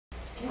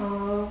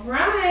All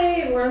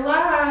right, we're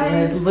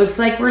live. It looks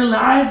like we're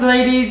live,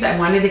 ladies. I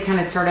wanted to kind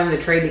of start on the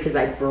tray because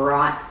I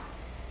brought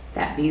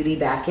that beauty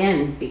back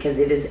in because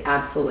it is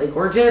absolutely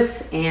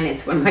gorgeous and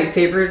it's one of my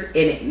favorites, and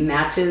it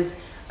matches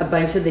a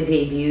bunch of the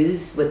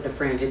debuts with the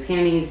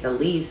frangipani, the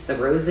leaves, the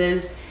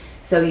roses.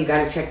 So you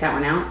got to check that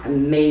one out.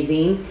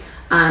 Amazing.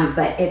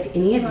 But if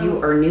any of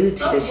you are new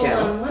to the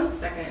show. Hold on 1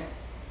 second.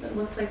 It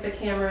looks like the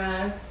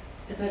camera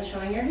isn't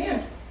showing your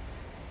hand.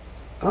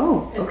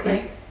 Oh, It's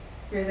okay. like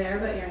you're there,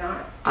 but you're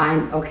not.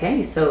 I'm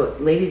okay. So,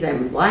 ladies,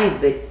 I'm live,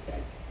 but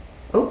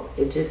oh,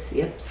 it just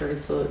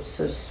started.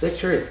 So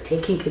Switcher is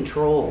taking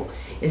control.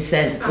 It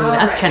says, oh,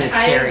 that's kind of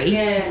scary.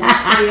 Again.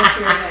 See if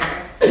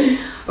you're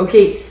there.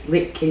 Okay,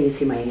 can you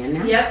see my hand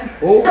now? Yep.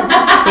 Oh,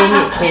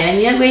 can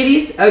you,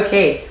 ladies?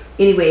 Okay.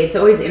 Anyway, it's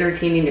always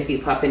entertaining if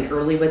you pop in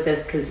early with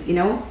us because you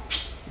know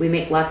we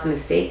make lots of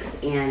mistakes,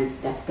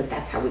 but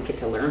that's how we get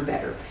to learn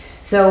better.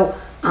 So,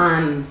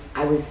 I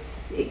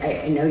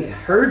know you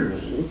heard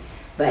me,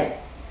 but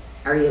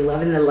are you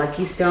loving the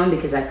Lucky Stone?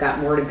 Because I've got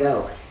more to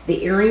go.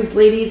 The earrings,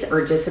 ladies,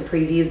 are just a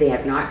preview. They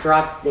have not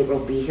dropped. They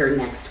will be here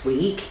next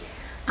week.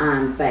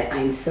 But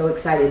I'm so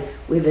excited.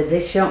 We have a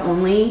this show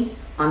only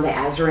on the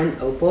Azurin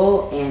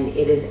Opal, and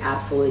it is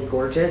absolutely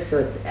gorgeous.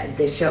 So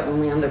this show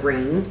only on the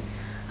ring.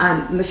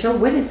 Michelle,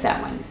 what is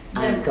that one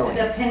going?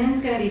 The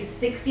pendant's going to be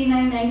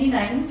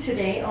 $69.99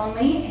 today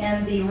only,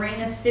 and the ring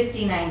is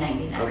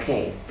 $59.99.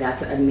 Okay,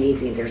 that's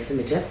amazing. There's some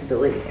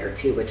adjustability there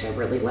too, which I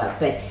really love.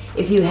 But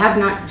if you have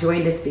not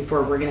joined us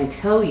before, we're going to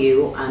tell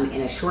you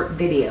in a short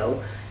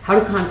video how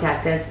to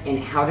contact us and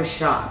how to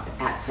shop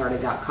at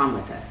sarda.com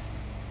with us.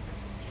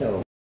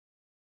 So.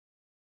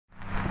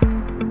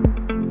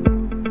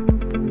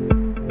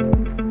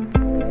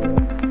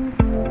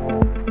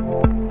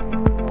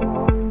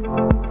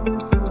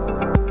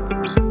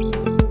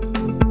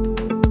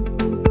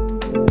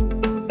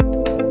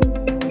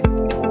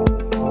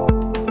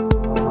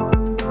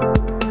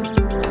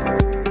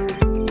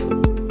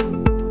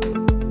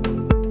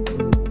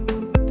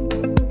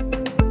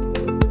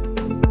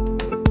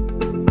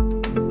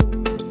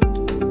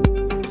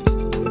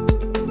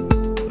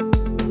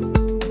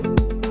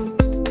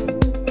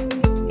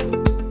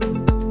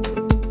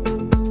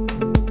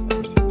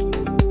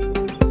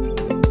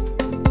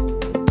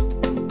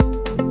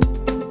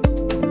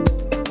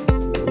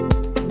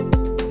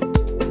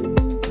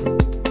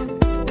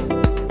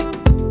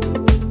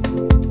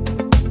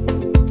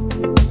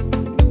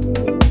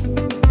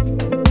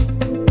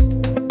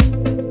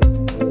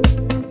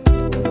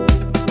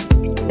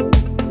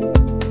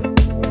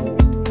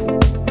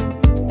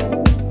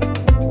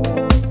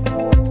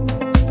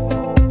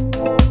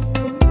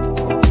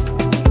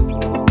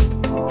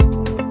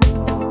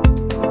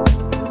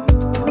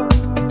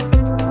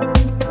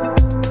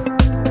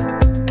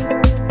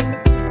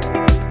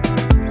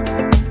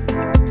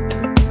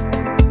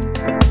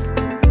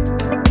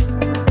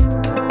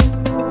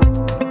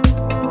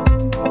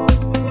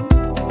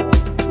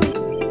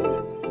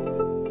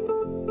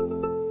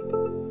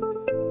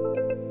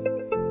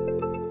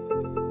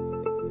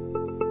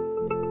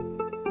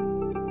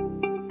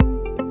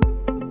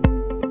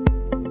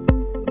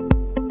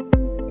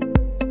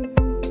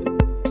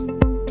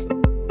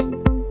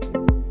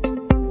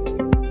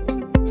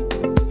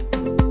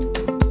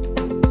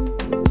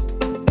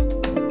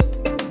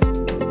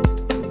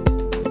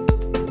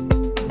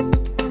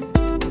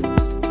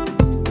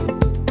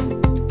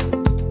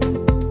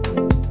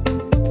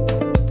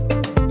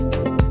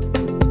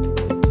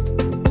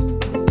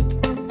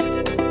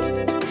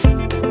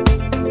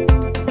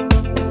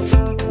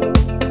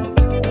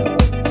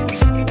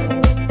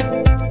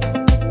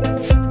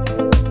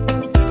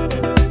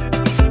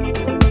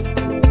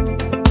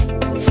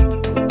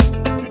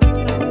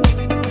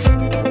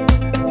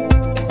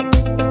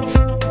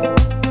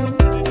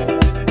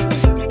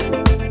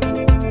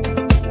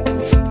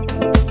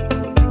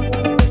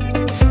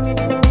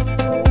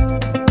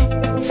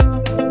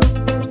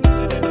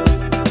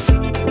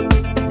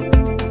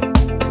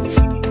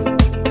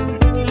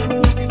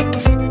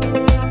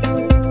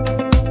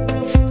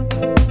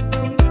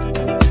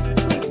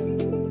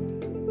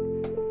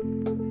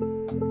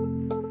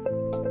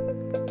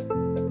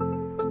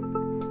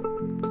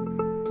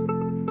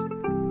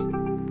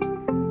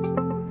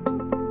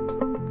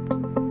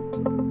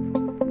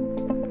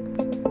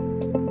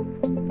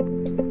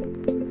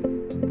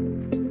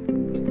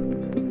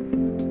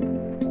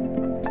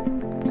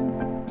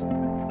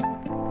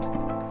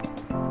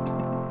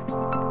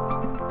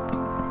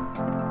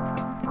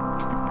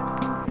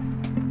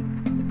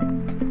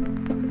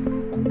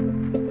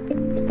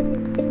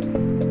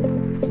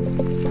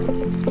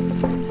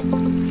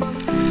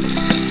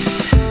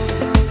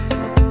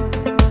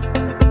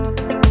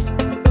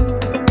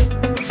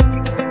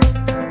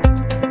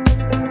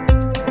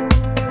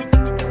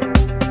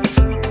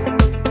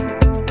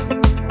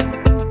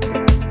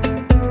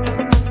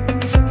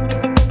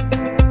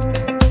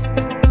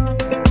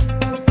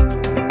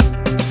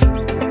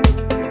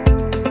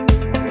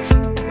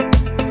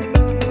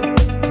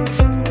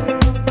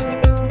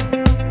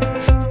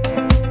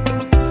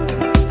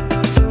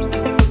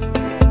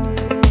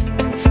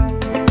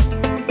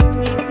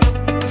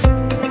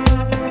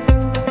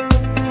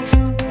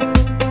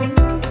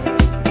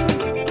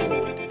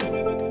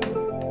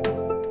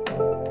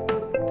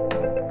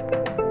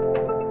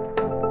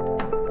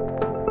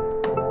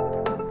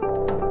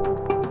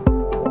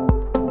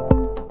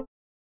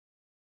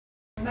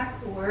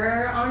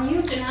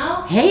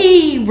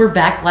 everybody, we're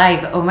back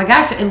live. Oh my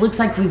gosh, it looks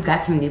like we've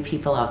got some new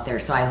people out there,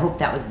 so I hope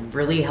that was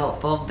really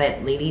helpful.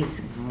 But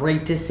ladies,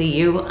 great to see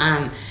you.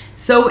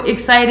 So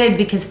excited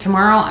because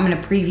tomorrow I'm going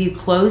to preview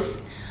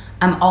close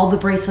all the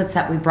bracelets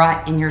that we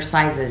brought in your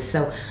sizes.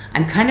 So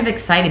I'm kind of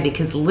excited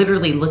because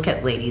literally, look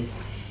at ladies,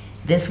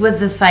 this was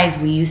the size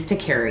we used to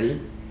carry,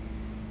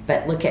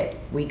 but look at,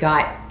 we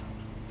got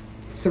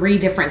 3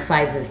 different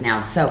sizes now.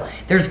 So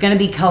there's going to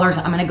be colors.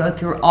 I'm going to go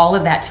through all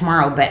of that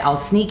tomorrow, but I'll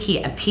sneak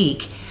you a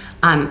peek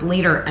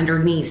later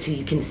underneath so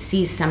you can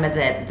see some of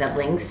the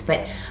links.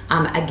 But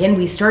again,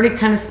 we started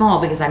kind of small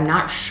because I'm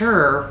not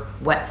sure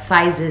what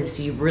sizes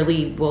you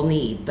really will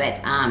need.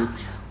 But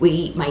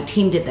my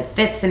team did the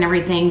fits and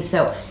everything.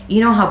 So you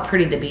know how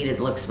pretty the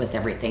beaded looks with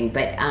everything.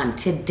 But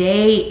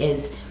today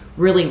is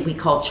really, we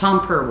call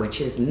champer,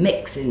 which is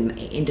mix in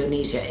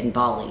Indonesia and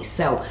Bali.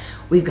 So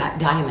we've got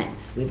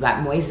diamonds, we've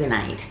got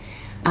moissanite,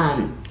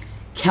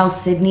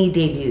 chalcedony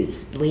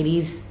debuts.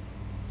 Ladies,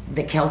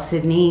 the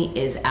chalcedony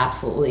is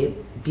absolutely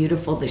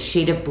beautiful. The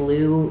shade of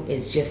blue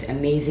is just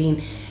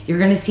amazing. You're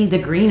gonna see the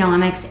green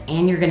onyx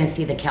and you're gonna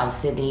see the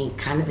chalcedony,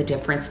 kind of the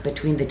difference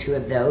between the two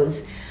of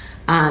those.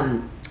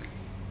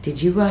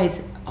 Did you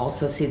guys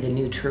also see the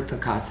new True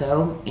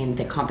Picasso in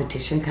the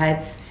competition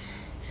cuts?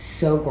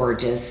 So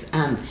gorgeous.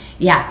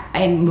 Yeah,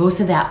 and most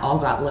of that all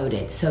got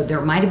loaded. So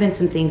there might have been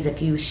some things if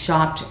you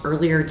shopped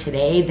earlier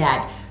today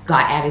that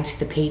got added to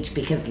the page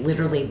because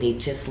literally they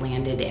just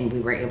landed and we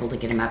were able to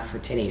get them up for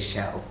today's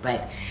show.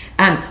 But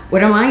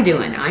what am I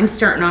doing? I'm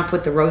starting off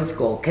with the rose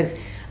gold because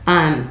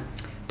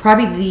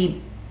probably the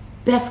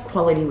best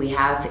quality we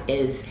have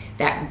is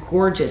that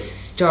gorgeous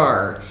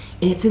star,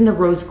 and it's in the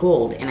rose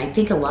gold. And I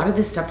think a lot of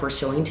the stuff we're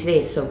showing today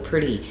is so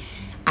pretty.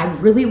 I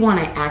really want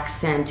to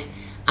accent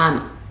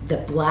the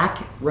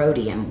black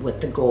rhodium with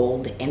the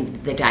gold and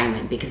the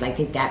diamond because I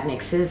think that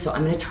mixes. So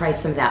I'm going to try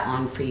some of that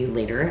on for you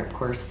later. Of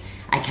course,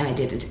 I kind of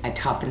did a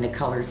top in the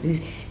colors.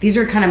 These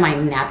are kind of my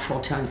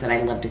natural tones that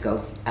I love to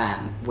go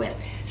with.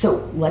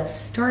 So let's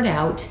start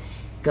out,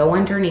 go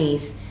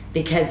underneath,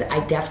 because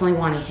I definitely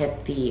want to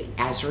hit the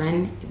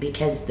azurin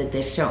because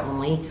this show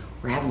only,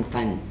 we're having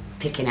fun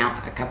picking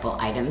out a couple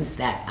items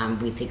that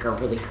we think are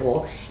really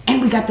cool.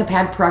 And we got the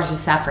Pad Paraja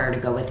Sapphire to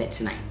go with it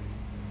tonight.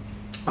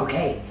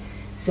 Okay.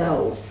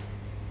 So,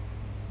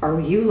 are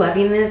you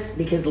loving this?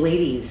 Because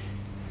ladies,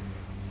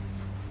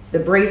 the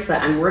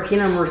bracelet, I'm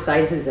working on more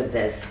sizes of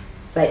this,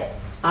 but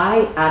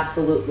I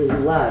absolutely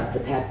love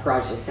the Pad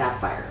Paraja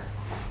Sapphire.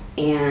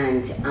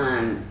 And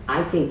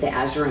I think the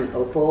Azurin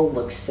Opal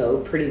looks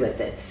so pretty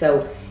with it.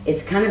 So,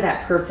 it's kind of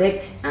that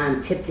perfect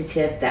tip to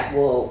tip that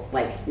will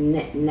like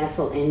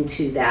nestle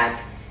into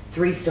that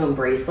 3-stone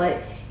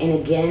bracelet. And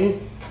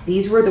again,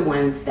 these were the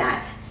ones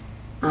that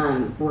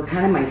were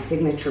kind of my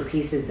signature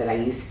pieces that I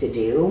used to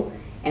do.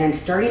 And I'm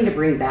starting to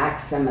bring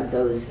back some of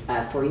those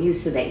for you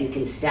so that you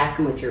can stack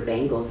them with your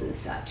bangles and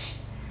such.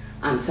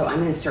 So I'm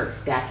going to start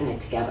stacking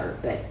it together.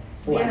 But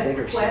we have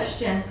a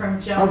question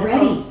from Joan.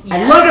 Already?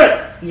 I love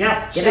it!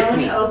 Yes, give it to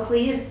me. Joan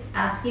Oakley is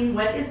asking,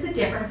 what is the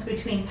difference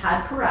between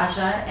Pad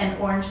Paraja and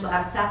Orange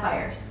Lab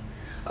Sapphires?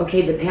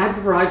 Okay, the Pad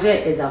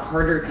Paraja is a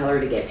harder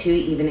color to get to,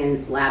 even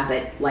in lab,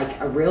 but like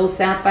a real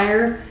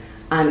sapphire,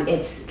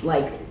 it's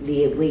like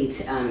the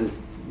elite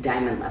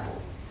diamond level.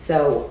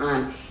 So,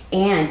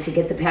 and to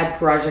get the Pad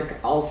Paraja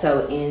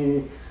also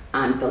in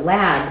the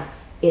lab,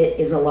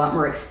 it is a lot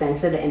more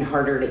expensive and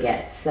harder to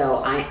get.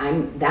 So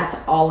that's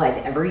all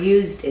I've ever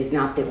used is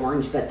not the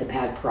orange, but the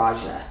Pad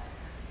Paraja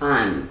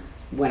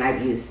when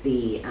I've used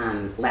the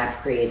lab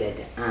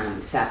created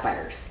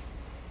sapphires.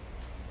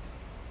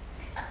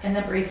 And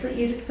the bracelet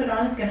you just put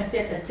on is going to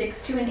fit a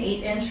 6 to an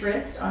 8-inch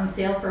wrist on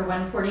sale for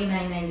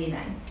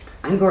 $149.99.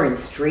 I'm going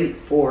straight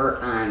for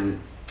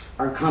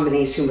our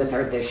combination with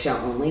this show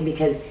only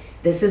because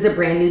this is a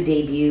brand new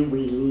debut.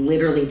 We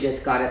literally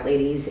just got it,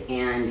 ladies,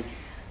 and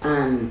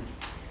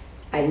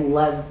I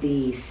love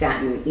the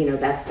satin, you know,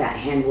 that's that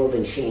hand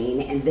woven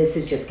chain, and this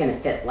is just going to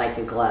fit like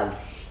a glove,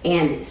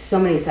 and so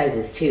many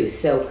sizes too.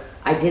 So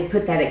I did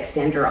put that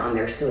extender on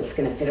there, so it's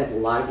going to fit a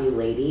lot of you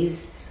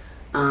ladies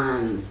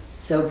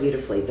so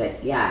beautifully.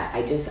 But yeah,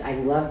 I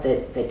love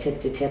the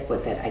tip to tip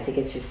with it. I think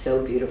it's just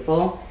so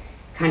beautiful,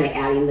 kind of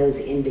adding those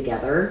in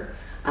together.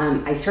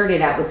 I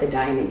started out with the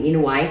diamond. You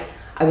know why?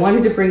 I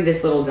wanted to bring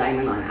this little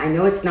diamond on. I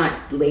know it's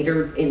not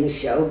later in the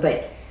show,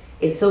 but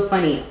it's so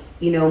funny.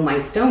 You know, my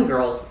stone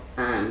girl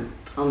on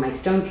my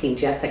stone team,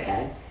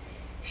 Jessica,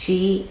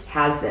 she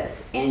has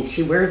this and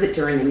she wears it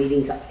during the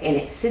meetings and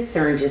it sits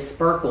there and just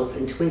sparkles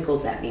and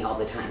twinkles at me all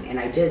the time. And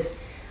I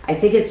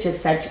think it's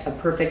just such a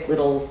perfect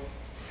little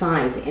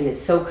size and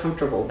it's so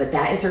comfortable, but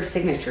that is her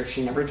signature.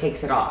 She never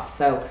takes it off.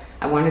 So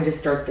I wanted to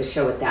start the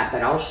show with that,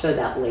 but I'll show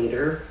that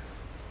later.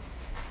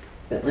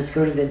 But let's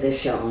go to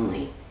this show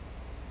only.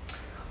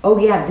 Oh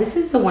yeah, this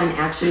is the one,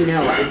 actually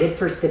no, I did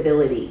for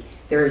stability.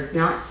 There's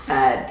not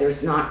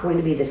going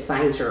to be the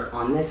sizer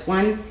on this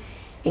one.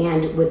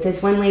 And with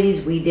this one,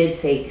 ladies, we did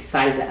say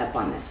size it up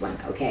on this one,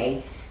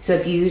 okay? So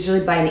if you usually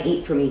buy an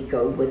 8 for me,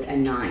 go with a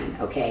 9,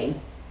 okay?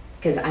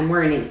 Because I'm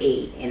wearing an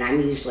 8 and I'm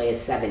usually a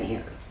 7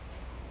 here.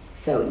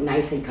 So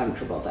nice and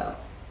comfortable though.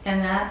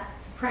 And that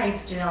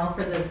price, Janelle,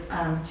 for the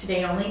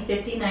today only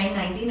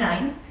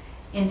 $59.99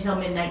 until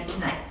midnight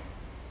tonight.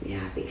 Yeah,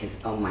 because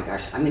oh my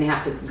gosh, I'm gonna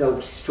have to go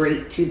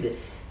straight to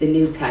the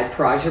new Pad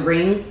Praja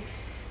ring,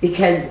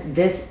 because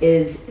this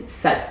is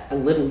such a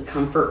little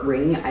comfort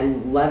ring. I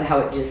love how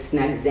it just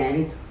snugs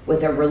in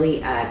with a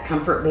really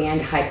comfort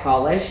band, high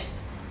polish.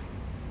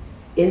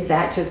 Is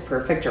that just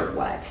perfect or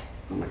what?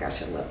 Oh my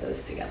gosh, I love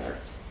those together.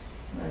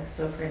 Looks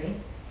so pretty.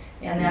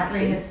 And that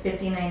ring is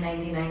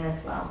 $59.99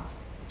 as well.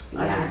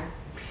 Yeah.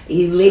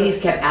 You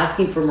ladies kept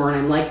asking for more, and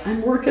I'm like,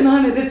 I'm working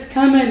on it, it's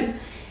coming.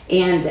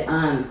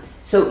 And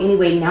so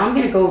anyway, now I'm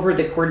gonna go over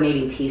the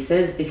coordinating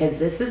pieces, because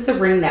this is the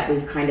ring that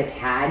we've kind of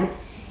had.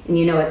 And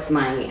you know, it's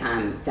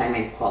my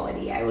diamond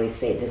quality. I always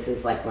say this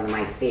is like one of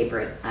my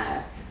favorite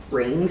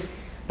rings,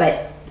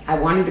 but I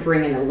wanted to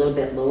bring in a little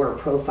bit lower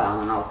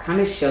profile, and I'll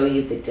kind of show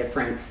you the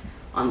difference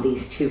on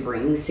these two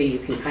rings so you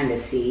can kind of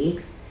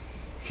see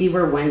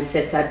where one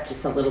sits up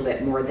just a little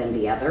bit more than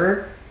the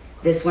other.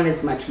 This one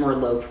is much more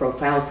low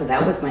profile, so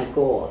that was my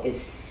goal,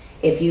 is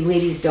if you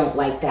ladies don't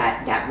like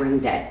that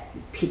ring that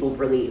people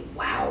really,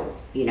 wow,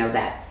 you know,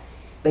 that,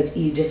 but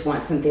you just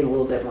want something a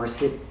little bit more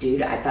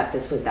subdued, I thought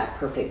this was that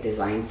perfect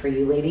design for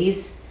you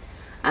ladies.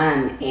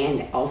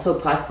 And also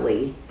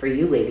possibly for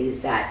you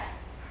ladies that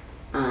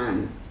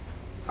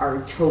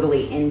are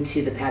totally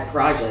into the Pad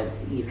Praja,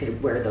 you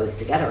could wear those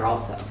together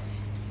also.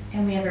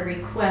 And we have a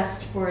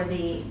request for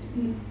the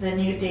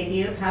new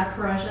debut Pad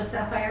Praja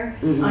Sapphire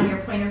on your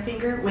pointer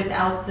finger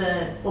without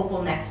the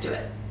opal next to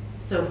it.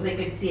 So if they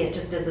could see it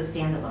just as a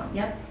standalone.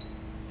 Yep.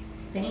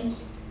 Thank you.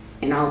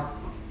 And I'll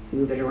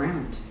move it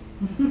around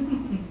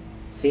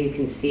so you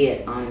can see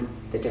it on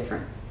the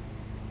different.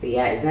 But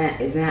yeah,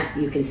 isn't that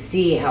you can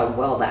see how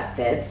well that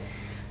fits.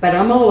 But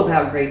I'm all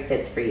about great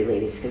fits for you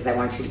ladies, because I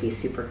want you to be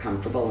super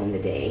comfortable in the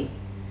day.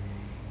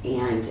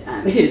 And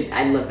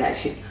I love that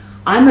shoe.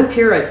 I'm a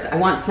purist. I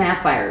want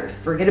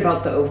sapphires. Forget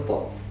about the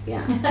opals.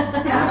 Yeah,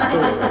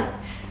 absolutely.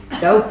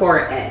 Go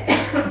for it.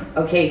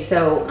 Okay,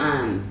 so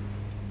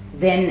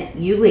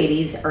then you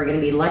ladies are going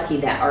to be lucky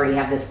that already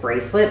have this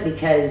bracelet,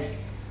 because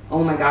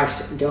oh my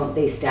gosh, don't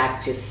they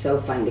stack just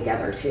so fun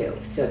together too.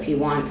 So if you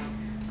want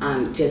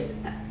just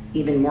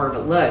even more of a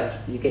look,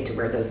 you get to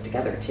wear those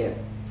together too.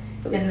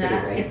 Really and pretty,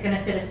 that right? is going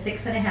to fit a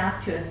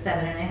 6.5 to a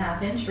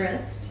 7.5 inch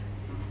wrist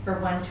for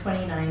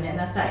 $129, and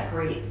that's that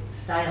great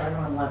style.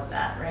 Everyone loves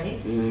that,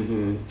 right?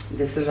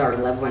 This is our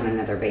Love One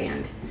Another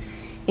band.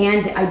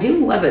 And I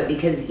do love it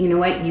because, you know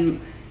what,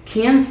 you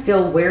can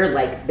still wear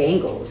like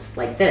bangles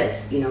like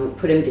this, you know,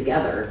 put them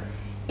together.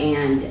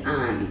 And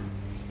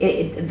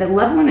the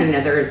Love One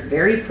Another is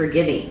very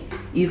forgiving.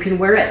 You can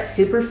wear it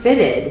super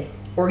fitted,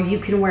 or you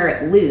can wear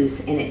it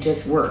loose, and it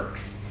just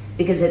works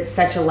because it's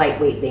such a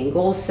lightweight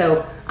bangle.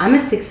 So I'm a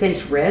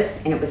 6-inch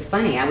wrist, and it was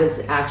funny, I was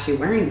actually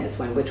wearing this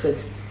one, which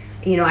was,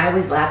 you know, I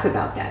always laugh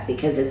about that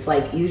because it's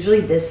like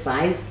usually this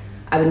size,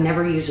 I would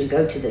never usually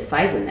go to the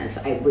size in this.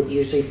 I would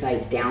usually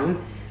size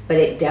down, but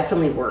it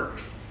definitely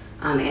works.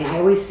 And I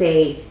always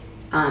say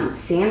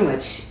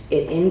sandwich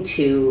it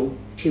into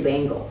 2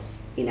 bangles,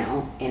 you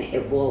know, and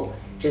it will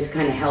just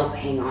kind of help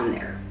hang on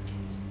there.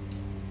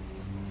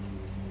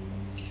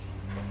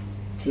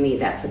 To me,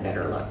 that's a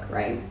better look,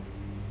 right?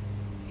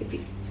 If you,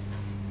 It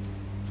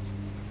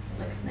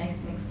looks nice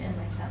mixed in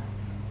like that,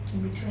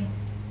 in between.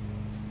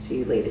 so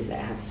you ladies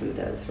that have some of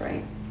those,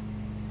 right?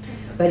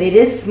 But it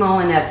is small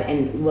enough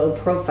and low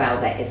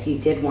profile that if you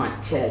did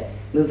want to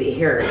move it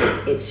here,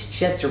 it's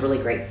just a really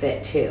great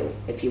fit too,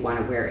 if you want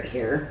to wear it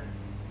here.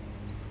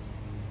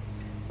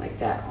 Like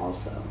that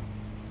also.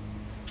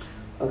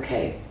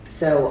 Okay,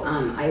 so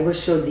I will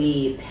show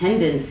the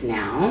pendants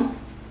now.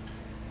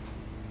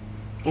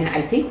 And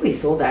I think we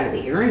sold out of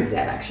the earrings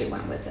that actually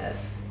went with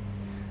this.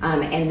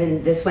 And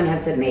then this one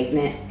has the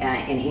magnet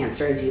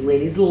enhancer, as you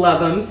ladies love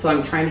them, so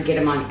I'm trying to get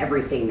them on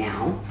everything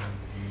now.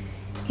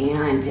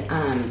 And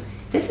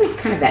this is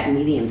kind of that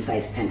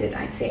medium-sized pendant,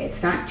 I'd say.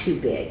 It's not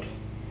too big.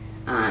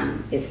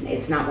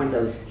 It's not one of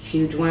those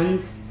huge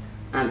ones,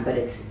 but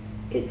it's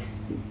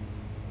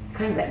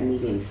kind of that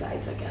medium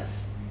size, I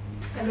guess.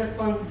 And this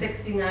one's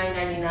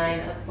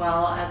 $69.99 as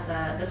well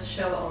as this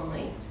show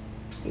only.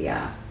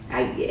 Yeah.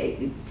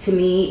 To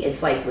me,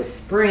 it's like with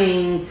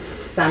spring,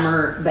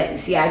 summer, but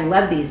see, I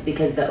love these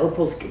because the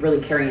opals really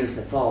carry into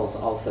the falls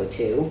also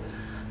too.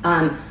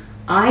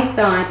 I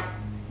thought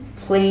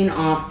playing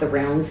off the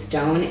round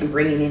stone and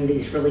bringing in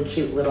these really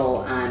cute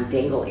little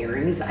dangle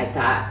earrings, I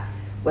thought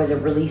was a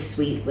really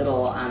sweet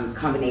little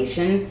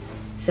combination.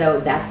 So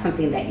that's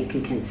something that you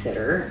can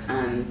consider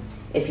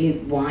if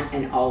you want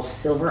an all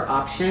silver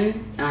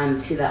option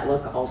to that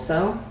look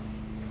also.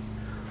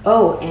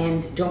 Oh,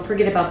 and don't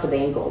forget about the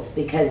bangles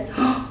because,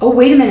 oh,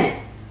 wait a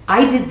minute.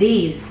 I did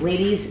these,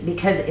 ladies,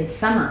 because it's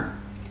summer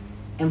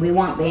and we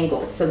want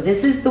bangles. So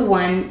this is the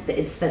one,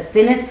 it's the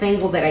thinnest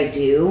bangle that I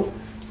do,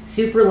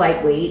 super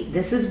lightweight.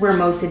 This is where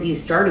most of you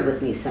started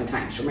with me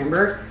sometimes,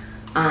 remember?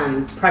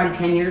 Probably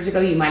 10 years ago,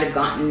 you might have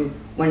gotten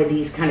one of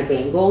these kind of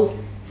bangles.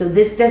 So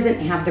this doesn't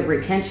have the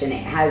retention,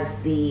 it has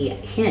the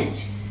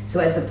hinge. So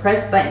as the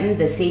press button,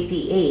 the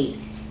safety 8,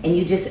 and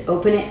you just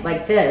open it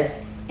like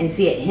this and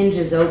see it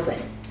hinges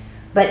open.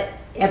 But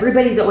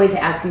everybody's always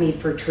asking me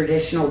for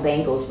traditional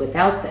bangles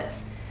without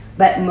this.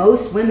 But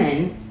most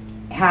women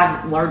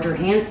have larger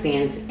hand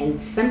spans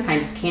and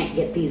sometimes can't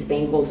get these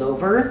bangles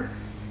over.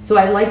 So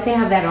I like to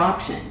have that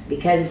option,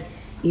 because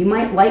you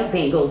might like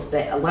bangles,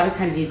 but a lot of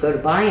times you go to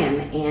buy them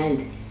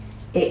and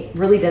it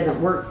really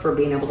doesn't work for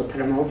being able to put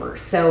them over.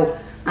 So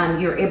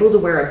you're able to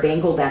wear a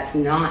bangle that's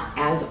not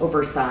as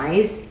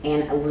oversized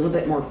and a little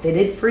bit more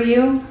fitted for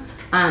you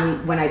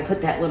when I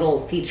put that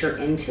little feature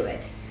into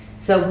it.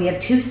 So we have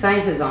 2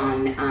 sizes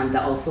on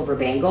the all silver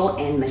bangle.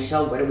 And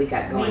Michelle, what do we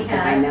got going? Because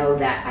I know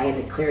that I had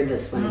to clear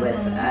this one with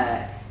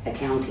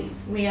accounting.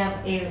 We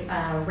have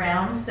a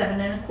round 7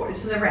 1/4.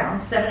 So the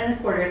round 7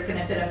 1/4 is going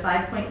to fit a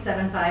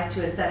 5.75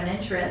 to a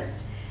 7-inch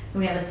wrist. And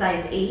we have a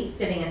size 8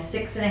 fitting a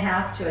 6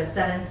 1/2 to a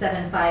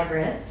 7.75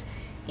 wrist,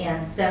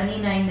 and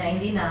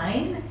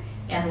 $79.99.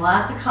 And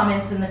lots of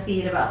comments in the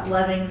feed about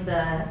loving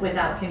the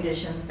without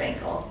conditions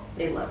bangle.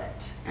 They love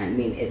it. I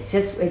mean, it's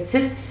just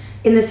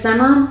in the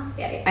summer,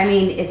 I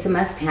mean, it's a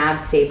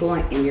must-have staple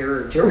in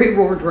your jewelry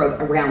wardrobe,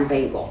 a round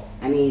bangle.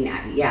 I mean,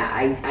 yeah,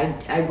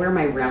 I wear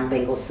my round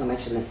bangles so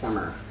much in the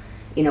summer.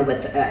 You know,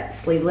 with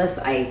sleeveless,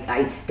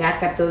 I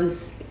stack up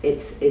those.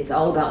 It's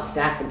all about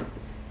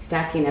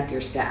stacking up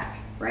your stack,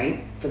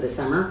 right, for the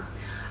summer.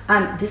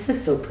 This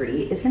is so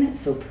pretty. Isn't it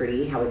so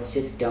pretty how it's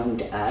just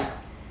domed up?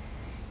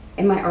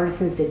 And my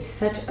artisans did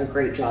such a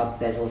great job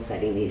bezel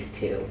setting these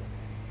two.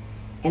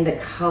 And the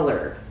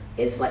color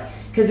is like,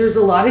 because there's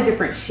a lot of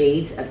different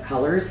shades of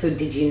colors. So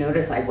did you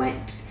notice I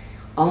went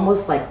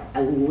almost like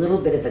a little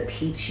bit of a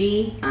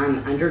peachy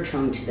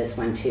undertone to this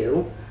one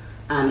too.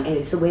 And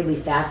it's the way we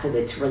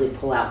faceted to really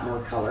pull out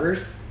more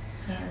colors.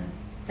 And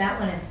that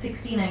one is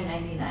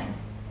 $69.99.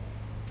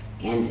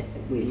 And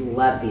we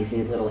love these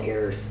new little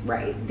ears,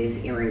 right?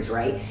 These earrings,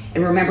 right?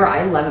 And remember,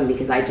 I love them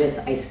because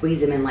I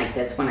squeeze them in like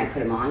this when I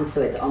put them on.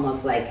 So it's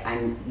almost like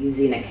I'm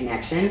using a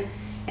connection.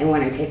 And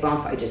when I take them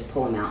off, I just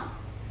pull them out.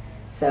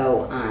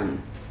 So,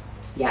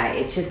 yeah,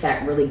 it's just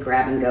that really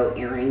grab and go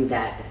earring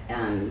that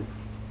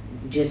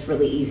just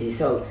really easy.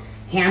 So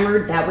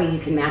hammered, that way you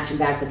can match them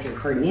back with your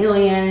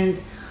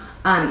carnelians.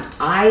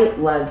 I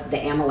love the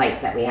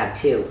amylites that we have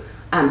too.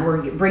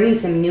 We're bringing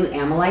some new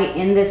amylite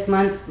in this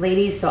month,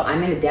 ladies, so I'm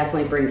going to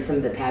definitely bring some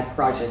of the Pad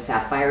Paraja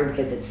Sapphire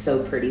because it's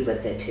so pretty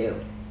with it too.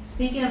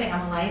 Speaking of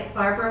amylite,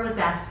 Barbara was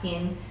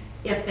asking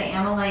if the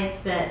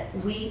amylite that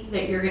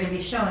you're going to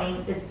be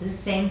showing is the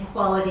same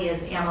quality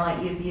as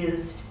amylite you've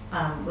used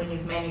when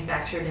you've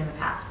manufactured in the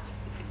past.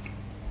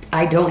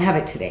 I don't have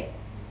it today.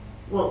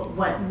 Well,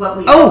 what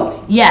we...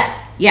 Oh, yes.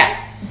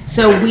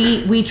 So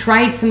we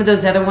tried some of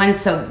those other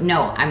ones, so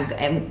no,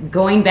 I'm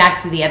going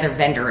back to the other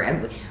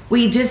vendor.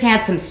 We just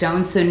had some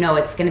stones, so no,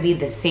 it's going to be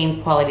the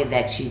same quality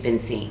that you've been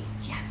seeing.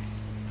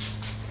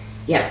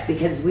 Yes,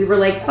 because we were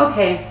like,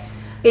 okay,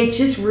 it's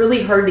just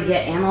really hard to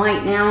get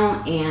amylite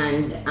now,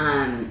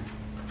 and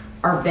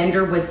our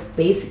vendor was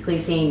basically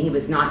saying he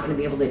was not going to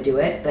be able to do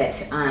it,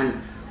 but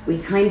we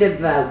kind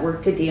of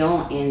worked a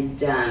deal,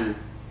 and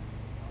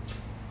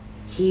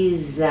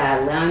he's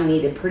allowing me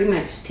to pretty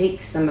much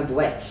take some of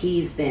what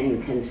he's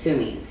been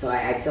consuming. So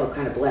I feel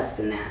kind of blessed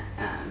in that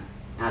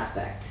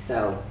aspect.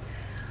 So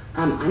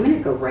I'm going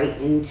to go right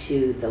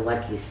into the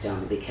Lucky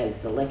Stone because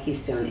the Lucky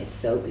Stone is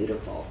so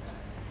beautiful.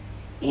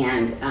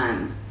 And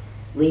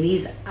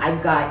ladies,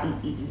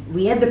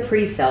 we had the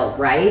pre-sale,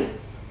 right?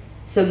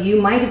 So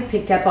you might have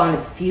picked up on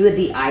a few of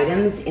the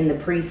items in the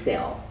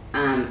pre-sale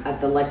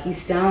of the Lucky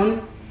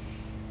Stone.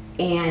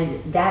 And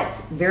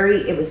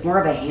it was more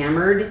of a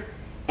hammered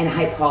and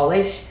high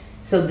polish.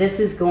 So this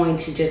is going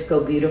to just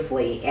go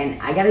beautifully. And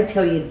I got to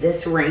tell you,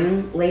 this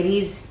ring,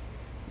 ladies,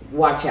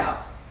 watch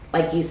out.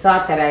 Like you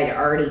thought that I'd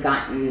already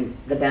gotten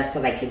the best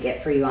that I could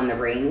get for you on the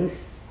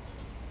rings.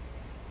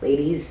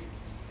 Ladies,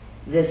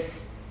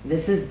 this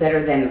is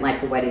better than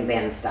like a wedding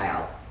band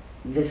style.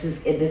 This is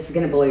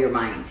going to blow your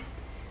mind.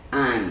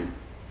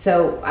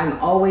 So I'm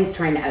always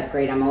trying to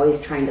upgrade. I'm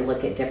always trying to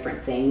look at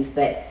different things.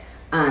 But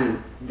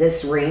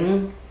this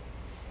ring,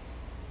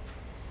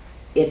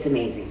 it's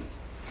amazing.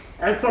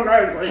 It's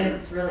amazing.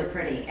 It's really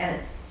pretty,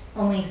 and it's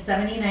only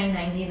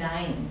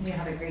 $79.99. You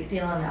have a great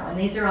deal on that one.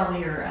 These are all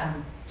your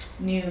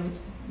new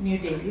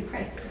debut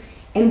prices.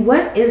 And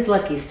what is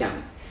Lucky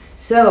Stone?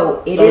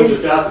 So Someone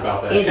just asked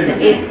about that.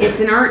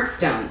 It's an art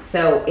stone,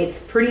 so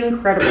it's pretty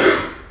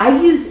incredible.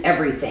 I use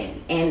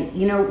everything, and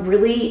you know,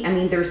 really, I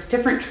mean, there's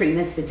different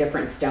treatments to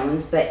different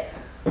stones, but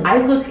I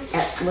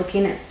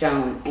looking at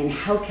stone and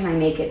how can I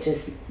make it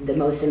just the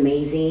most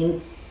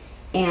amazing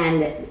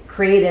and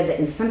creative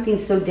and something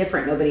so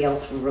different nobody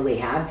else will really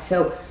have.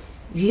 So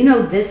do you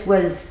know this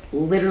was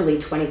literally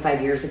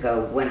 25 years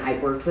ago when I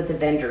worked with a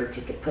vendor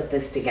to put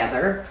this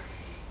together?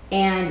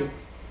 And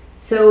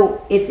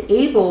so it's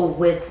able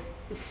with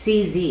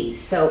CZ.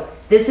 So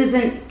this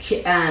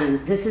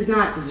is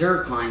not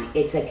zircon,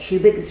 it's a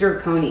cubic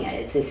zirconia,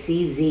 it's a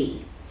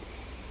CZ.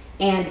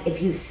 And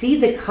if you see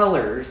the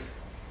colors,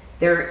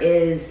 there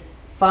is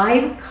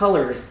 5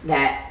 colors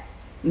that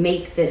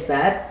make this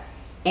up.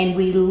 and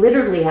we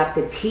literally have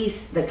to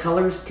piece the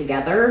colors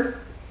together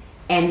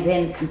and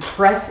then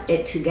compress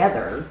it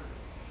together,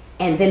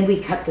 and then we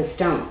cut the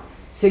stone.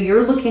 So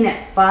you're looking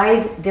at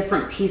 5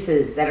 different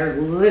pieces that are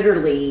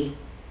literally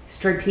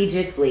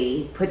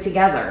strategically put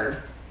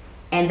together,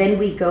 and then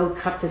we go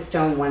cut the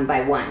stone one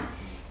by one.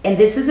 And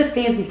this is a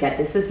fancy cut.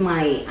 This is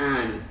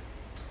my,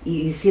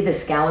 you see the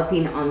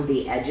scalloping on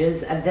the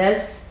edges of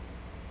this.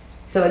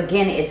 So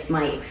again, it's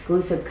my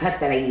exclusive cut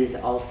that I use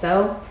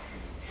also.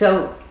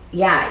 So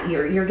yeah,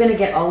 you're gonna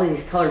get all of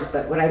these colors,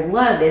 but what I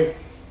love is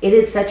it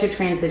is such a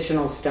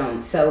transitional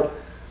stone. So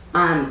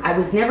I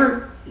was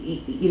never,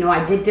 you know,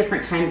 I did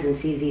different times in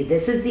CZ.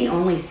 This is the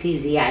only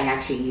CZ I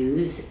actually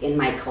use in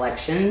my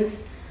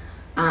collections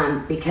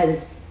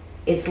because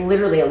it's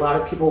literally, a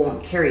lot of people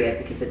won't carry it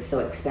because it's so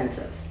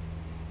expensive.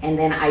 And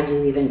then I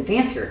do even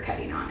fancier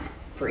cutting on it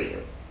for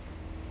you.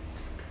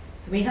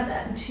 So we have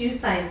that in 2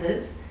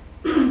 sizes.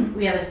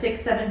 We have a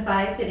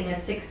 675 fitting a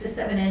 6 to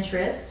 7 inch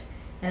wrist,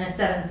 and a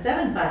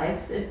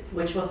 775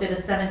 which will fit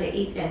a 7 to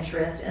 8 inch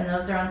wrist, and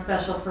those are on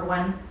special for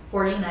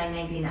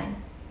 $149.99.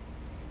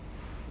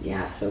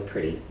 Yeah, so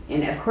pretty.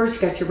 And of course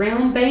you got your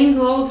round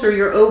bangles or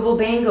your oval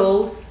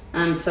bangles. So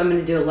I'm going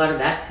to do a lot of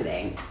that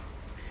today.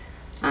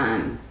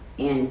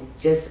 And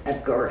just,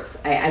 of course,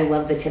 I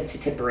love the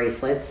tip-to-tip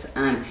bracelets.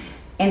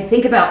 And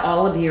think about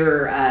all of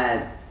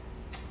your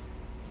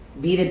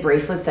beaded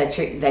bracelets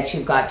that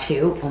you've got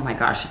too. Oh my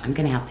gosh, I'm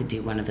going to have to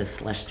do one of the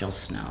Celestial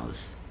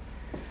Snows.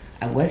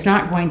 I was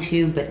not going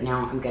to, but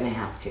now I'm going to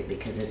have to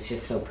because it's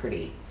just so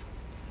pretty.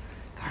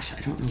 Gosh,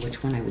 I don't know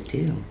which one I would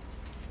do.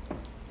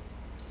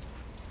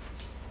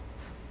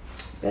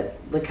 But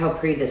look how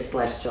pretty this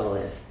Celestial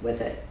is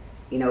with it.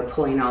 You know,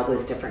 pulling all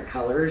those different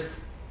colors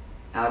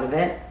out of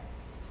it.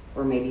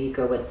 Or maybe you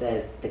go with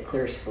the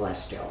clear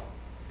Celestial.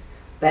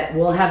 But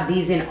we'll have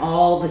these in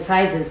all the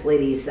sizes,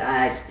 ladies,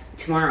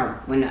 tomorrow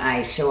when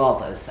I show all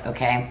those,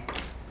 okay?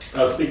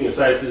 Speaking of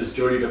sizes,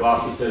 Jody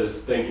DeVossi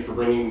says, thank you for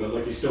bringing the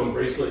Lucky Stone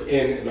bracelet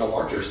in a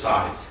larger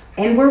size.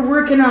 And we're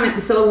working on it.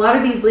 So a lot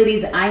of these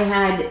ladies, I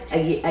had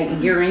a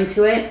year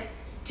into it.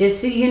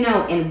 Just so you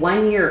know, in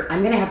 1 year,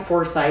 I'm going to have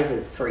 4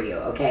 sizes for you,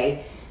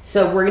 okay?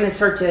 So we're going to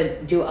start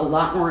to do a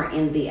lot more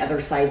in the other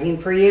sizing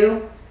for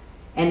you.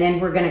 And then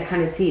we're going to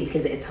kind of see,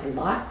 because it's a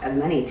lot of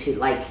money to,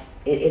 like,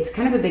 it's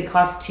kind of a big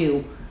cost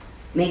to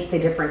make the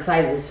different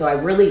sizes. So I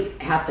really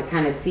have to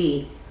kind of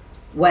see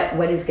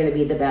what is going to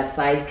be the best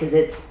size, because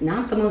it's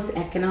not the most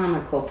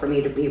economical for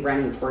me to be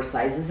running 4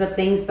 sizes of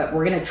things, but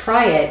we're going to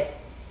try it,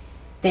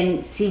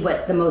 then see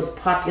what the most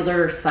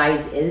popular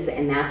size is,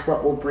 and that's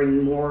what will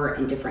bring more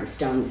and different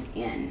stones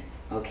in,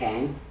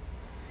 okay?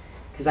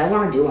 Because I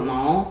want to do them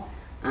all,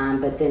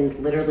 but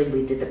then literally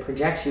we did the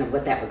projection of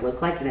what that would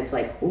look like, and it's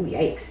like, oh,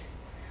 yikes.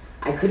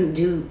 I couldn't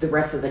do the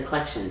rest of the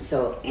collection.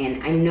 So,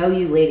 and I know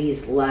you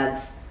ladies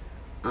love,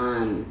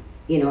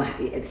 you know,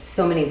 it's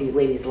so many of you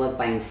ladies love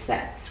buying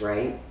sets,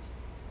 right?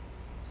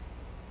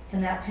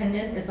 And that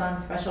pendant is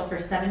on special for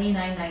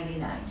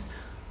 $79.99.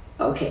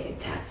 Okay,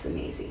 that's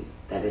amazing.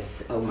 That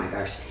is, oh my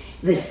gosh.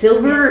 The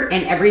silver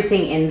and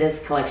everything in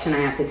this collection, I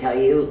have to tell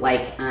you,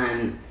 like,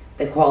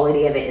 the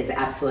quality of it is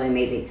absolutely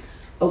amazing.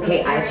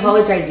 Okay, so I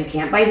apologize, you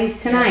can't buy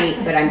these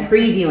tonight, but I'm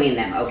previewing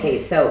them. Okay,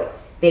 so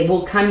they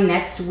will come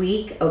next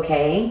week,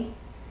 okay?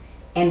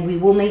 And we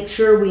will make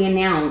sure we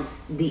announce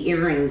the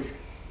earrings.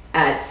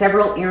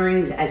 Several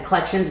earrings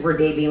collections we're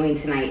debuting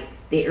tonight.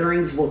 The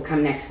earrings will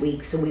come next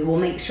week, so we will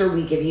make sure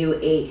we give you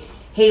a,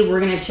 hey, we're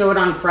gonna show it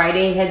on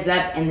Friday, heads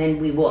up, and then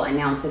we will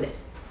announce it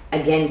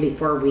again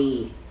before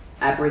we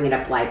bring it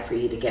up live for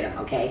you to get them,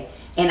 okay?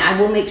 And I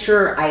will make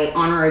sure I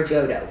honor a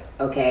Jodo,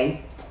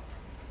 okay?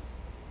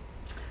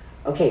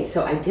 Okay,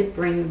 so I did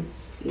bring,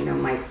 you know,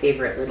 my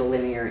favorite little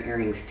linear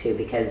earrings too,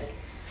 because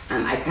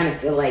I kind of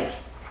feel like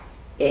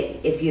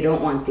if you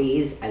don't want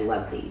these, I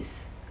love these,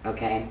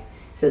 okay?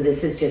 So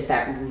this is just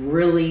that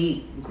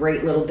really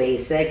great little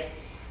basic.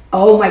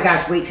 Oh my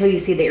gosh, wait till you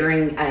see the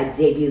earring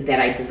debut that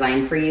I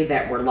designed for you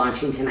that we're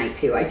launching tonight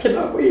too. I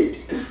cannot wait.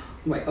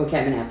 Wait, okay,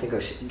 I'm gonna have to go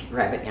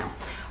grab it now.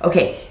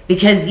 Okay,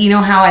 because you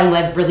know how I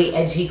love really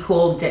edgy,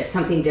 cool,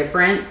 something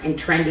different and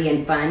trendy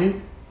and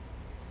fun?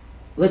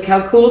 Look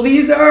how cool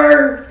these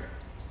are.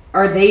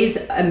 Are these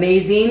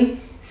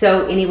amazing?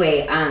 So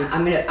anyway,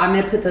 I'm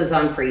gonna put those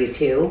on for you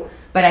too.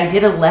 But I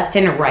did a left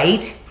and a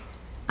right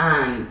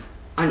on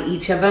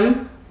each of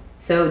them.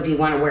 So do you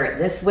want to wear it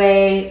this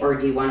way or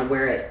do you want to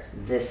wear it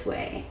this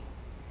way?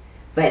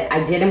 But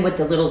I did them with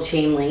the little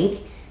chain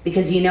link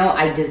because, you know,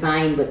 I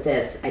designed with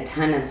this a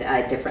ton of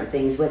different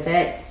things with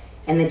it.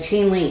 And the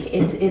chain link,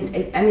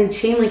 I mean,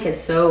 chain link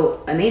is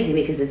so amazing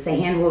because it's the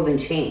hand woven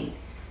chain.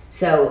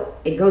 So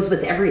it goes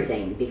with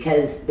everything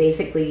because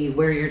basically you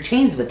wear your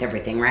chains with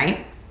everything,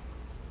 right?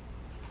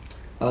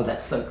 Oh,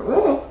 that's so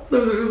cool.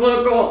 This is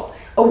so cool.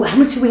 Oh, how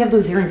much do we have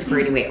those earrings for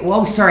anyway?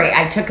 Oh, sorry,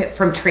 I took it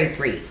from tray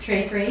 3.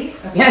 Tray 3?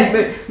 Okay. Yeah,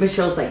 but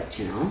Michelle's like,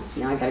 you know,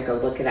 now I gotta go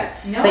look it up.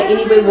 No, but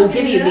anyway, we'll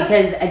give you,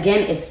 because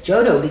again, it's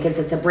Jodo because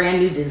it's a brand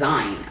new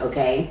design,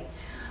 okay?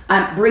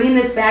 Bringing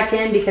this back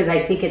in because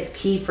I think it's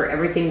key for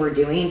everything we're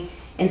doing.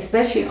 And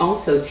especially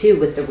also too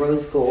with the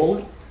rose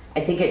gold, I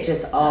think it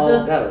just all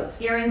Those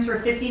goes. earrings were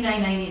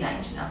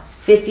 $59.99, Janyl.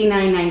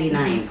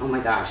 $59.99. Oh my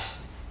gosh.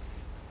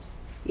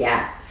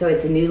 Yeah, so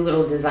it's a new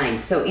little design.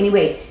 So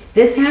anyway,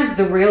 this has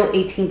the real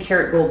 18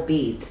 karat gold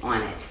bead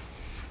on it.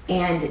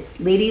 And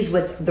ladies,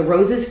 with the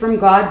roses from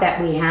God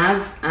that we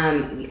have,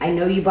 I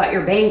know you bought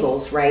your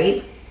bangles,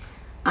 right?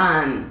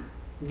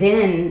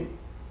 Then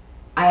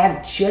I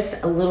have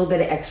just a little bit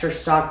of extra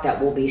stock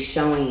that will be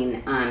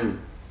showing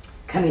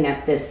coming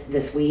up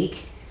this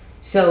week.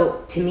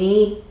 So to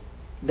me,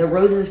 the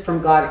roses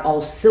from God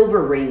all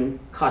silver ring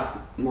cost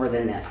more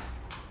than this.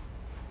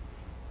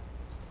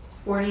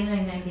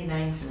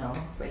 $49.99, Janyl.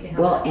 That's what you have.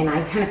 Well, and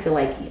I kind of feel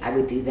like I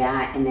would do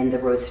that, and then the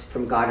rose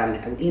from God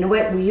on. You know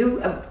what? Will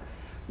you?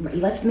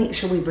 Let's make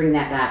sure we bring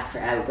that back for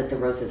with the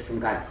roses from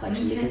God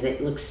collection, Okay. because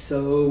it looks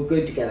so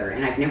good together,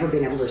 and I've never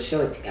been able to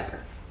show it together.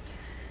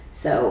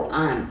 So,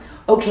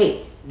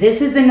 okay,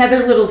 this is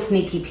another little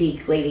sneaky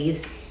peek,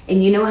 ladies.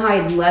 And you know how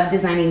I love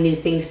designing new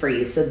things for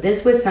you. So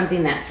this was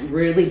something that's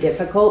really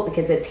difficult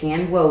because it's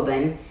hand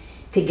woven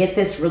to get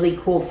this really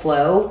cool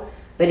flow.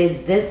 But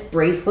is this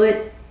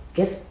bracelet,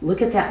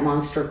 look at that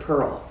monster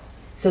pearl.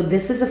 So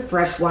this is a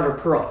freshwater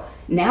pearl.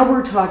 Now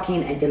we're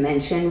talking a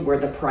dimension where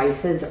the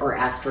prices are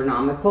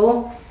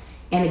astronomical.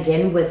 And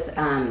again, with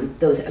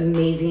those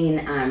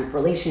amazing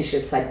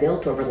relationships I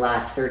built over the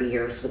last 30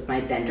 years with my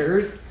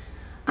vendors,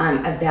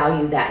 a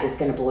value that is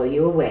going to blow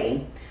you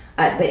away.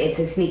 But it's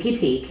a sneaky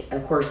peek,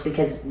 of course,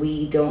 because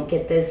we don't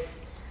get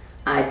this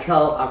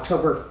till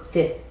October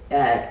 5th,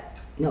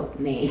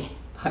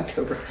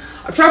 October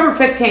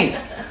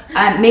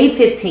 15th, May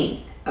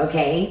 15th,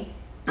 okay?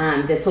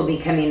 This will be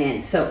coming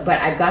in. So,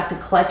 but I've got the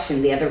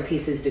collection, the other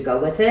pieces to go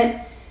with it.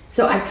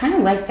 So I kind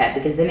of like that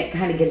because then it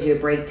kind of gives you a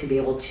break to be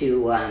able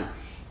to,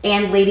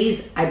 and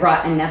ladies, I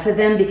brought enough of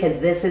them because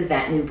this is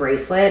that new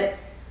bracelet.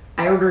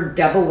 I ordered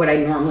double what I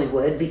normally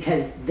would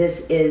because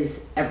this is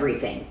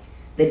everything.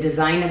 The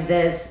design of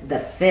this, the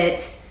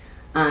fit.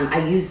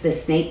 I use the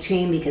snake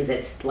chain because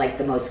it's like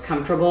the most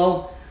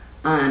comfortable.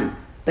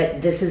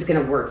 But this is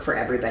gonna work for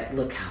everybody.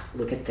 Look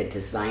at the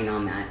design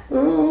on that.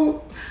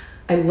 Oh,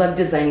 I love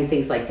designing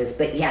things like this.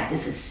 But yeah,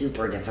 this is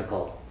super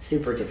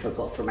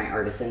difficult for my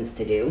artisans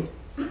to do.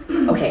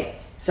 Okay,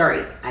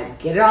 sorry, I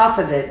get it off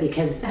of it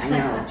because I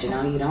know,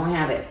 Janyl, you don't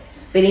have it.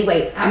 But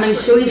anyway, I'm going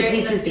to show you the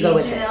pieces to go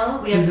with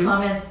it. We have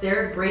comments.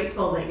 They're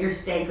grateful that you're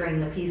staggering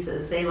the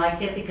pieces. They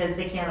like it because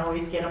they can't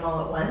always get them all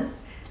at once.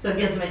 So it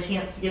gives them a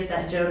chance to get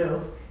that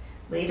Jodo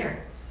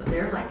later. So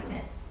they're liking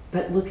it.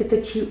 But look at the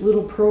cute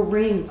little pearl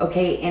ring.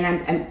 Okay,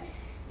 and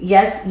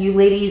yes, you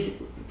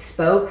ladies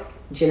spoke.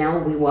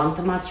 Janyl, we want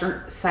the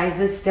mustard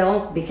sizes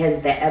still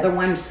because the other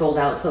one sold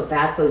out so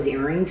fast, those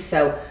earrings.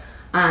 So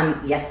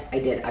yes, I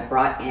did. I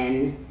brought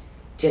in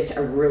just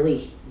a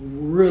really,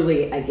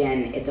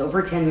 again, it's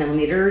over 10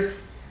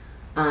 millimeters.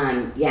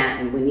 Yeah,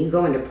 and when you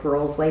go into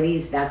pearls,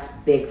 ladies, that's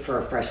big for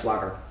a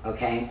freshwater,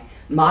 okay?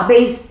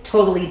 Mabes,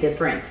 totally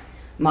different.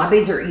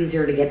 Mabes are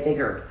easier to get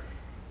bigger.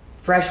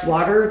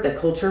 Freshwater, the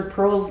cultured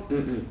pearls,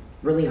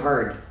 really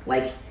hard.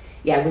 Like,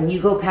 yeah, when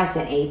you go past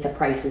an 8, the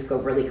prices go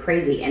really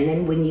crazy. And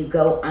then when you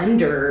go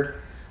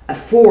under a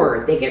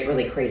 4, they get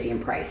really crazy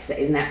in price.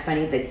 Isn't that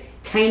funny? The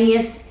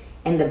tiniest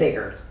and the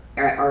bigger.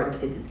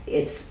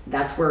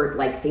 That's where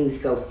like things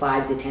go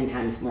 5 to 10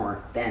 times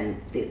more than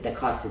the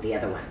cost of the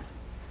other ones.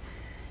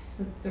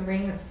 So the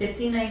ring is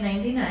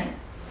 $59.99.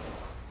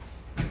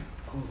 Oh,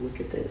 look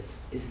at this.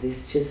 Is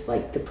this just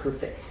like the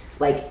perfect,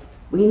 like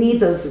we need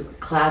those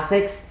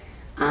classics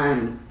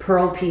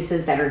pearl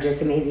pieces that are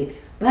just amazing,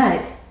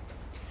 but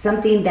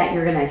something that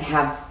you're gonna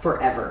have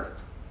forever.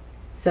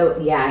 So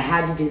yeah, I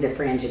had to do the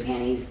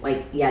frangipanis.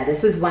 Like, yeah,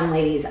 this is one,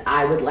 ladies,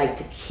 I would like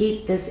to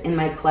keep this in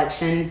my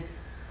collection.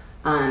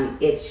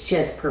 It's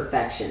just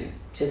perfection,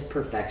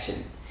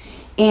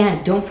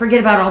 And don't forget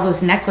about all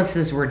those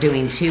necklaces we're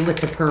doing too with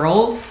the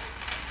pearls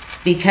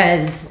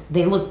because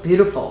they look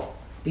beautiful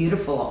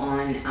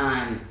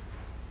on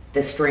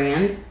the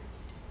strand.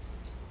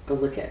 Oh,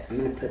 look at, I'm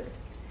gonna put,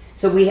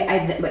 so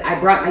I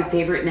brought my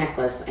favorite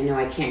necklace. I know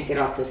I can't get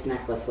off this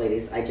necklace,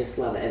 ladies. I just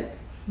love it.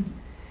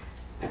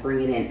 I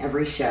bring it in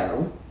every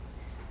show.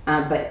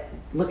 But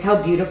look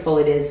how beautiful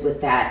it is with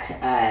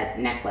that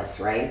necklace,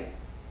 right?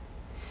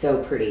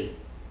 So pretty.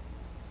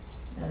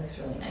 That looks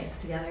really nice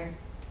together.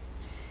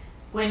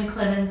 Gwen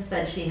Clemens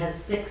said she has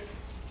 6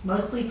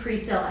 mostly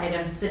pre-sale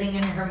items sitting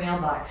in her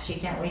mailbox. She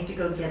can't wait to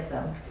go get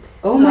them.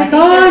 Oh so my I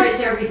gosh! think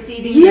they're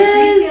receiving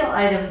Yes! the pre-sale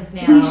items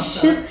now. We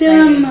so shipped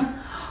exciting. them.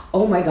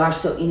 Oh my gosh!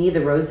 So any of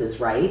the roses,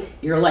 right?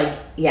 You're like,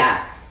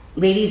 yeah.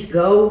 Ladies,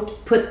 go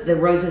put the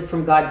roses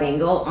from God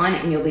bangle on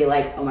and you'll be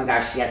like, oh my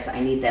gosh, yes, I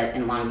need that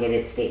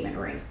elongated statement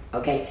ring,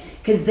 okay?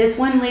 Because this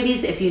one,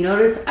 ladies, if you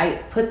notice,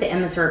 I put the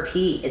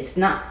MSRP,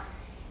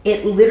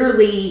 it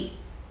literally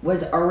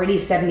was already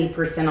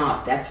 70%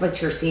 off. That's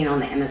what you're seeing on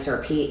the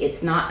MSRP.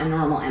 It's not a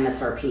normal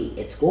MSRP.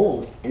 It's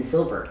gold and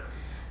silver.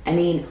 I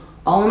mean,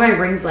 all of my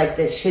rings like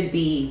this should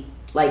be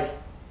like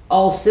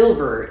all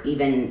silver,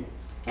 even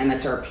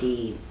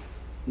MSRP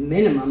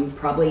minimum,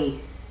 probably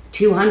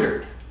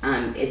 200.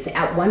 It's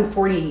at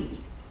 $149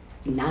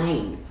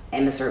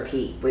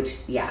 MSRP, which,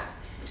 yeah.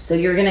 So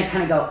you're gonna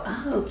kind of go,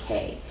 oh,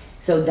 okay.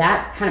 So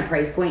that kind of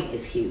price point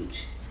is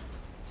huge.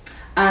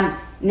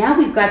 Now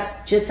we've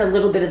got just a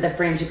little bit of the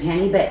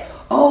frangipani, but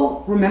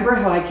oh, remember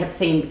how I kept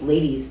saying,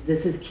 ladies,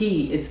 this is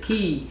key, it's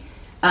key.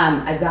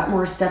 I've got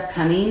more stuff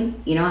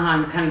coming. You know how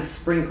I'm kind of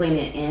sprinkling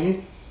it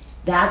in?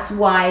 That's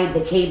why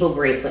the cable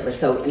bracelet was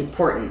so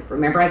important.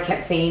 Remember I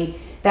kept saying,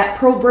 that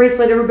pearl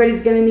bracelet,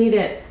 everybody's gonna need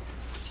it.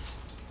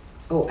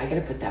 Oh, I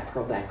gotta put that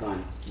pearl back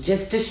on,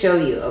 just to show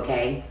you,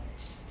 okay?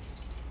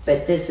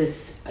 But this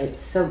is, it's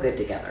so good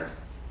together.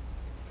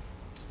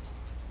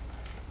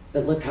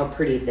 But look how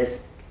pretty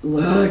this,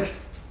 look,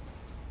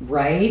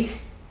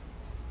 right?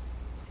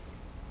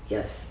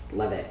 Yes,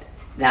 love it.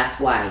 That's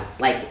why,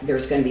 like,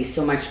 there's going to be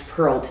so much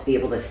pearl to be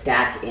able to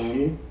stack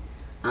in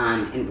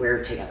and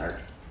wear together.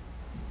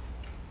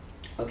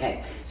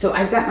 Okay, so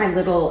I've got my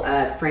little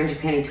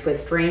frangipani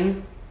twist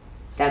ring.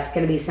 That's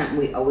going to be something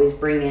we always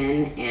bring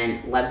in,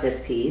 and love this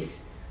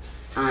piece.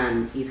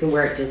 You can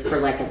wear it just for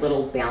like a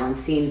little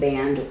balancing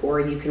band, or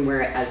you can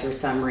wear it as your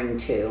thumb ring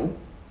too.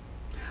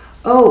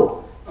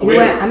 Oh, you know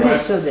what? I'm going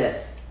to show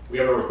this. We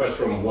have a request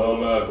from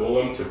Wilma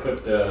Golem to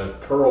put the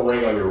pearl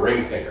ring on your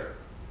ring finger.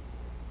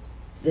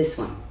 This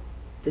one.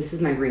 This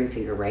is my ring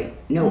finger, right?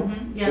 No.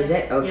 Yes. Is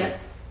it? Okay.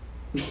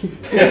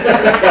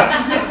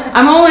 Yes.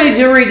 I'm only a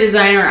jewelry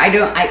designer. I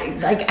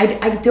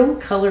don't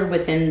color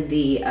within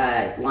the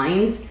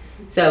lines.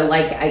 So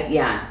like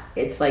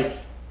it's like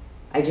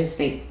I just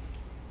make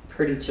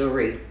pretty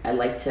jewelry. I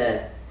like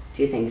to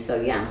do things.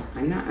 So yeah,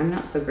 I'm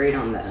not so great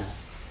on the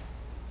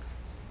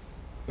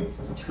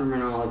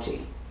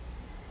terminology.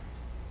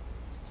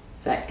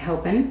 Is that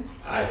helping?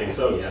 I think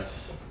so,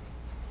 yes.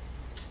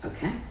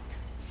 Okay.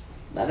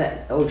 Love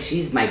it. Oh,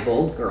 she's my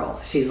bold girl.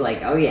 She's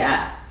like, oh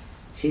yeah.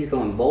 She's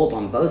going bold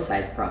on both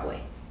sides probably.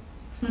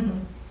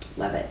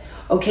 Love it.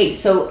 Okay,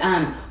 so,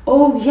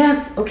 oh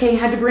yes. Okay,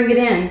 had to bring it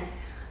in.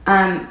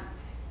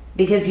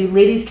 Because you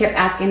ladies kept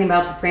asking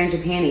about the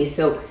frangipani.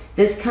 So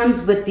this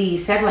comes with the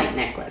satellite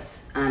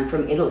necklace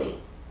from Italy.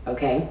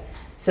 Okay.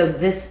 So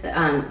this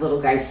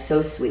little guy's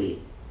so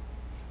sweet.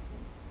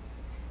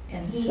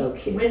 And he, so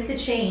cute. with the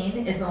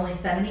chain, is only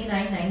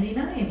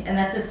 $79.99, and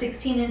that's a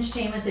 16-inch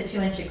chain with a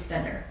 2-inch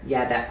extender.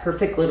 Yeah, that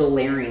perfect little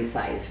layering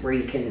size where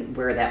you can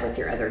wear that with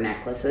your other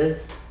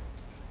necklaces.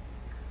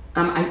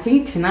 I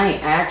think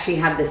tonight I actually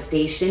have the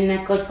station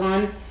necklace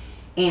on,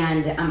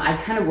 and I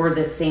kind of wore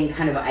the same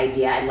kind of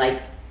idea. I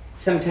like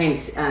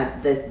sometimes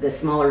the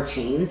smaller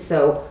chains,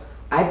 so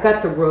I've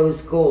got the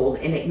rose gold,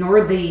 and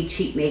ignore the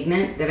cheap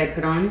magnet that I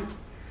put on.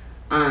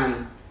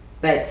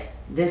 But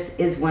this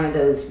is one of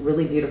those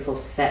really beautiful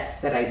sets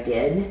that I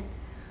did.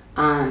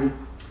 And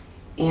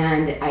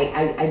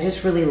I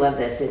just really love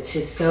this. It's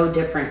just so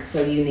different,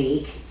 so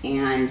unique.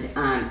 And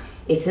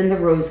it's in the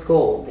rose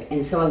gold.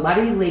 And so a lot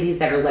of you ladies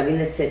that are loving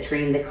the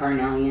citrine, the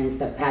carnelians,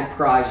 the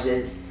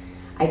padparages,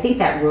 I think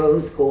that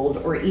rose gold,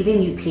 or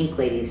even you pink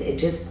ladies, it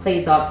just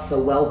plays off so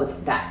well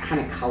with that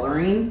kind of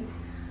coloring.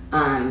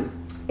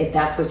 If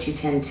that's what you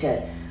tend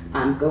to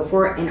go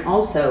for. And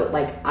also,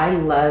 like, I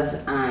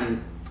love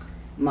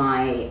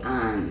my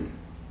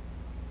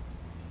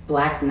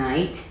Black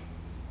Knight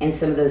and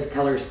some of those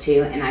colors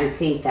too, and I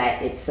think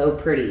that it's so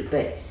pretty.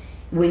 But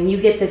when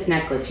you get this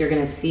necklace, you're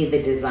going to see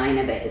the design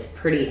of it is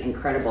pretty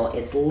incredible.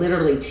 It's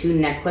literally 2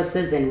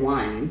 necklaces in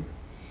one,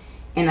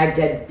 and I've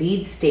done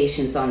bead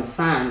stations on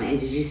some. And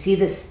did you see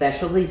the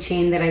specialty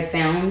chain that I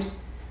found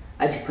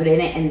to put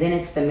in it? And then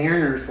it's the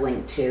Mariner's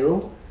Link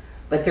too,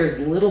 but there's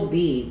little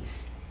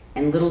beads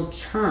and little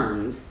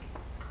charms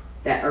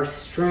that are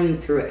strewn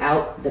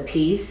throughout the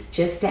piece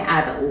just to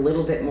add a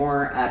little bit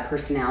more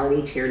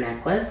personality to your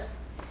necklace.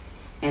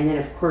 And then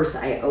of course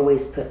I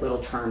always put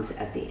little charms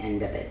at the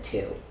end of it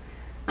too.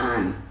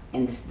 And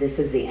this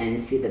is the end.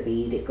 See the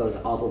bead? It goes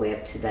all the way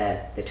up to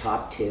the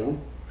top too.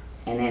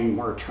 And then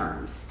more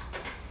charms.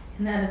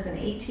 And that is an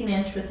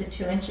 18-inch with a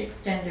 2-inch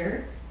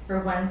extender for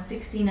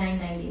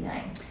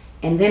 $169.99.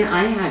 And then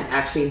I had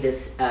actually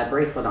this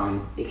bracelet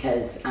on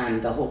because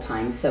the whole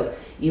time. So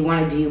you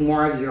want to do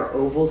more of your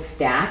oval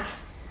stack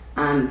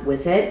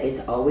with it. It's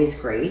always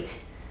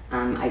great.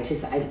 I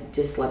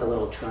just love a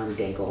little charm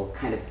dangle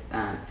kind of,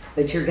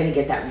 but you're going to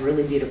get that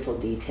really beautiful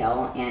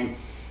detail. And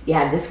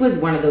yeah, this was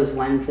one of those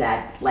ones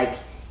that, like,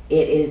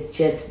 it is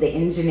just, the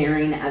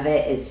engineering of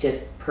it is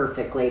just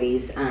perfect,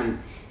 ladies.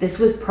 This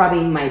was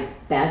probably my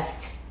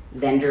best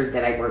vendor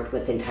that I worked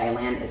with in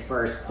Thailand as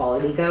far as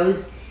quality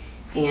goes.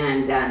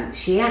 And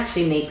she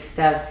actually makes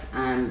stuff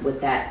with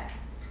that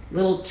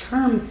little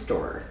charm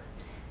store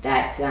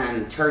that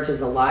charges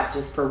a lot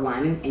just for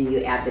one, and you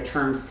add the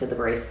charms to the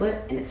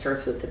bracelet, and it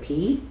starts with the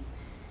P.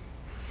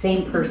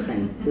 Same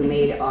person who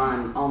made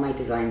all my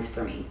designs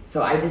for me.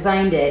 So I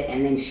designed it,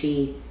 and then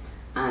she,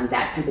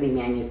 that company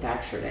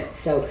manufactured it.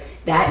 So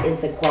that is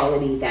the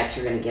quality that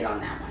you're going to get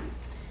on that one.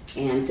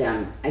 And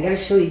I got to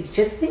show you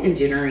just the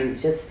engineering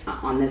just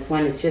on this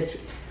one. It's just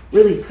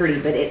really pretty,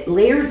 but it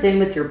layers in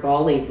with your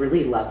bali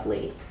really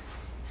lovely.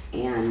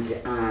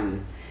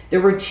 And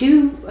There were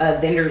two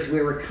vendors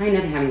we were kind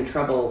of having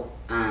trouble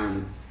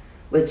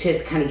with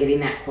just kind of getting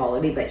that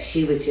quality, but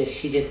she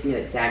just knew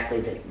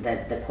exactly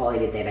the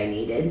quality that I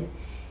needed.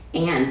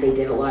 And they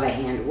did a lot of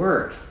hand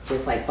work,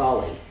 just like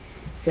Bali.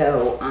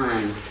 So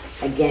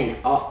again,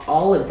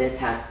 all of this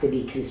has to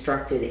be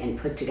constructed and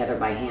put together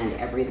by hand,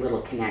 every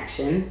little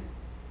connection.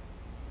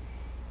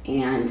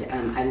 And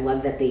I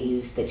love that they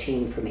used the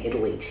chain from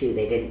Italy too.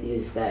 They didn't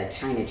use the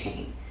China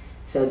chain.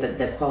 So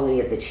the quality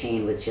of the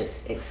chain was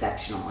just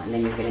exceptional. And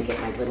then you're gonna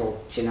get my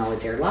little Janyl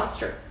Adair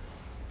lobster.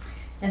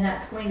 And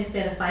that's going to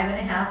fit a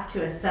 5.5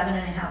 to a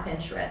 7.5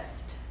 inch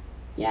wrist.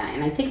 Yeah,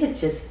 and I think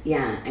it's just,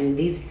 yeah, I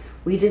mean,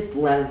 we just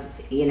love,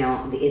 you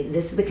know,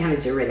 this is the kind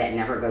of jewelry that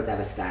never goes out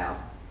of style,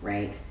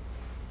 right?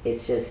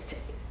 It's just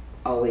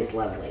always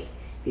lovely.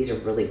 These are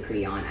really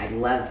pretty on. I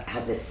love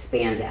how this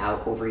spans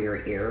out over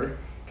your ear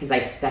because I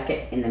stuck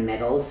it in the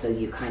middle, so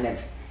you kind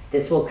of,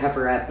 this will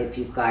cover up if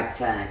you've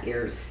got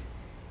ears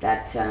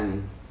that,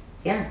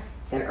 yeah,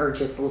 that are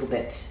just a little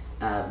bit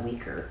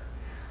weaker.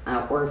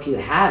 Or if you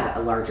have a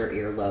larger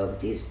earlobe,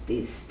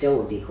 these still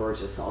would be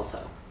gorgeous also.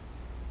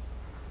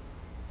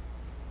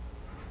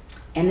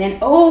 And then,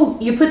 oh,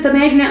 you put the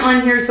magnet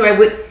on here, so I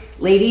would,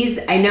 ladies,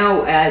 I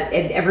know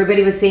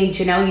everybody was saying,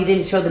 Janyl, you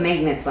didn't show the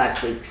magnets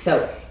last week.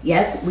 So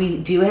yes, we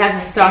do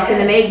have stock in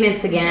the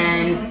magnets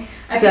again.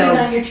 I put it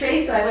on your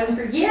tray so I wouldn't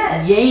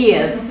forget.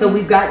 Yes, so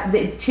we've got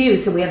the two.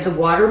 So we have the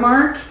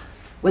watermark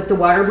with the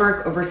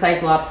watermark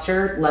oversized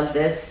lobster. Love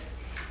this.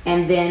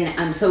 And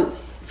then, so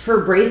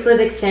for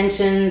bracelet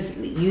extensions,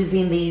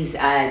 using these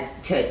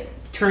to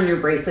turn your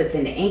bracelets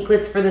into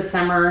anklets for the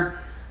summer,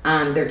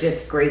 they're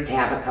just great to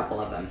have a couple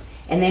of them.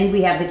 And then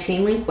we have the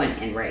chain link one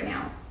in right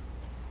now.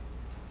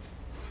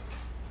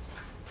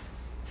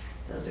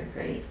 Those are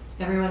great.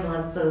 Everyone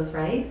loves those,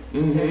 right?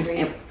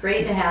 Mm-hmm.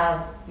 Great to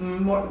have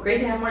more. Great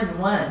to have more than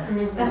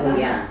one. Oh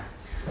yeah.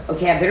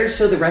 Okay, I better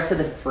show the rest of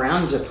the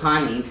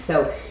frangipani.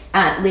 So,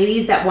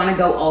 ladies that want to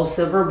go all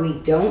silver, we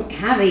don't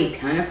have a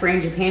ton of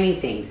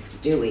frangipani things,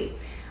 do we?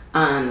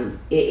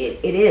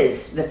 It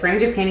is. The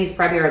frangipanis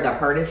probably are the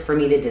hardest for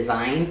me to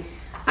design.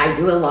 I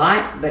do a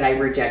lot, but I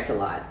reject a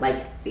lot.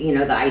 Like, you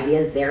know, the idea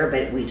is there,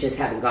 but we just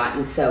haven't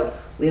gotten. So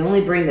we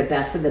only bring the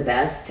best of the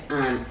best.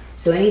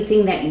 So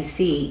anything that you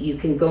see, you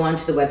can go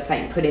onto the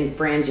website and put in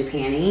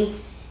frangipani.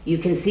 You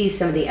can see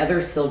some of the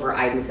other silver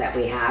items that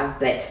we have,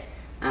 but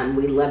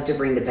we love to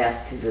bring the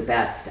best of the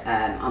best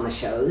on the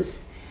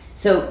shows.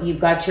 So you've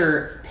got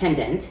your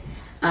pendant,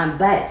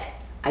 but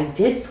I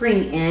did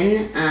bring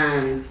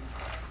in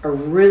a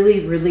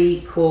really,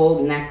 really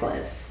cool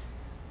necklace.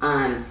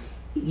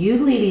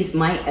 You ladies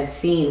might have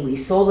seen, we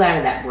sold out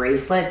of that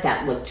bracelet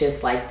that looked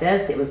just like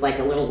this. It was like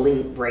a little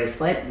link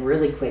bracelet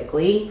really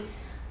quickly.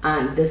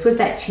 This was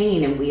that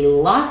chain and we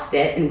lost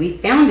it and we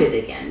found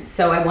it again.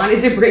 So I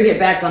wanted to bring it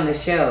back on the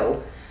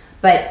show,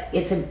 but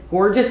it's a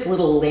gorgeous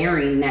little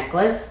layering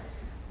necklace,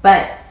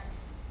 but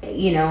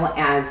you know,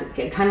 as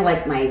kind of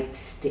like my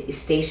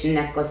station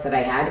necklace that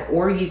I had,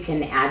 or you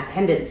can add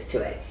pendants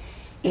to it.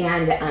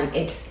 And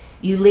it's,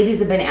 you ladies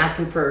have been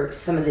asking for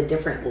some of the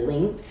different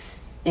lengths,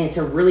 and it's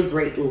a really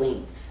great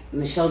length.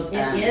 Michelle?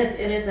 It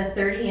is a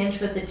 30 inch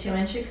with a 2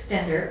 inch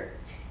extender,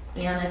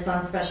 and it's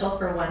on special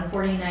for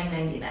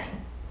 $149.99.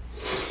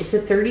 It's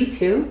a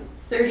 32?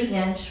 30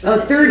 inch. Oh,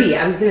 30.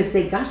 I was going to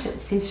say, gosh,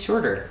 it seems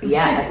shorter.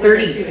 Yeah, a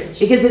 30.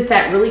 Because it's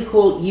that really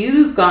cool,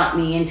 you got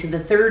me into the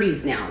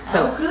 30s now.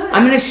 So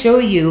I'm going to show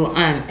you.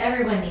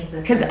 Everyone needs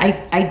it. Because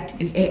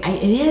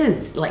it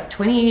is like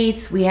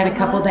 28s. We had a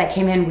couple that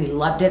came in. We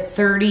loved it.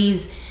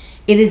 30s.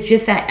 It is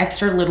just that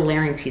extra little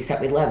layering piece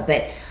that we love.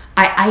 But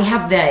I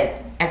have the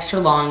extra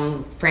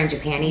long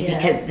frangipani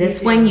because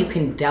this one you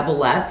can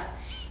double up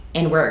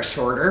and wear it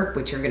shorter,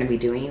 which you're going to be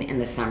doing in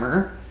the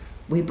summer.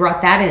 We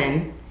brought that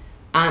in.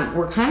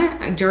 We're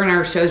kind of, during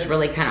our shows,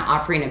 really kind of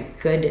offering a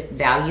good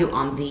value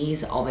on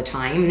these all the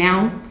time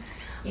now.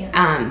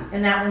 Yeah.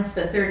 And that one's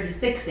the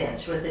 36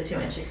 inch with the 2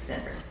 inch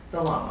extender,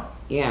 the long one.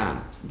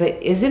 Yeah,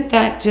 but isn't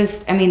that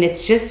just, I mean,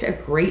 it's just a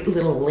great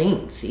little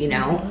length, you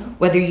know,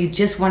 whether you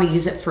just want to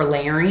use it for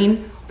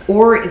layering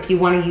or if you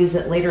want to use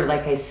it later,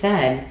 like I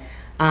said,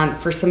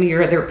 for some of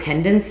your other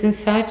pendants and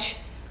such.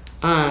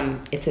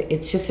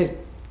 It's just a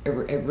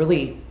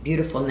really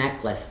beautiful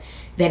necklace.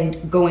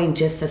 Then going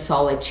just the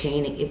solid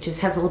chain, it just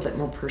has a little bit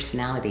more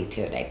personality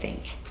to it, I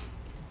think.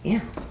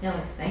 Yeah. It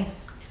looks nice.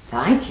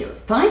 Thank you.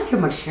 Thank you,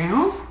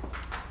 Michelle.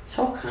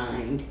 So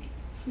kind.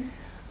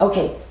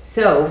 Okay,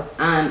 so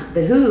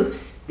the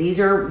hoops,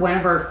 these are one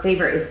of our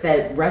favorite, it's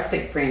the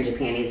rustic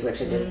frangipanis,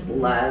 which I just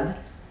love.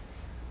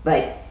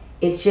 But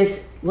it's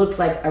just looks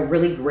like a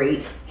really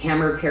great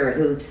hammer pair of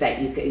hoops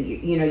that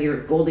you know,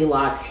 your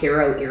Goldilocks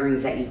hero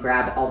earrings that you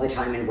grab all the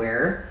time and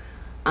wear.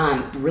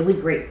 Really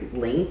great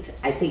length.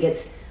 I think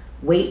it's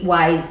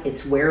weight-wise,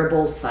 it's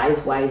wearable.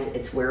 Size-wise,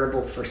 it's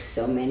wearable for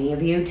so many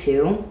of you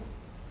too.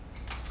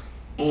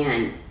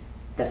 And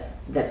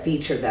the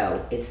feature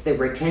though, it's the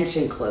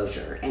retention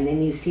closure. And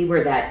then you see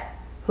where that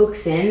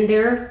hooks in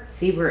there.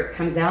 See where it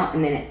comes out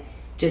and then it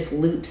just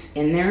loops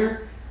in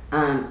there.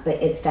 But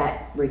it's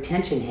that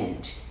retention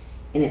hinge.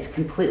 and it's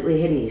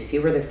completely hidden. You see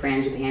where the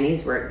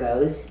frangipani's, where it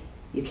goes?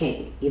 You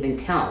can't even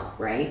tell,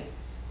 right?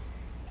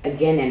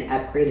 Again, an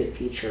upgraded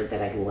feature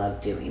that I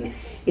love doing.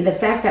 The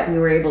fact that we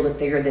were able to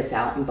figure this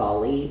out in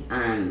Bali,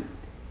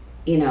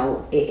 you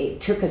know, it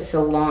took us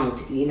so long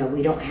to, you know,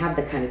 we don't have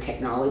the kind of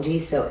technology,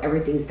 so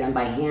everything's done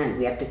by hand.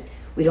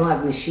 We don't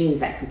have machines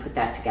that can put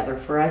that together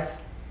for us,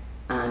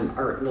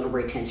 our little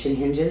retention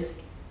hinges.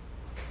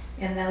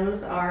 And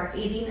those are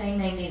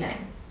 $89.99.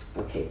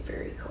 Okay,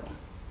 very cool.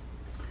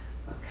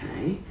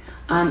 Okay.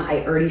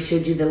 I already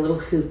showed you the little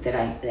hoop that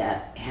I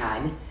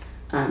had.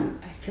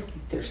 I feel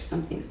like there's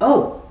something.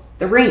 Oh,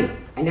 the ring.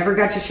 I never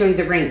got to show you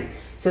the ring.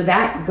 So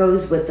that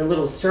goes with the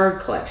little star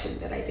collection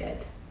that I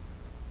did.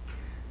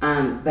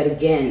 But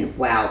again,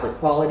 wow, the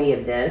quality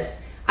of this.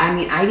 I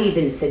mean, I'd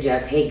even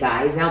suggest, hey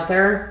guys out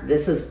there,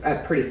 this is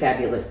a pretty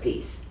fabulous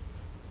piece.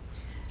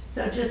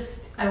 So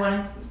just, I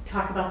want to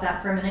talk about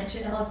that for a minute,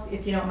 Janyl,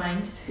 if you don't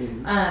mind.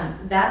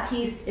 Mm-hmm. That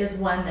piece is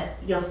one that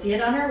you'll see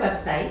it on our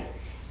website,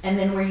 and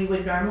then where you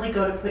would normally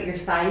go to put your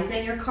size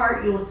in your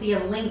cart, you will see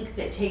a link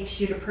that takes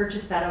you to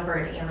purchase that over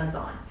at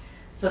Amazon.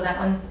 So that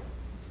one's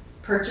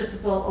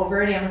purchasable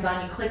over at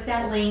Amazon. You click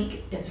that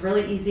link, it's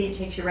really easy, it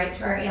takes you right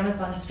to our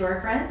Amazon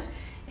storefront,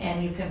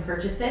 and you can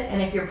purchase it.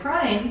 And if you're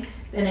Prime,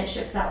 then it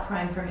ships out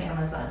Prime from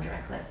Amazon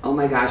directly. Oh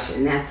my gosh,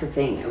 and that's the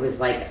thing. It was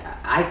like,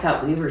 I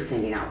thought we were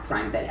sending out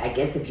Prime, but I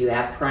guess if you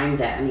have Prime,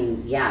 that, I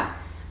mean, yeah,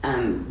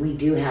 we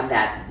do have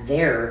that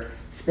there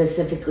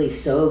specifically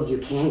so you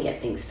can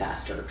get things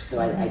faster.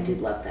 So I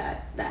did love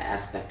that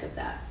aspect of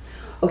that.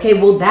 Okay,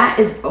 well that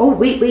is, oh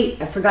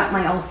wait, I forgot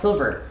my all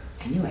silver.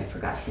 I knew I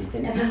forgot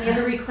something. And then we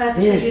have a request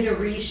for you to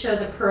re-show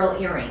the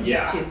pearl earrings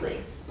too,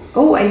 please.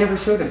 Oh, I never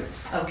showed them.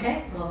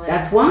 Okay. Well, then.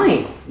 That's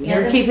why.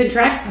 You're keeping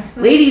track.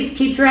 Ladies,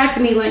 keep track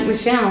of me like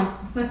Michelle.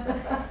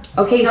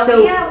 Okay,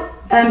 so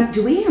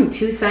do we have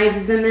 2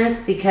 sizes in this?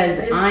 Because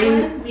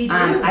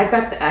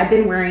I've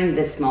been wearing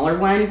the smaller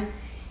one,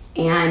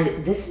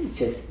 and this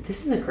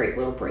is a great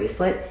little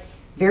bracelet.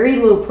 Very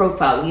low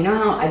profile. You know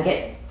how I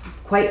get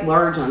quite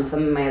large on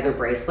some of my other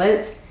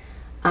bracelets?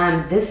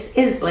 This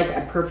is like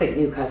a perfect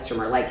new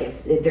customer. Like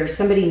if there's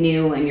somebody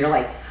new and you're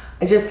like,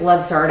 I just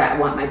love SARDA, I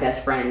want my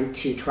best friend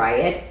to try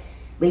it.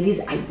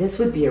 Ladies, this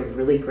would be a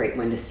really great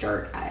one to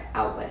start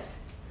out with.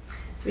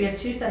 So we have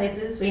 2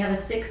 sizes. We have a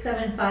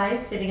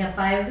 675 fitting a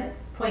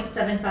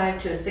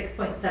 5.75 to a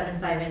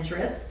 6.75 inch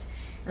wrist.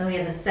 And we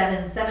have a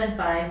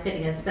 775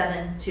 fitting a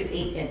 7 to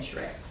 8 inch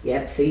wrist.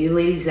 Yep, so you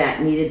ladies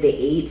that needed the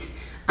 8s,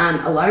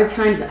 a lot of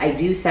times I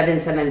do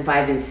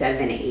 775 instead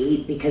of an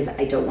 8 because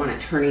I don't want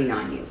it turning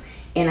on you.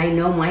 And I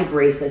know my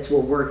bracelets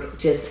will work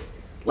just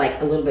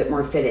like a little bit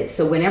more fitted.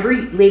 So whenever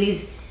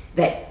ladies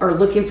that are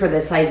looking for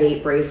the size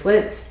 8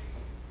 bracelets,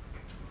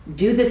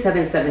 do the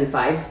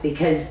 775s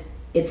because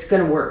it's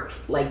going to work.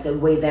 Like the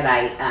way that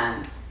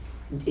I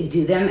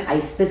do them, I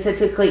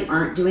specifically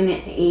aren't doing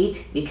it in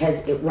 8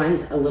 because it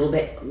runs a little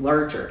bit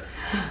larger.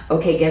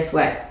 Okay, guess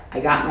what?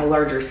 I got my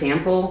larger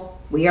sample.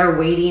 We are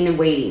waiting and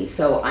waiting.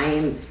 So I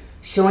am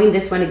showing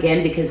this one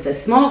again because the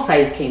small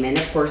size came in,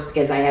 of course,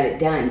 because I had it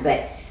done.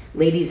 But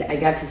ladies, I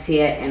got to see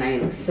it and I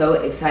am so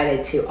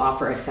excited to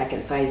offer a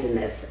second size in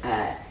this.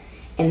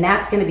 And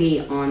that's going to be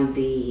on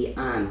the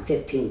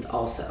 15th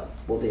also.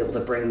 We'll be able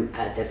to bring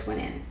this one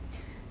in.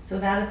 So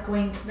that's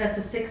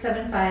a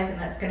 675 and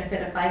that's going to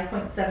fit a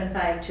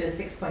 5.75 to a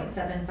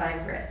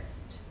 6.75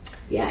 wrist.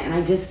 Yeah, and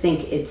I just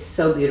think it's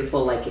so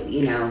beautiful. Like,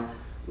 you know,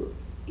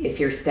 if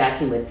you're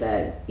stacking with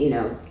the, you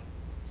know,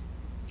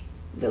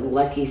 the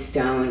lucky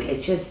stone,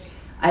 it's just,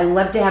 I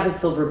love to have a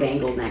silver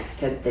bangle next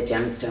to the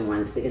gemstone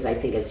ones because I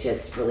think it's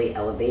just really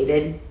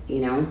elevated, you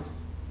know.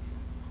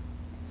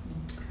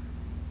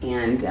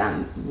 And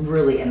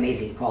really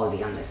amazing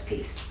quality on this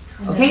piece.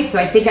 Okay, so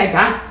I think I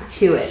got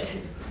to it.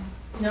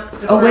 Nope.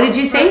 Oh, what did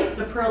you say?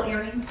 The pearl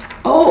earrings.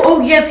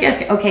 Oh,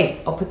 yes.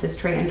 Okay, I'll put this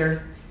tray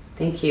under.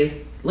 Thank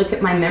you. Look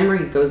at my memory,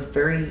 it goes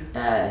very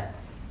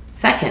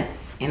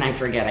seconds, and I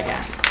forget I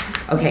got it.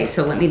 Okay,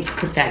 so let me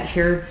put that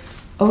here.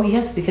 Oh,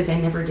 yes, because I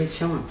never did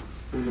show them.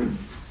 Mm-hmm.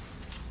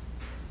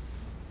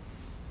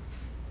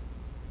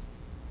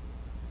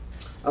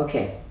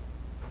 Okay.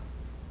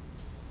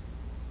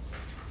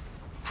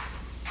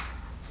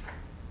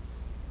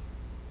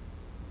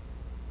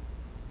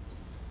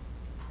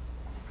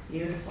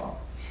 Beautiful.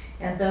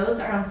 And those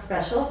are on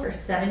special for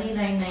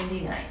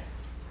 $79.99.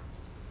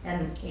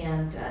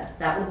 And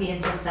that will be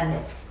until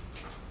Sunday.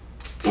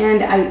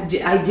 And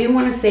I do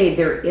want to say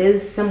there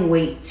is some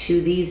weight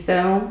to these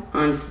though.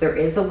 So there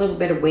is a little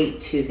bit of weight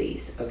to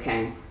these,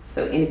 okay?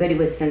 So anybody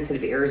with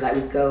sensitive ears, I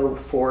would go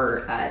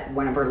for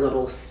one of our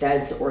little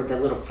studs or the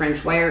little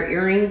French wire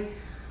earring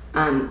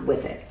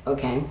with it,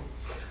 okay?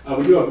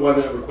 We do have one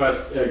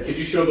request. Could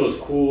you show those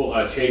cool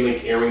chain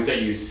link earrings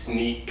that you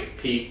sneak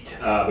peeked?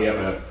 We have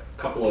a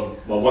couple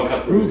of, well, one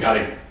customer who's got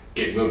to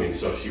get moving,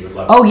 so she would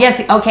love Oh,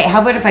 yes. Okay,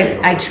 how about if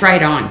I try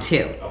it on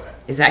too? Okay.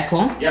 Is that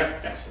cool?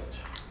 Yep, excellent.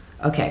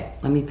 Okay,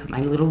 let me put my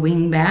little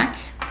wing back.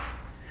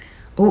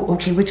 Oh,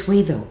 okay, which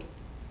way though?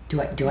 Do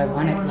I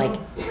want it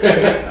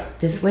like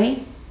this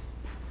way?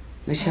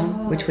 Michelle,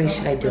 which way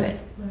should I do it?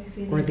 Let me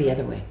see. Or the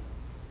other way.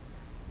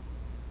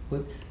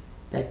 Whoops.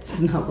 That's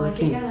not Oh, I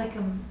think working. I like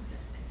them.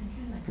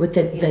 With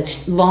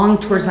the long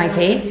towards my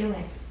face?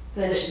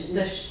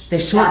 The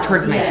short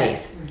towards my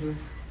yes. face.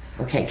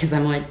 Okay, because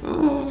I'm like,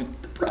 oh,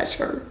 the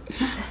pressure.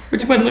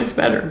 Which one looks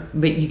better?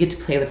 But you get to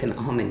play with them at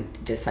home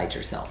and decide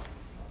yourself.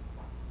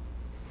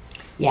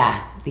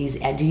 Yeah, these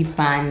edgy,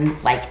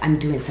 fun, like I'm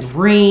doing some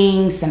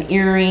rings, some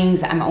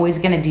earrings. I'm always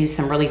going to do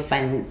some really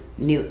fun,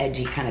 new,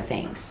 edgy kind of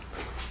things.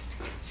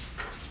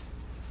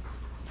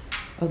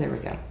 Oh, there we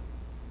go.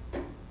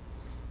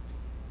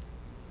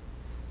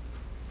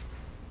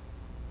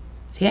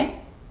 See it?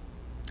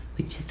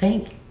 What'd you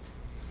think?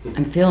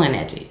 I'm feeling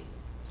edgy.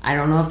 I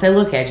don't know if they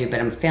look edgy, but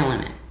I'm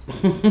feeling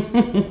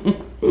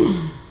it.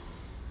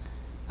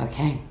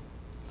 Okay.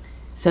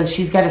 So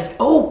she's got to,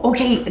 oh,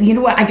 okay, you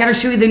know what? I got to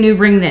show you the new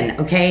ring then,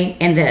 okay?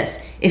 And this.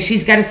 If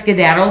she's got to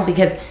skedaddle,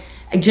 because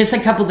just a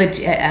couple of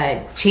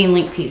the chain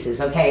link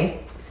pieces, okay?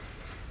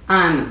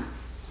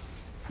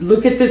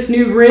 Look at this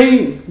new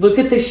ring. Look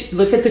at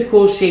the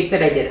cool shape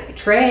that I did.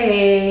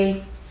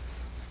 Trey.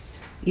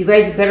 You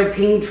guys better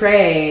ping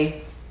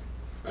Trey.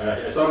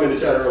 I saw him in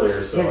the chat earlier.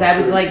 Because I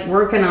was like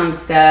working on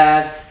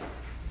stuff.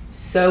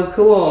 So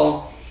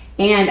cool.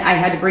 And I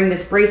had to bring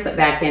this bracelet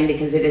back in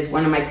because it is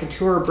one of my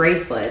couture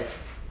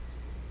bracelets.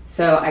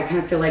 So I kind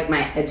of feel like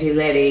my edgy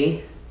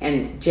lady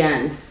and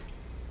Jen's,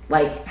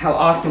 like how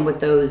awesome with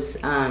those,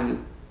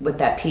 with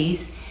that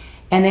piece.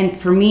 And then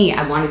for me,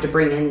 I wanted to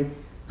bring in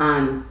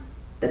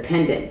the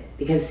pendant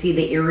because see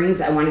the earrings,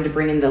 I wanted to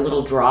bring in the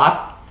little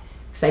drop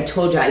because I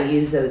told you I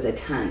use those a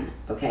ton,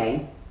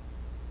 okay?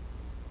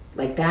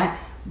 Like that.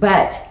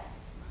 But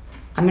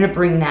I'm going to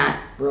bring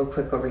that real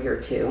quick over here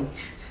too.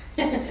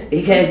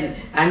 Because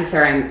I'm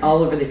sorry, I'm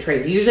all over the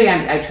trays. Usually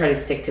I try to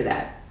stick to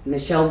that.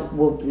 Michelle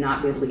will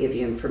not be able to give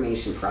you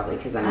information probably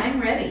because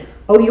I'm ready.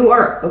 Oh, you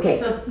are? Okay.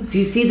 So, do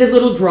you see the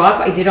little drop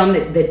I did on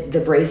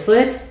the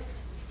bracelet?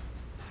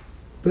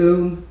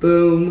 Boom,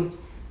 boom.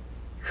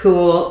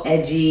 Cool,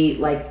 edgy,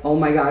 like, oh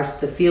my gosh,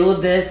 the feel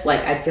of this,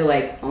 like, I feel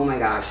like, oh my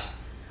gosh,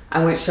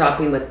 I went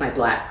shopping with my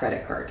black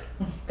credit card.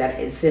 That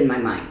is in my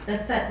mind.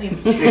 That's that new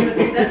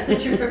that's the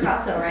True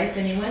Picasso, right?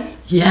 The new one?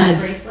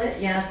 Yes. The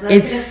bracelet? Yeah. So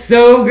that's It's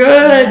so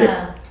good.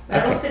 Yeah.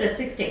 That'll Okay. fit a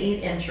 6 to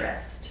 8 inch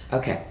wrist.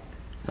 Okay.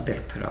 I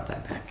better put all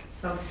that back.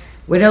 Okay.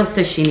 What else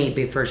does she need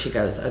before she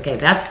goes? Okay,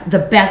 that's the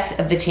best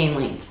of the chain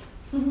link.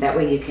 That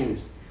way you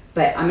can,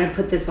 but I'm going to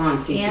put this on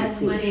so you can And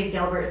see. Lydia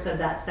Gilbert said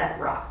that set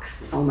rocks.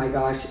 Oh my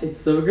gosh, it's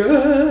so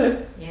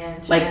good. Yeah.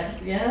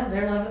 Like- yeah,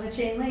 they're loving the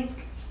chain link.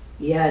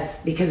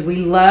 Yes, because we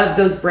love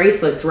those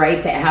bracelets,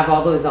 right? That have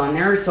all those on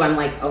there. So I'm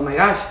like, oh my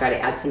gosh, got to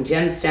add some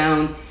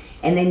gemstone.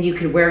 And then you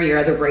could wear your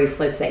other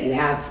bracelets that you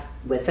have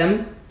with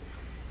them.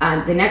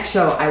 The next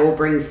show, I will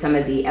bring some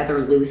of the other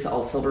loose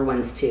all silver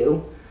ones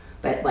too.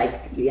 But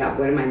like, yeah,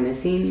 what am I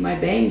missing? My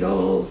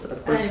bangles.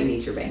 Of course you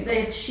need your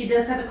bangles. She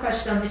does have a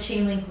question on the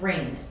chain link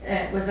ring.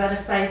 Was that a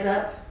size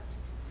up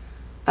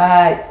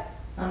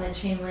on the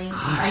chain link?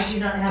 Gosh. I do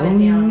not have Oh, it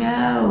down.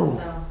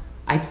 no.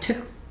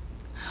 So.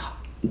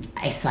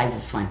 I sized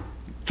this one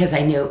because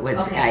I knew it was,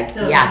 Okay,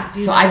 so yeah. do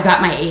So that. I've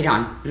got my 8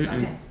 on.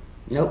 Okay.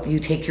 Nope, you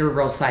take your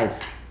real size.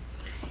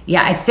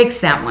 Yeah, I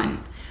fixed that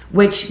one,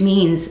 which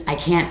means I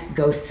can't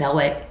go sell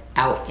it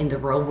out in the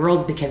real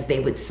world because they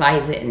would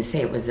size it and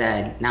say it was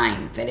a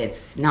 9, but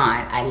it's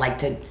not. I like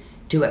to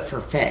do it for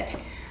fit.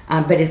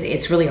 But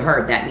it's really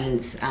hard. That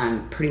means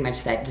pretty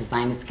much that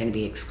design is going to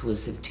be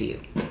exclusive to you.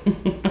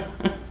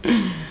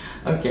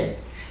 Okay.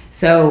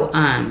 So,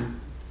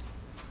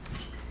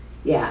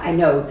 yeah, I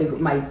know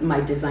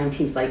my design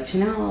team's like,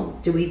 Janyl,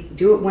 do we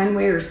do it one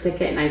way or stick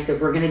it? And I said,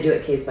 we're going to do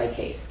it case by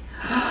case.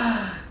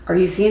 Are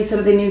you seeing some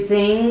of the new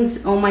things?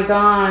 Oh my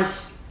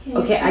gosh. Can you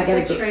Okay, I scoop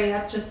gotta the go. tray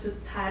up just a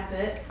tad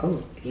bit?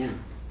 Oh, yeah.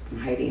 I'm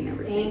hiding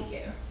everything. Thank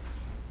you.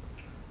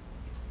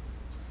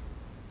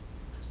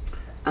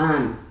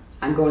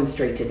 I'm going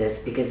straight to this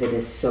because it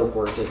is so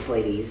gorgeous,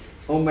 ladies.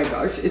 Oh my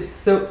gosh, it's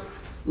so,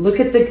 look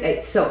at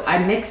the, so I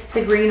mixed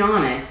the green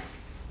onyx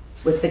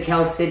with the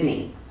Cal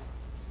Sydney.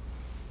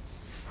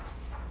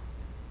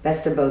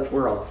 Best of both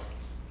worlds.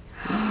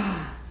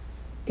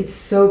 It's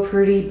so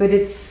pretty, but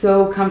it's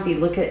so comfy.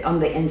 Look at on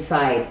the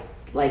inside.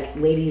 Like,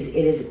 ladies,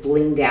 it is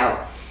blinged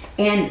out.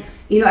 And,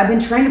 you know, I've been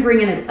trying to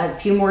bring in a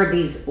few more of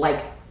these,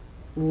 like,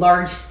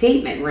 large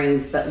statement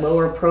rings, but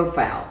lower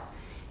profile.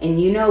 And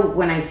you know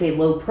when I say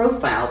low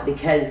profile,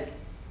 because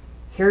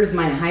here's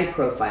my high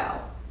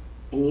profile.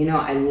 And you know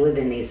I live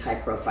in these high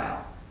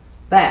profile.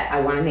 But I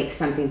want to make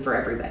something for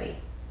everybody.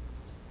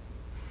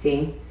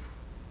 See?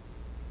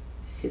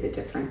 See the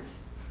difference?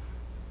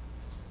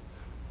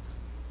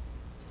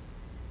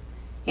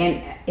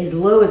 And as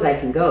low as I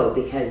can go,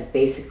 because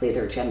basically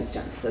they're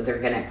gemstones, so they're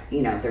gonna,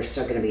 you know, they're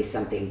still gonna be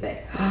something.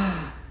 But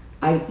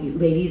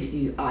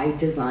ladies, I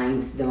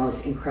designed the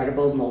most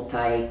incredible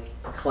multi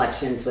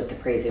collections with the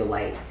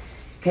Prazolite,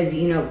 because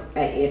you know,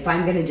 if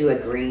I'm gonna do a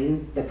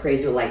green, the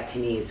Prazolite to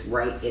me is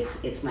right.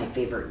 It's my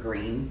favorite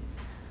green.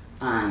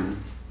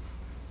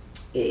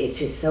 It's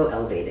just so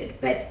elevated,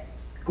 but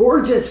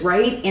gorgeous,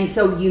 right? And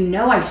so you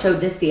know, I showed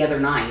this the other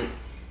night.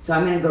 So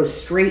I'm going to go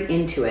straight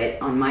into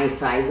it on my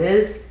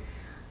sizes.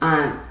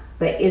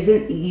 But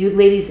isn't, you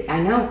ladies,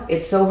 I know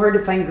it's so hard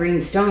to find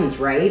green stones,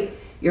 right?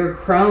 Your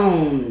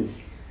chromes.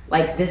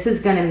 Like, this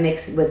is going to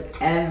mix with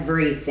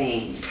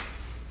everything.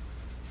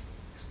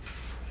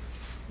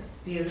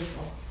 That's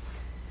beautiful.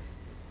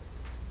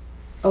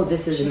 Oh,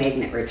 this is a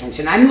magnet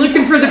retention. I'm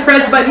looking for the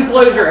press button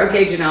closure.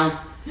 Okay, Janyl.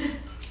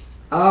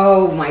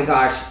 Oh my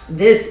gosh.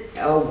 This,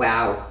 oh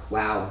wow,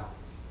 wow.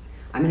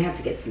 I'm gonna have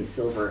to get some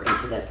silver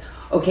into this.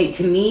 Okay,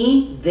 to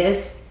me,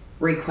 this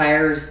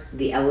requires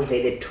the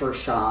elevated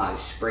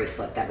torchage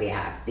bracelet that we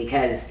have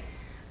because,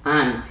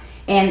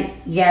 and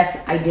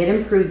yes, I did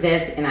improve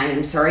this and I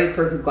am sorry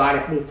for who got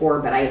it before,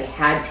 but I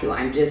had to.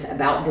 I'm just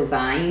about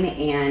design,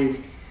 and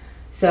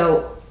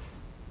so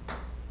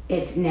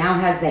it now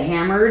has the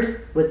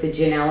hammered with the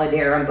Janyl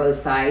Adair on both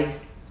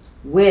sides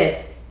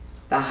with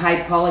the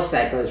high polish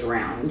that goes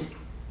around,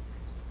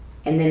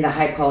 and then the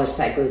high polish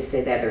that goes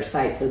to the other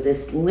side. So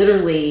this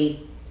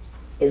literally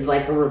is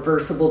like a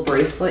reversible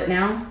bracelet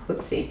now.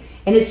 Whoopsie.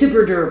 And it's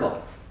super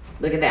durable.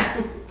 Look at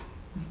that.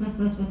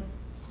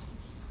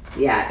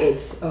 Yeah,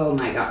 it's, oh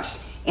my gosh.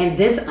 And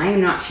this I am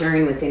not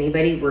sharing with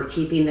anybody. We're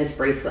keeping this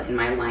bracelet in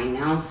my line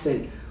now,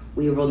 so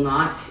we will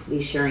not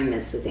be sharing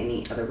this with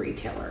any other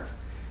retailer.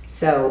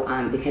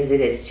 So, because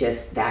it is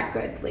just that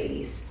good,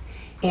 ladies.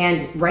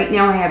 And right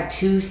now I have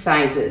 2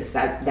 sizes.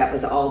 That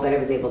was all that I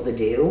was able to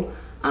do.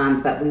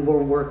 But we will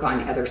work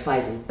on other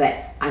sizes. But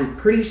I'm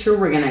pretty sure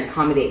we're going to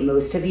accommodate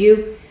most of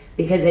you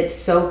because it's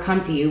so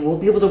comfy. You will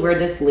be able to wear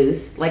this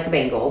loose, like a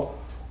bangle,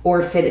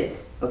 or fitted,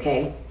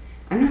 okay?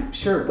 I'm not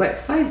sure. What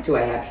size do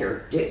I have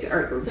here?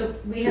 So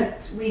we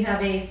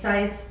have a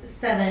size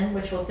 7,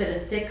 which will fit a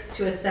 6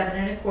 to a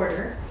 7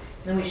 1/4.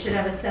 Then we should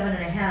have a 7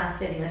 1/2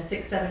 fitting a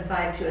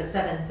 6'7" to a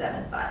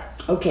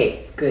 7'7".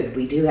 Okay, good.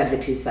 We do have the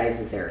 2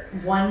 sizes there.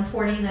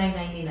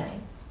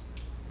 $149.99.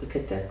 Look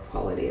at the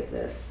quality of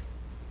this.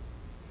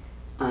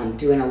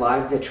 Doing a lot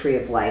of the Tree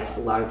of Life,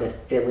 a lot of the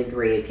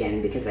filigree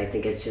again, because I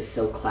think it's just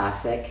so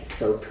classic,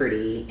 so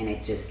pretty, and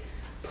it just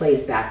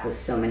plays back with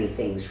so many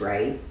things,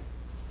 right?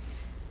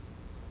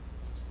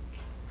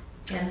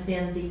 And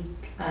then the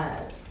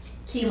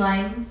key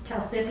lime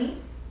chalcedony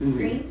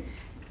green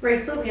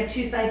bracelet, we have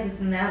 2 sizes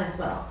in that as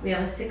well. We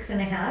have a 6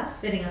 1/2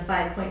 fitting a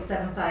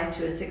 5.75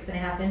 to a 6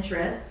 1/2 inch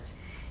wrist.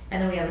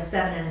 And then we have a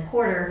 7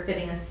 1/4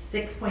 fitting a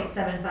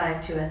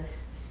 6.75 to a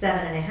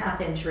 7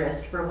 1/2 inch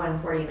wrist for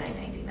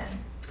 $149.99.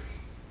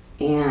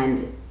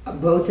 And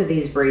both of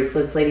these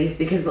bracelets, ladies,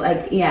 because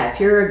like, yeah,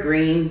 if you're a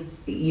green,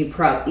 you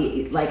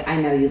probably, like,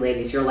 I know you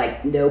ladies, you're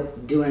like,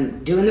 nope,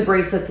 doing the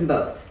bracelets in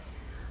both.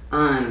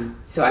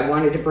 So I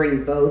wanted to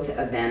bring both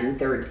of them.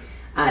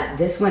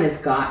 This one has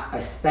got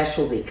a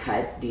specialty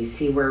cut. Do you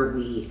see where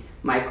we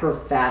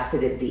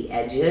micro-faceted the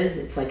edges?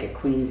 It's like a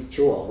queen's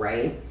jewel,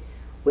 right?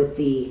 With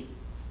the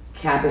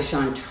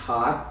cabochon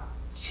top,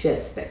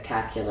 just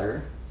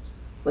spectacular.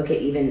 We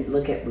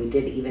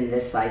did even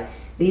this size.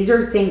 These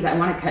are things I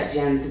want to cut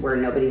gems where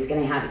nobody's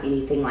going to have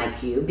anything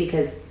like you,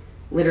 because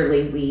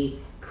literally we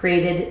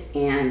created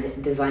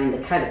and designed the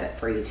cut of it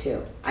for you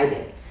too. I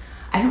did.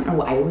 I don't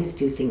know, I always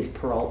do things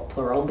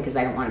plural because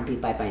I don't want to be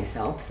by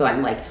myself. So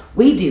I'm like,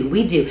 we do.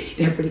 And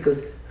everybody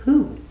goes,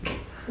 who?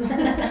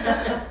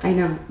 I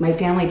know, my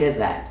family does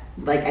that.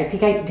 Like,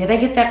 did I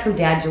get that from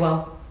Dad,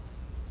 Joelle?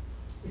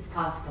 It's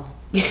possible.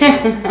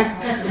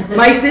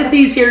 My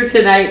sissy's here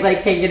tonight, like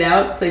hanging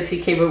out, so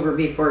she came over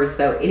before.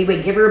 So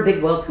anyway, give her a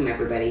big welcome,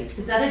 everybody.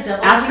 Is that a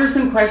double? Ask her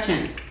some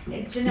questions.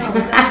 Janyl,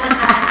 is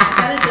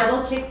that a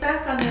double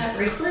kickback on that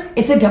bracelet?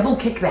 It's a double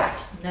kickback.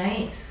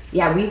 Nice.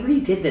 Yeah, we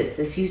redid this.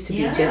 This used to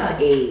be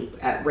just a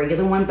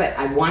regular one, but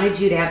I wanted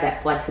you to have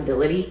that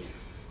flexibility.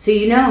 So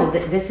you know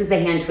that this is the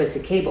hand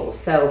twisted cable.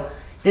 So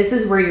this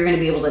is where you're going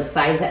to be able to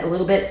size it a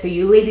little bit. So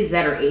you ladies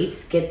that are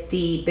 8s, get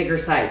the bigger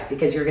size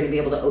because you're going to be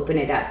able to open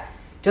it up.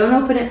 Don't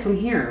open it from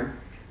here,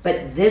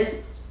 but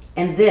this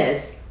and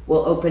this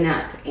will open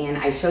up. And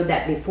I showed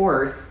that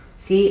before.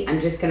 See, I'm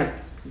just going to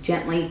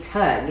gently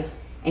tug,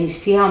 and you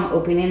see how I'm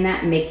opening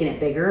that and making it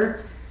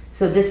bigger?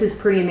 So this is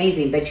pretty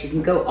amazing, but you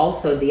can go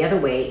also the other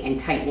way and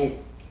tighten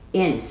it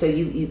in. So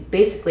you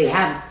basically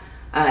have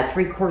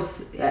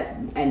 3/4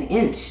 an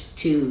inch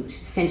to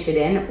cinch it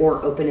in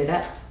or open it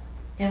up.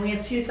 And we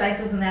have 2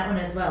 sizes in that one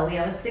as well. We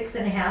have a 6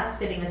 1/2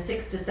 fitting a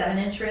 6 to 7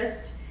 inch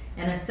wrist,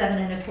 and a 7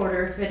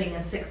 1/4 fitting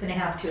a 6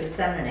 1/2 to a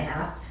 7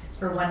 1/2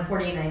 for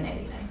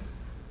 $149.99.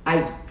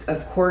 I,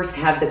 of course,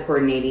 have the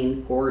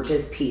coordinating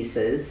gorgeous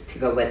pieces to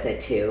go with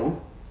it too.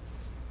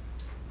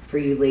 For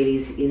you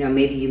ladies, you know,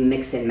 maybe you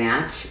mix and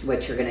match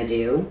what you're gonna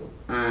do,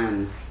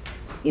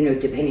 you know,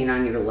 depending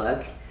on your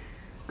look.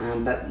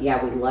 But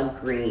yeah, we love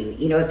green.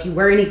 You know, if you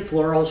wear any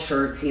floral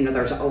shirts, you know,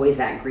 there's always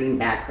that green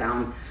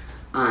background.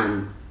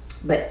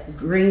 But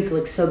greens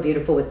look so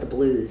beautiful with the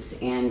blues,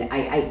 and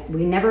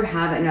we never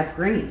have enough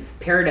greens.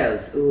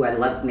 Peridot, ooh, I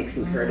love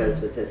mixing peridot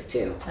with this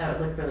too. That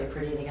would look really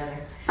pretty together.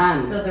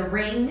 So the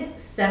ring,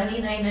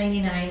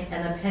 $79.99,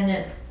 and the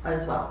pendant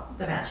as well,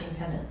 the matching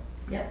pendant.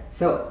 Yep.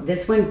 So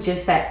this one,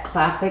 just that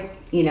classic,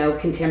 you know,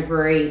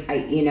 contemporary,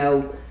 you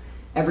know,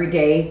 every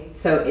day.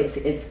 So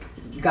it's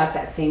got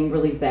that same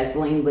really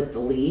bezeling with the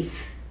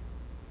leaf.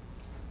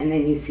 And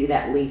then you see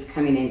that leaf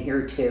coming in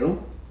here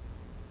too.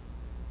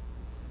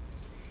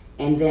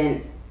 And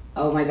then,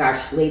 oh my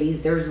gosh,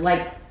 ladies, there's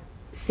like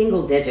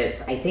single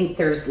digits. I think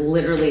there's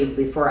literally,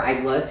 before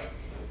I looked,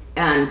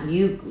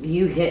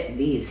 you hit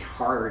these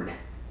hard.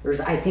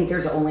 I think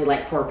there's only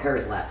like 4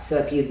 pairs left. So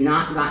if you've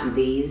not gotten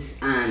these,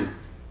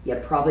 you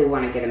probably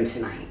want to get them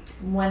tonight.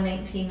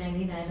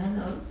 $119.99 on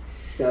those.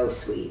 So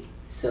sweet,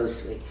 so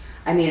sweet.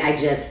 I mean, I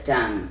just,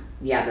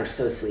 yeah, they're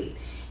so sweet.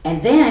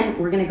 And then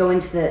we're gonna go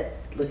into the,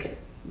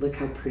 look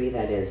how pretty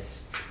that is.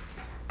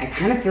 I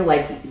kind of feel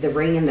like the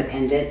ring and the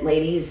pendant,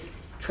 ladies,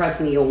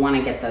 trust me, you'll want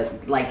to get the,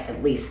 like,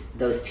 at least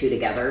those two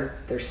together.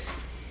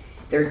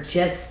 They're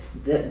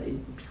just the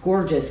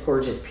gorgeous,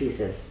 gorgeous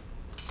pieces.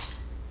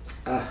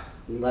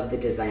 Love the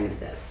design of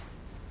this.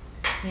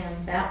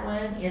 And that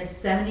one is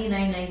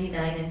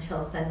 $79.99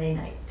 until Sunday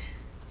night.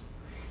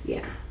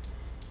 Yeah.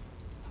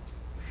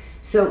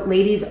 So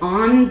ladies,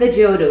 on the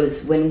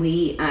Jodos, when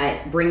we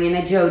bring in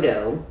a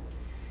Jodo,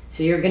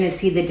 so you're going to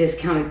see the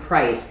discounted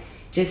price.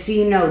 Just so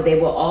you know, they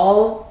will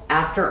all,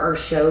 after our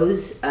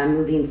shows,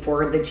 moving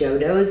forward, the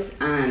Jodos,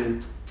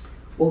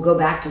 will go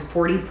back to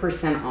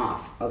 40%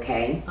 off,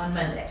 okay? On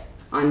Monday.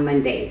 On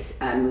Mondays,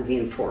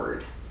 moving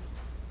forward.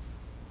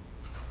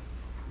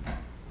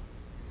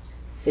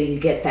 So you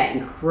get that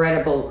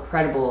incredible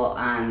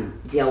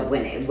deal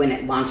when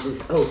it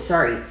launches. Oh,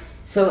 sorry.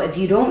 So if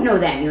you don't know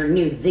that and you're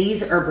new,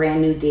 these are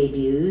brand new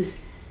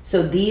debuts.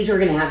 So these are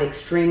going to have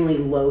extremely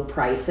low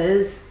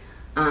prices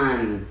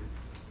on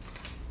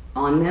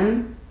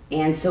them.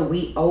 And so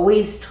we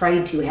always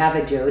try to have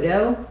a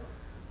Jodo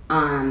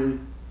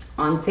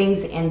on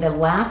things. And the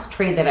last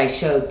tray that I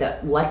showed, the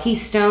Lucky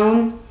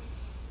Stone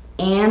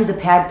and the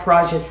Pad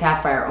Praja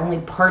Sapphire, only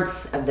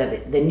parts of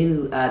the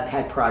new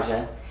Pad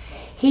Praja.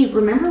 Hey,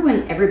 remember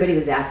when everybody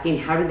was asking,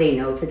 how do they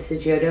know if it's a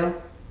Jodo?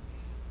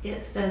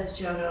 It says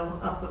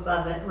Jodo up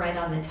above it, right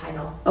on the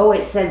title. Oh,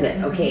 it says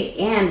it. Okay.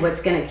 And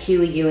what's going to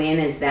cue you in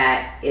is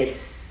that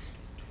it's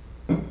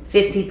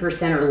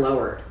 50% or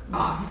lower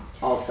off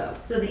also.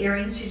 So the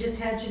earrings you just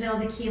had,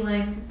 Janelle, the key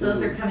lime,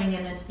 those are coming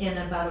in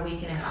about a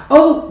week and a half.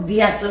 Oh,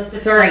 yes.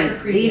 Sorry.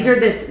 That's a These are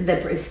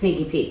the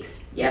sneaky peeks.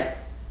 Yes.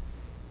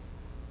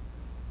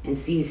 And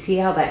so you see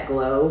how that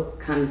glow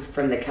comes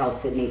from the Cal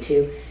Sydney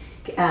too.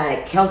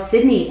 Cal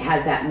Sydney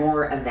has that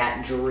more of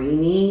that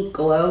dreamy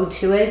glow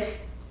to it.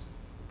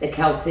 The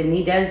Cal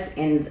Sydney does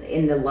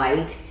in the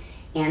light,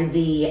 and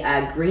the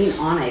green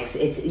onyx.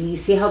 You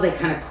see how they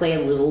kind of play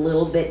a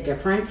little bit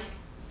different.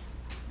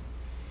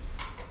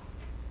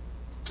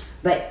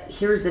 But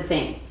here's the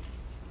thing: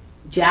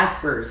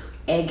 jaspers,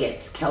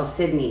 agates,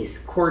 chalcedonies,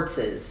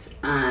 quartzes,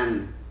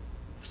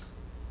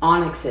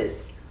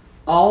 onyxes,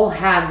 all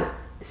have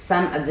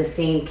some of the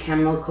same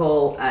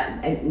chemical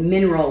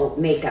mineral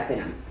makeup in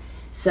them.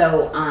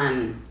 So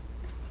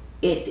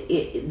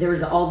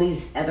there's all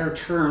these other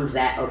terms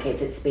that, okay,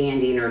 if it's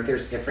banding or if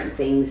there's different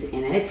things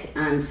in it.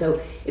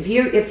 So if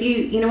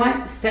you know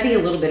what, study a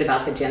little bit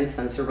about the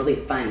gemstones. They're really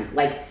fun.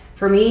 Like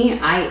for me,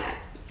 I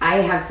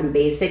have some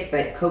basic,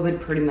 but COVID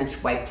pretty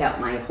much wiped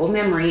out my whole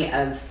memory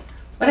of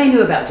what I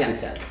knew about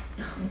gemstones.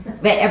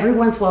 But every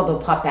once in a while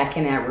they'll pop back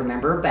in and I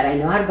remember, but I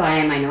know how to buy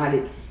them. I know how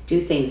to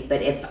do things.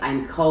 But if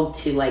I'm called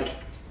to, like,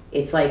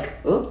 it's like,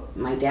 oh,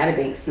 my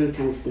databank's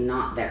sometimes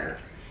not there.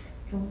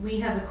 We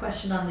have a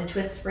question on the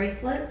twist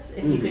bracelets.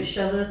 If you could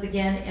show those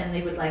again, and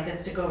they would like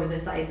us to go over the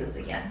sizes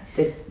again.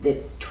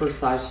 The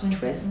torsage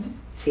twist.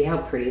 See how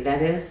pretty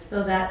that is?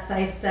 So that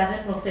size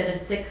 7 will fit a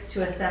 6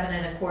 to a 7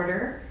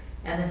 1/4,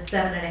 and the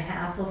 7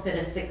 1/2 will fit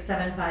a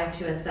 6'7"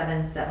 to a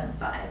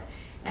 7'7".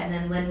 And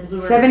then Lynn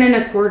Bluer. 7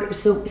 1/4.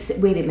 So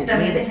wait a minute.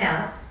 7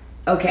 1/2.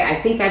 Okay, I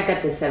think I've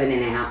got the 7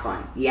 1/2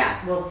 on.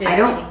 Yeah. Will fit I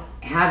don't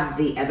have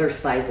the other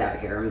size out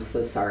here. I'm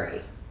so sorry.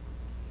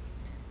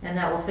 And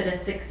that will fit a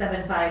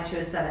 6'7" to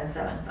a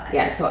 7'7".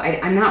 Yeah, so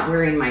I'm not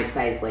wearing my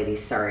size,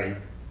 ladies. Sorry.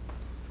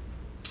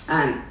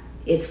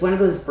 It's one of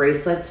those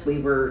bracelets. We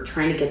were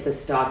trying to get the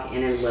stock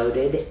in and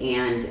loaded,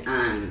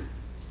 and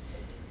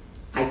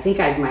I think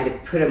I might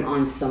have put them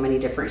on so many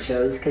different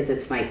shows because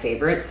it's my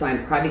favorite. So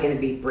I'm probably going to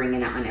be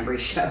bringing it on every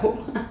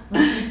show.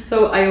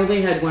 So I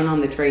only had one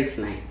on the tray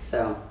tonight.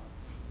 So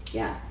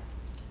yeah,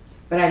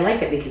 but I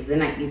like it because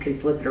then you can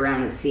flip it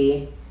around and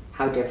see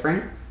how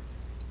different.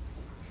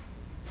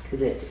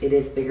 Because it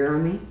is bigger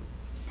on me.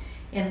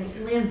 And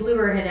Lynn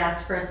Bluer had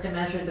asked for us to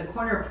measure the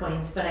corner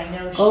points, but I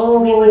know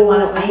we would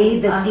want to I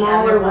need the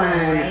smaller one.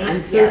 Right? I'm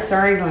so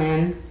sorry,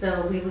 Lynn.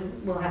 So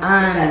we'll have to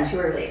give that to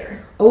her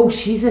later. Oh,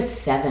 she's a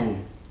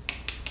 7.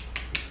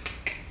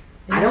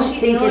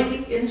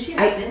 Isn't she a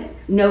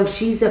 6? No,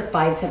 she's a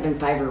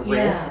 5'7" or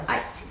wrist.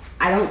 Yeah.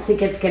 I don't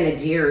think it's gonna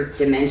do your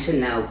dimension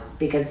though,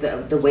 because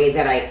the way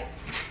that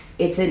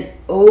it's an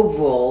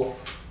oval,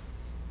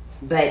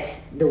 but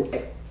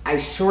I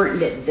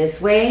shortened it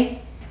this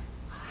way,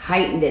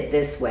 heightened it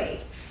this way.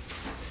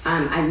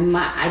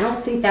 I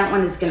don't think that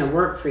one is going to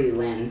work for you,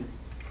 Lynn.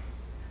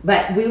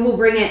 But we will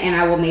bring it and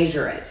I will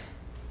measure it.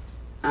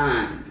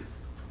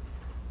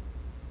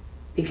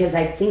 because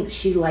I think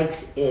she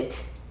likes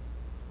it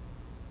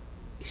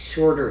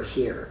shorter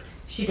here.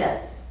 She does.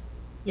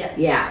 Yes.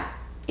 Yeah,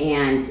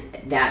 and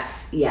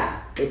that's,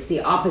 yeah, it's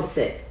the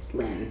opposite,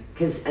 Lynn,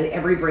 because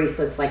every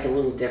bracelet's like a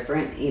little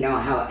different, you know,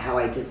 how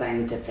I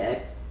designed them to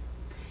fit.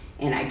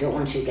 And I don't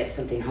want you to get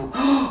something home.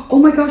 Oh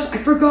my gosh, I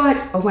forgot.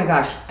 Oh my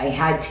gosh, I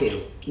had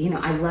to. You know,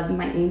 I love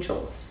my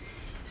angels.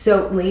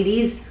 So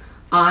ladies,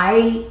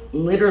 I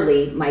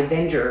literally, my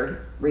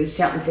vendor reached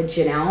out and said,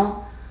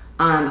 Janyl,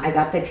 I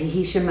got the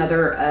Tahitian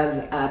mother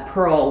of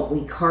pearl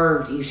we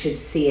carved. You should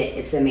see it.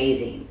 It's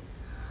amazing.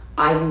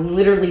 I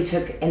literally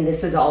took, and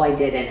this is all I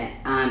did in it.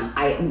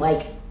 I'm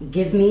like,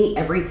 give me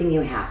everything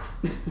you have,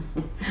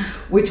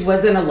 which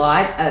wasn't a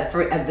lot of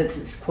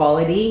this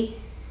quality.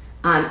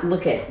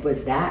 Look at,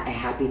 was that a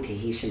happy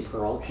Tahitian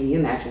pearl? Can you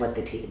imagine what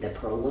the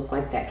pearl looked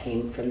like that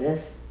came from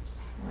this?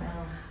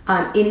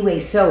 Wow. Anyway,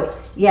 so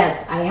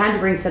yes, I had to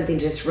bring something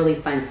just really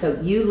fun. So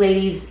you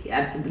ladies,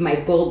 my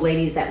bold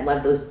ladies that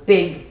love those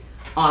big,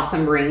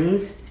 awesome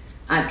rings,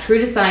 true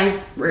to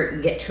size,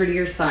 get true to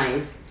your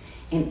size.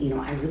 And you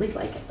know, I really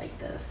like it like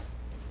this.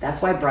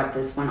 That's why I brought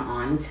this one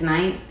on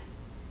tonight.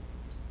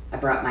 I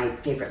brought my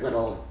favorite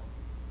little,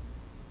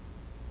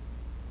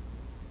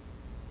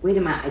 wait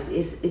a minute,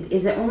 is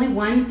it only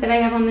one that I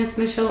have on this,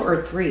 Michelle,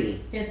 or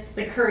three? It's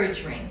the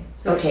courage ring.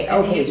 So Okay, I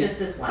think okay. it's just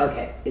this one.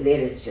 Okay, it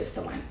is just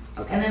the one.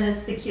 Okay. And then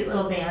it's the cute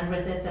little band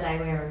with it that I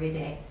wear every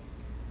day.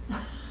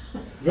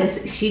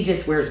 She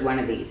just wears one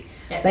of these.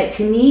 Yeah. But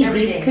to me,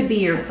 Every these day. could be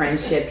your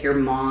friendship, your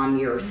mom,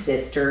 your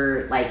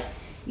sister. Like,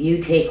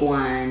 you take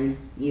one,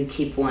 you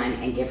keep one,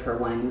 and give her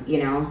one,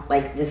 you know?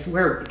 Like, this is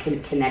where it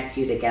can connect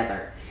you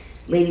together.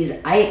 Ladies,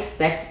 I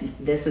expect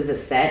this is a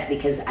set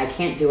because I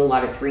can't do a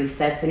lot of 3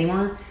 sets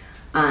anymore.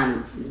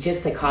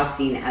 Just the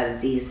costing of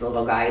these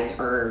little guys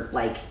are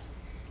like,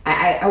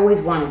 I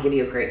always want to give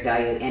you a great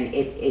value, and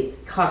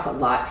it costs a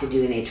lot to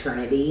do an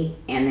eternity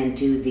and then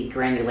do the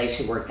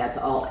granulation work. That's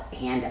all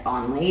hand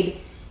onlaid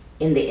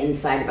in the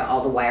inside of it,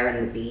 all the wire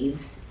and the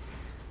beads.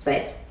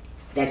 But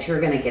that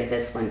you're going to give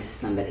this one to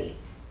somebody.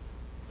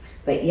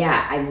 But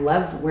yeah, I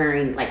love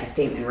wearing like a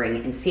statement ring,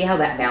 and see how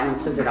that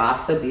balances it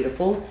off so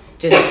beautiful.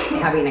 Just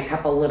having a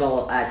couple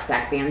little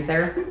stack bands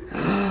there.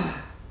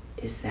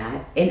 Is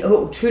that, and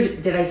oh,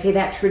 did I say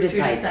that? True to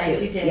size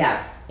too. You did.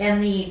 Yeah.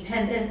 And the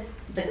pendant,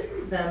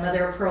 the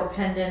mother of pearl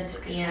pendant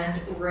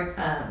and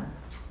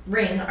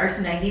ring are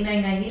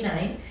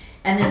 $99.99,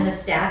 and then the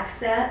stack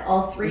set,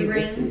 all 3 Ooh,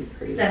 this rings, is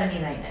pretty.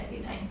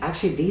 $79.99.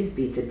 Actually, these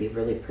beads would be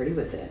really pretty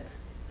with it.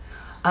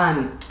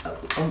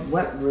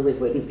 What really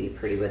wouldn't be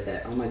pretty with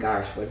it? Oh my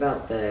gosh, what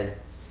about the,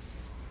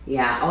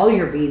 yeah, all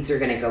your beads are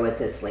gonna go with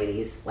this,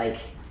 ladies. Like,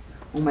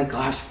 oh my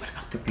gosh, what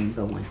about the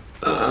rainbow one?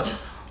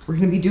 We're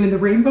gonna be doing the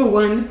rainbow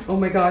one. Oh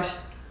my gosh.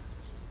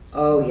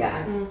 Oh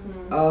yeah.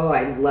 Mm-hmm. Oh,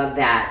 I love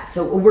that.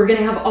 So we're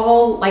gonna have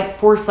all like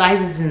 4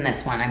 sizes in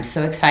this one. I'm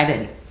so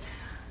excited.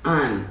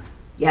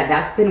 Yeah,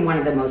 that's been one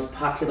of the most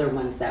popular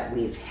ones that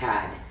we've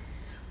had.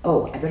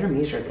 Oh, I better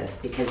measure this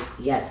because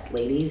yes,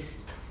 ladies,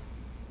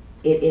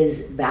 it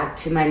is back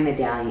to my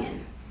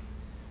medallion.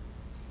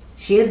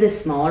 She had the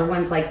smaller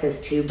ones like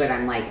this too, but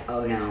I'm like,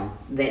 oh no,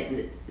 that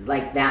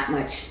like that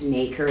much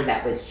nacre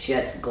that was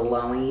just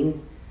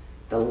glowing,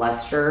 the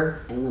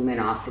luster and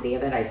luminosity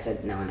of it. I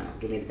said, no,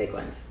 give me the big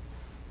ones.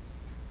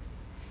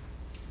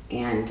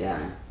 And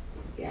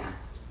yeah,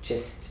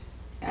 just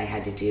I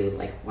had to do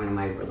like one of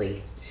my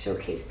really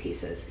showcase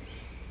pieces.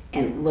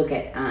 And look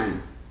at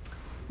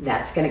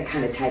that's gonna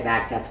kind of tie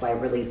back. That's why I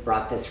really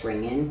brought this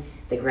ring in.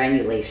 The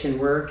granulation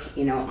work,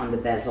 you know, on the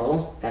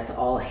bezel, that's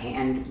all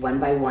hand, one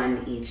by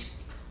one. Each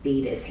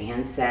bead is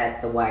hand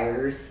set, the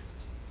wires,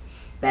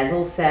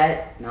 bezel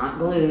set, not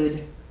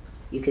glued.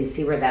 You can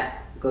see where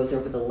that goes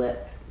over the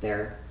lip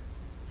there.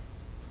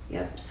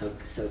 Yep, so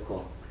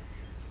cool.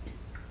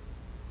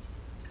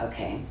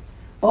 Okay.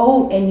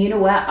 Oh, and you know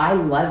what? I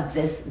love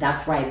this.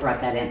 That's why I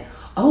brought that in.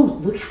 Oh,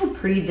 look how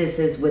pretty this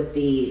is with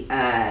the,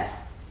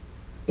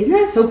 isn't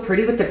that so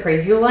pretty with the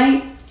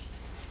Praisiolite?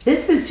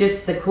 This is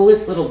just the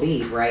coolest little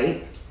bead,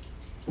 right?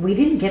 We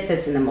didn't get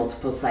this in the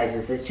multiple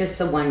sizes. It's just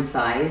the one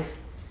size.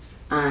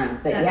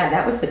 But yeah,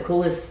 that was the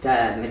coolest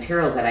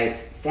material that I've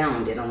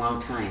found in a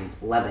long time.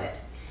 Love it.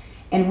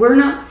 And we're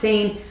not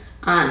saying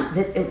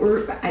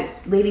that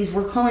ladies,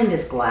 we're calling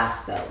this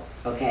glass though,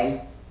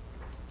 okay?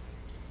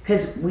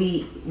 Because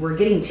we're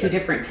getting 2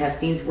 different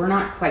testings. We're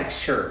not quite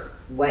sure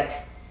what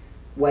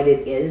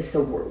it is,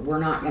 so we're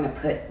not going to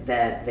put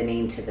the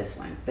name to this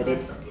one. But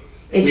Awesome.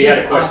 it's We just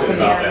had a question awesome.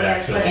 about that Yeah,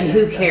 actually. And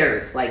who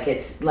cares? Like,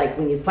 it's like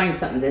when you find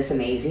something this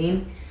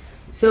amazing.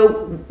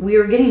 So we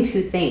are getting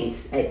 2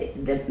 things.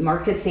 The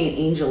market's saying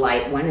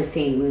angelite, one is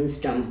saying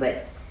moonstone,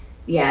 but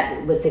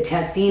yeah, with the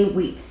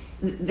testing,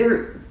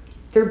 they're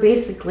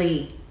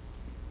basically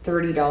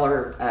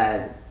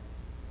 $30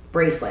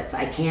 bracelets.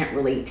 I can't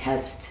really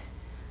test.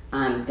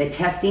 The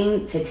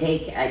testing to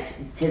take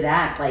to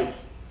that like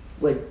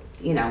would,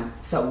 you know,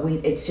 so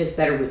it's just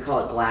better we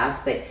call it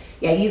glass. But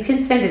yeah, you can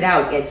send it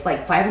out. It's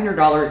like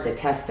 $500 to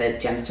test a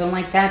gemstone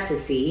like that to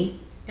see.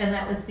 And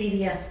that was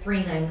BDS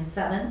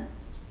 397.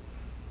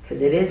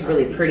 because it is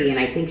really pretty, and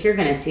I think you're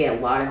going to see a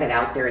lot of it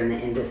out there in the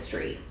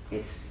industry.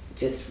 It's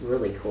just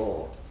really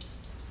cool.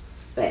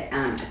 But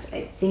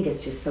I think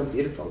it's just so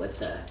beautiful with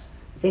the,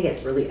 I think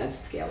it's really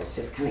upscale. It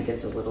just kind of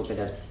gives a little bit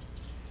of,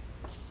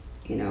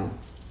 you know,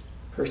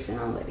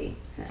 personality.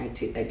 I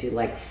do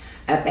like,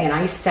 and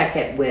I stuck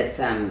it with,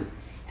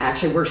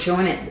 actually we're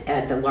showing it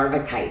the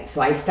Larvakite.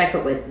 So I stuck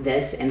it with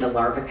this and the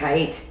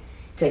Larvakite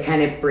to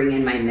kind of bring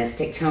in my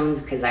mystic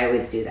tones, because I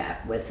always do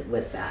that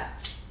with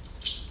that.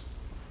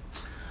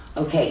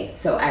 Okay,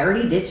 so I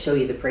already did show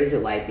you the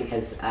Prazolite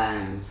because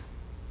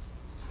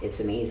it's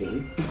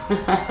amazing.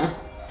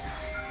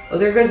 Oh,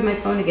 there goes my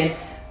phone again.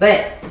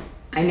 But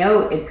I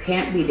know it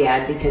can't be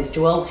Dad because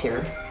Joel's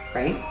here,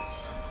 right?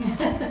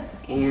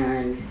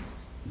 And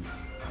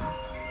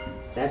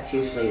that's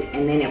usually,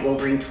 and then it will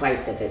ring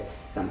twice if it's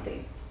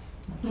something.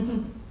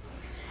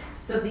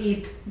 So do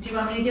you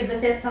want me to give the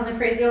fits on the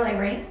Prazolite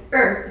ring?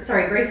 Or,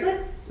 sorry,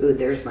 bracelet? Ooh,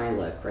 there's my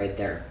look right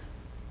there.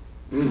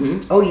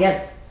 Mm-hmm. Oh,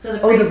 yes. So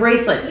the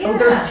bracelets. Yeah. Oh,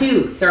 there's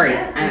two. Sorry.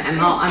 Yes,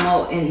 I'm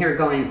all in here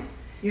going.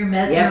 You're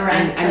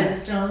mesmerized I'm, by the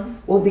stones?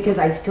 Well, because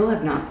I still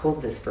have not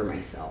pulled this for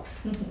myself.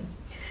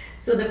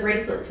 So the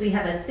bracelets, we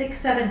have a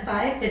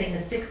 6-7-5 fitting a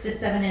 6 to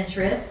 7 inch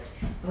wrist,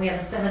 and we have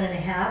a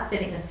 7.5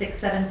 fitting a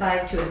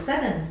 6-7-5 to a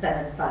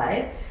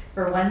 7-7-5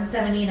 for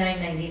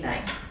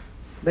 $179.99.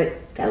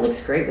 But that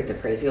looks great with the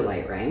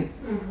Prazolite, right?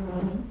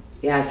 Mm-hmm.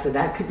 Yeah, so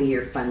that could be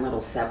your fun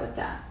little set with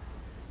that.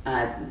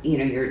 You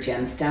know, your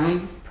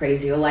gemstone,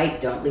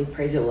 Prazolite. Don't leave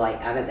Prazolite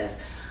out of this.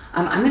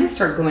 I'm going to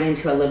start going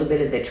into a little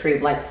bit of the Tree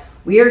of Life.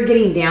 We are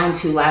getting down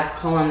to last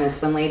call on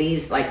this one,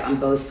 ladies, like on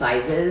both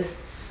sizes.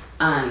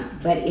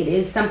 But it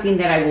is something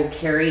that I will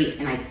carry,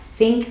 and I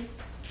think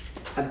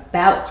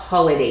about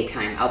holiday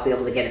time I'll be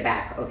able to get it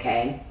back,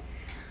 okay?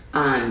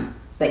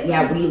 But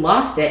yeah, we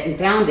lost it and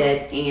found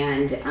it,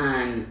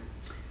 and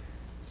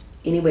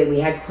anyway, we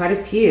had quite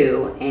a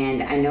few,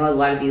 and I know a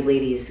lot of you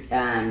ladies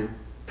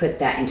put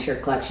that into your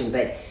collection,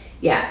 but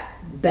yeah,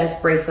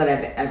 best bracelet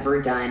I've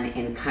ever done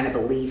in kind of a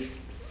leaf,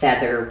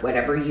 feather,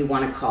 whatever you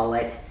want to call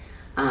it.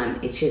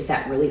 It's just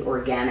that really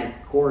organic,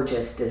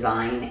 gorgeous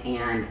design,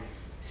 and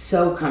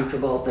so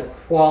comfortable. The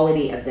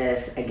quality of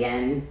this,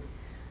 again,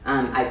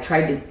 I've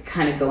tried to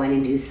kind of go in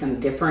and do some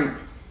different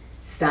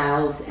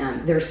styles.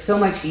 There's so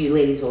much you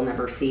ladies will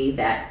never see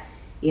that,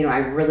 you know, I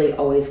really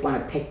always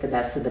want to pick the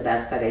best of the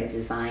best that I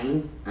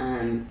design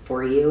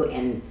for you,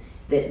 and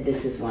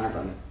this is one of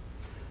them.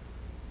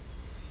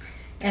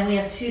 And we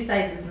have two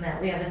sizes in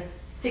that. We have a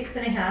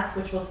 6.5,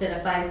 which will fit a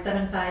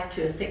 5-7-5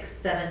 to a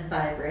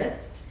 6-7-5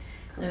 wrist.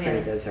 Then we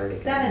have a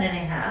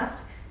 7.5,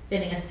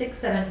 fitting a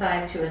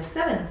 6-7-5 to a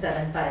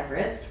 7-7-5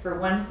 wrist for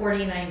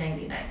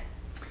 $149.99.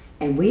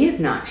 And we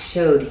have not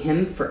showed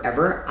him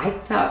forever. I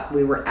thought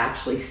we were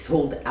actually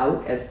sold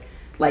out of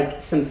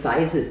like some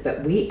sizes,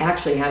 but we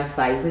actually have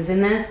sizes in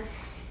this.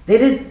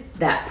 That is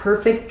that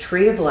perfect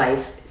Tree of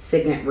Life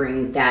signet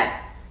ring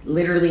that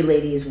literally,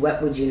 ladies,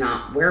 what would you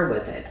not wear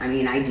with it? I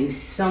mean, I do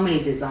so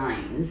many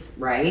designs,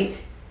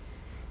 right?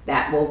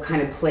 That will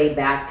kind of play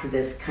back to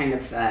this kind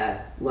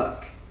of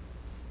look.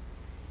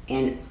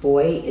 And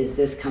boy, is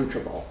this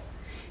comfortable.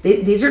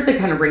 These are the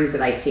kind of rings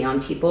that I see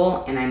on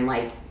people, and I'm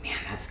like, man,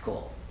 that's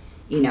cool.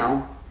 You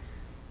know,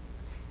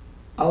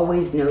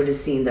 always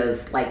noticing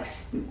those like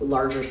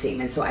larger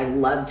statements. So I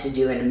love to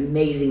do an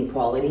amazing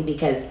quality,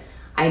 because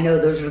I know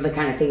those are the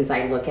kind of things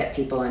I look at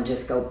people and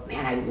just go,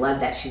 man, I love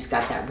that she's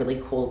got that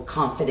really cool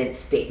confidence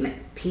statement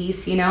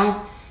piece, you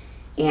know?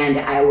 And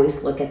I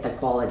always look at the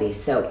quality.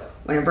 So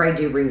whenever I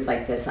do rings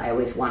like this, I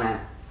always want to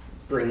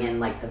bring in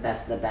like the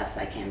best of the best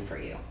I can for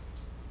you.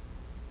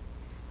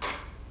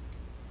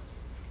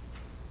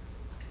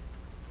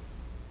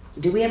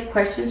 Do we have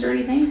questions or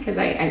anything? Because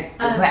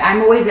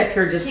I'm always up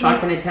here just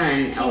talking a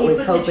ton,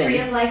 always hoping. Can you put the Tree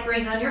of Life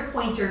ring on your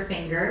pointer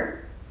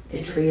finger?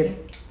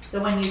 The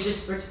one you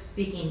just were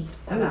speaking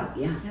about. Oh,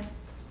 yeah. Yep.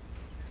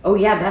 Oh,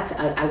 yeah, that's,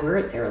 I wear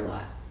it there a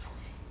lot.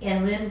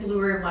 And Lynn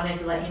Bluer wanted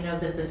to let you know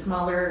that the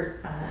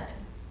smaller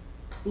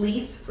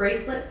leaf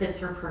bracelet fits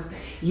her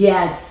perfect.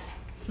 Yes,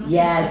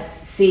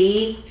 yes,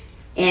 see?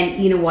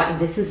 And you know what?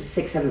 This is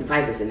a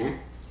 6-7-5, isn't it?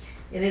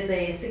 It is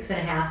a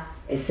 6.5.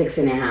 A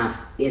 6.5.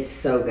 It's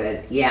so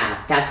good.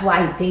 Yeah, that's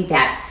why I think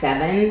that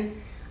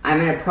 7, I'm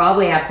going to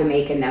probably have to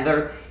make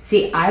another.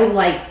 See, I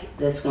like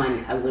this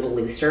one a little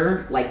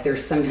looser. Like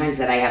there's sometimes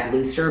that I have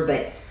looser,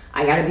 but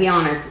I got to be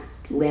honest,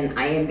 Lynn,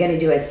 I am going to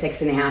do a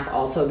 6.5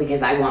 also,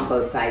 because I want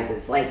both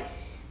sizes. Like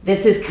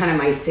this is kind of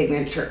my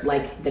signature,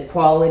 like the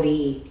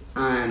quality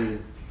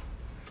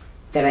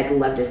that I'd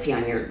love to see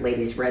on your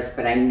lady's wrist,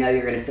 but I know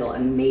you're going to feel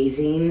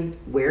amazing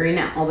wearing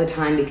it all the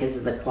time because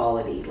of the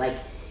quality. Like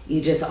you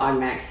just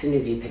automatic, as soon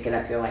as you pick it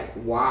up, you're like,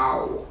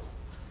 wow,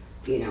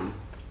 you know.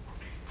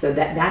 So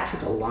that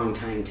took a long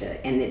time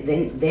to, and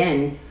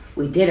then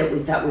we did it.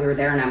 We thought we were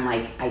there, and I'm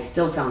like, I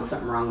still found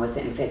something wrong with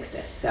it and fixed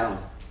it. So,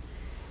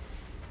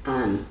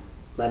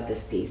 love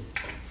this piece.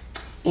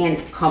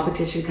 And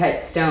competition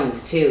cut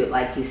stones too.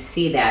 Like you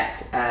see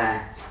that,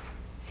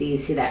 you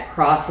see that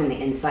cross in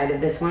the inside of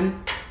this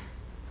one,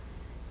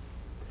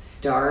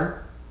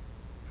 star.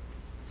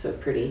 So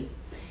pretty.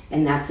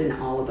 And that's in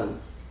all of them.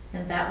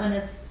 And that one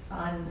is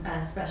on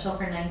special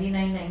for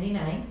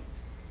 $99.99,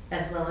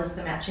 as well as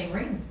the matching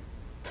ring.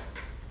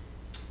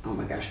 Oh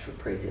my gosh, for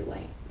Crazy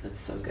Light.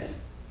 That's so good.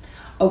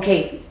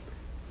 Okay,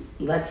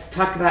 let's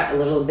talk about a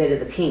little bit of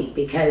the pink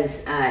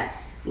because,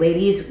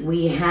 ladies,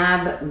 we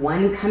have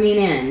one coming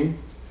in,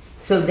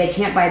 so they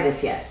can't buy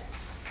this yet.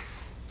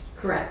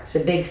 Correct. The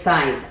big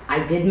size.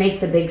 I did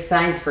make the big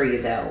size for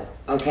you though,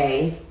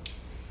 okay?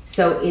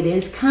 So it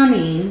is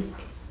coming.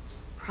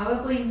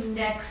 Probably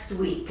next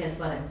week is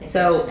what I'm thinking.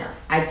 So now.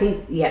 I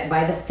think, yeah,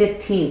 by the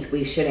 15th,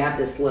 we should have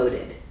this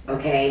loaded,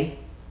 okay?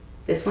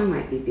 This one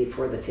might be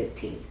before the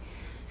 15th.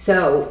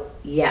 So,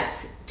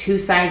 yes, 2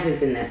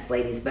 sizes in this,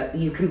 ladies, but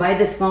you can buy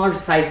the smaller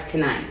size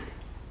tonight.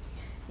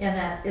 And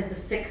that is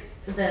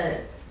the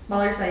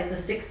smaller size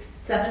is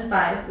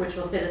 675, which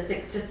will fit a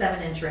 6 to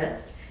 7 inch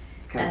wrist.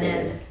 And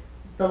then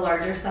the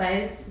larger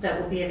size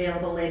that will be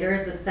available later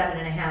is a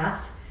 7.5,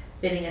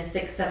 fitting a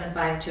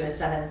 675 to a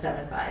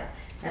 775.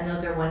 And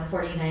those are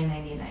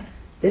 $149.99.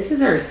 This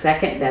is our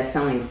second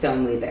best-selling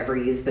stone we've ever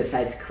used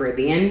besides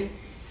Caribbean.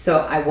 So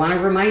I want to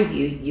remind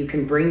you, you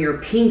can bring your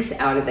pinks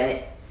out of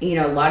it. You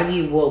know, a lot of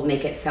you will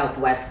make it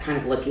Southwest kind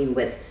of looking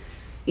with,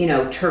 you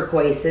know,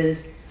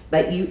 turquoises,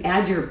 but you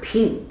add your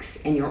pinks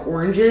and your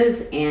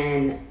oranges,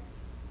 and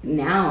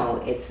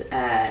now it's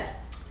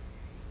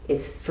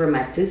for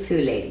my foo-foo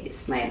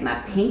ladies,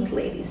 my pink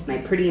ladies, my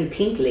pretty and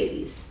pink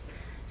ladies.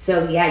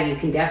 So yeah, you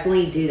can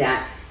definitely do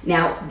that.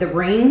 Now, the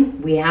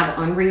ring we have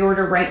on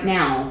reorder right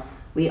now.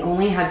 We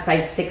only have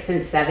size 6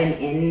 and 7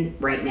 in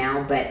right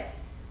now, but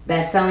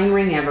best-selling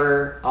ring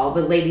ever. All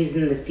the ladies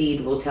in the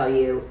feed will tell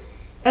you,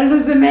 it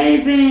was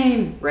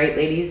amazing. Right,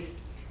 ladies?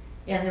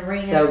 And the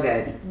ring so is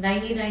good.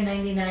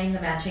 $99.99, the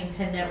matching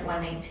pendant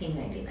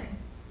 $119.99.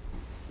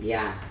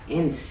 Yeah,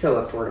 and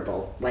so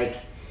affordable. Like,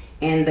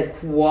 and the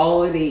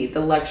quality,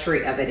 the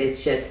luxury of it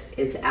is just,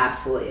 it's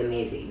absolutely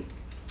amazing.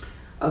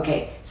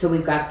 Okay, so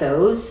we've got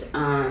those.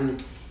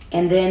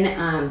 And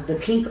then the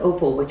pink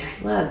opal, which I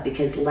love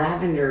because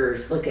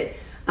lavenders, look at,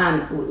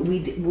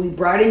 we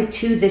brought in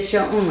 2 this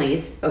show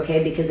onlys,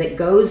 okay, because it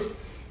goes,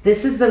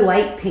 this is the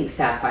light pink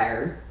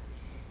sapphire.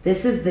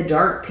 This is the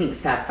dark pink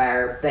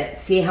sapphire, but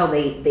see how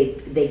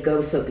they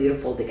go so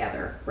beautiful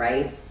together,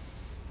 right?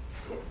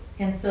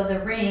 And so the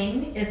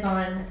ring is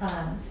on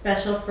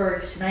special for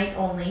tonight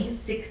only,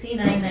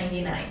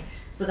 $69.99.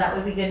 So that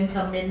would be good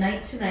until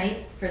midnight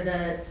tonight for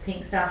the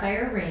pink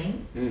sapphire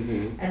ring.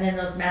 Mm-hmm. And then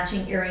those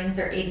matching earrings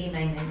are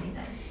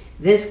 $89.99.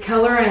 This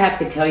color, I have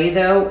to tell you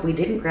though, we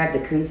didn't grab the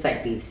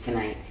kunzite beads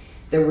tonight.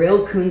 The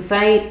real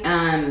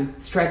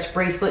kunzite stretch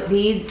bracelet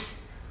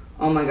beads,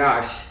 oh my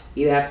gosh,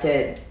 you have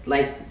to,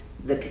 like,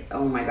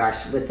 oh my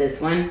gosh, with this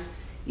one,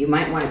 you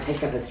might want to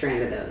pick up a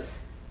strand of those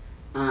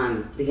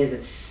because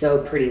it's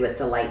so pretty with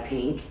the light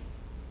pink.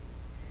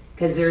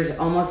 Because there's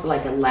almost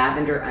like a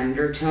lavender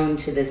undertone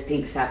to this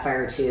pink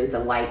sapphire too, the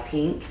light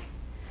pink,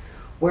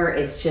 where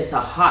it's just a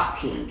hot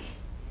pink.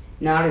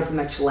 Not as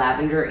much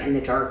lavender in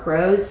the dark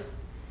rose,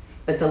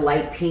 but the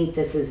light pink,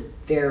 this is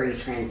very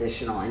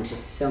transitional into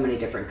so many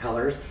different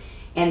colors.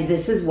 And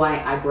this is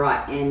why I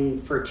brought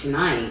in for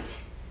tonight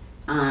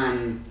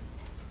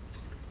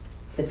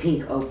the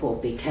pink opal,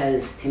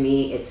 because to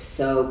me it's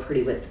so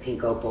pretty with the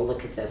pink opal.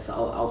 Look at this,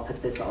 I'll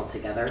put this all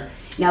together.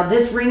 Now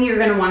this ring, you're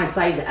gonna wanna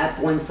size up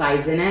 1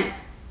 size in it,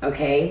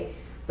 okay?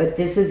 But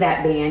this is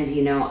that band,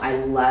 you know, I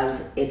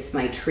love, it's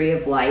my tree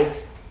of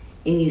life.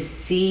 And you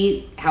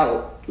see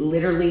how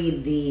literally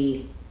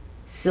the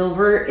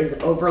silver is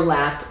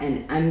overlapped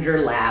and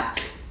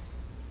underlapped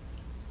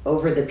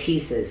over the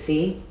pieces.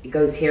 See, it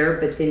goes here,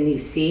 but then you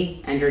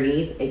see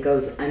underneath, it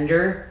goes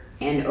under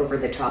and over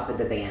the top of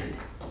the band.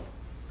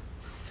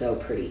 So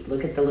pretty.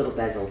 Look at the little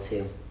bezel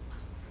too.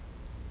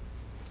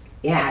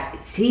 Yeah,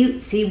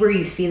 see where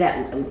you see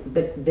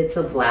that bits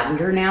of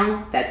lavender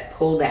now that's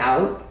pulled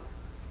out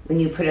when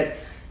you put it.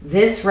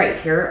 This right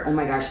here, oh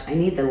my gosh, I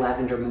need the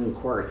lavender moon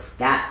quartz.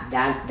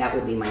 That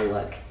would be my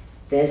look.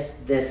 This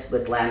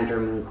with lavender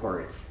moon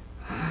quartz.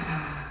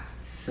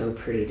 So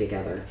pretty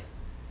together.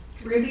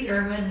 Ruby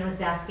Irwin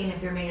was asking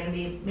if you're going to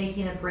be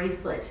making a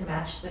bracelet to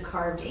match the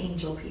carved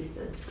angel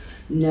pieces.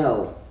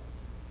 No.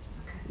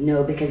 Okay.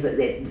 No, because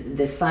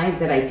the size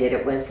that I did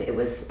it with, it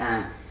was,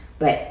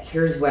 but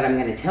here's what I'm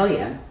going to tell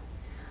you.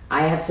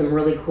 I have some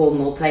really cool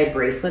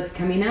multi-bracelets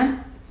coming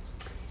up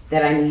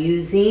that I'm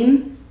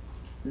using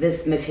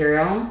this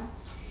material,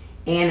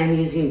 and I'm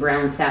using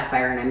brown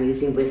sapphire, and I'm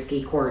using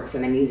whiskey quartz,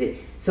 and I'm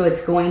using, so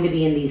it's going to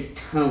be in these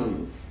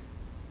tones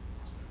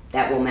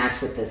that will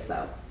match with this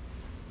though.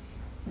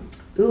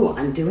 Ooh,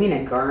 I'm doing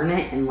a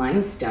garnet and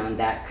limestone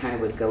that kind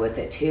of would go with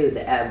it too,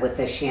 with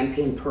the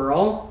champagne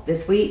pearl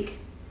this week.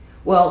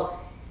 Well,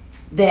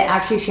 the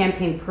actually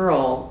champagne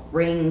pearl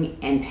ring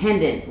and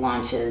pendant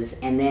launches,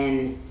 and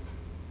then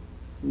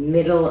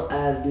middle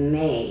of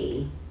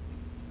May,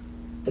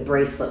 the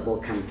bracelet will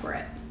come for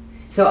it.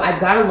 So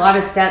I've got a lot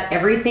of stuff.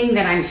 Everything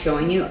that I'm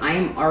showing you,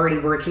 I'm already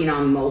working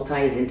on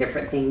multis and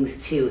different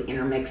things to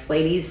intermix,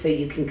 ladies, so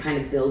you can kind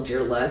of build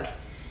your look.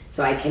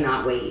 So I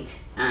cannot wait.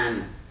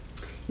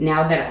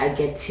 now that I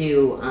get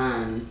to,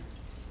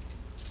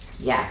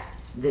 yeah,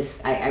 this,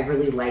 I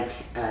really like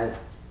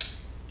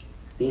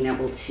being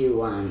able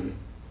to,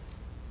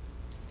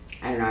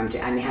 I don't know,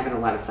 I'm having a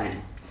lot of fun.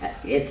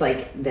 It's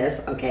like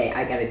this, okay,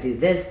 I gotta do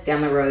this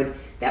down the road,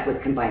 that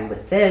would combine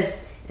with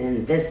this,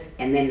 and this,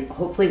 and then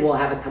hopefully we'll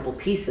have a couple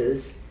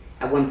pieces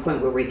at one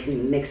point where we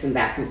can mix them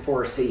back and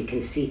forth so you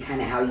can see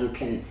kind of how you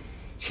can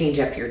change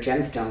up your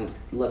gemstone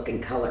look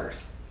and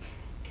colors.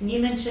 And you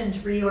mentioned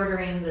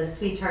reordering the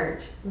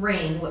Sweetheart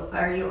ring.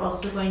 Are you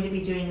also going to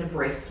be doing the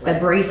bracelet? The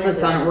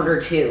bracelet's on order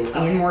too,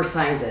 Okay. and more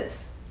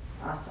sizes.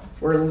 Awesome.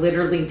 We're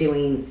literally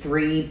doing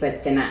 3,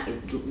 but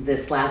then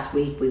this last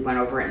week we went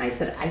over it and I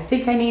said, I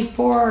think I need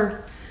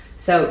 4.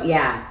 So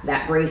yeah,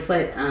 that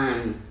bracelet,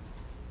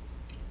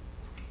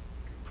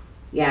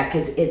 yeah,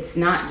 because it's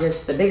not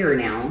just the bigger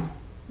now,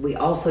 we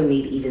also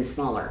need even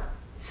smaller.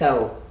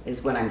 So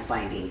is what I'm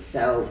finding.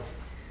 So.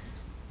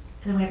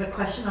 And then we have a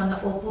question on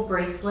the opal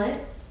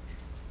bracelet.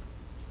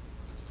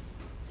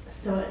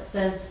 So it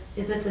says,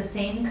 is it the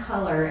same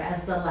color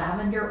as the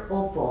lavender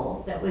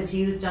opal that was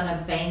used on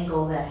a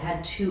bangle that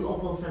had 2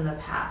 opals in the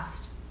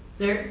past?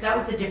 That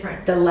was a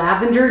different. The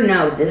lavender,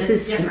 no, this That's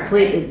is different,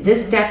 completely, right?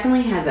 this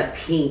definitely has a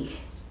pink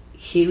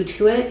hue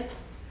to it.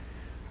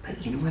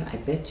 But you know what, I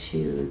bet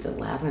you the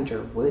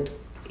lavender would,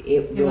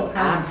 it will probably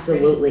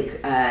absolutely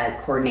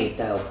coordinate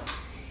though.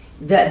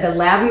 The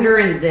lavender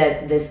and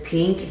this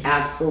pink,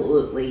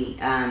 absolutely,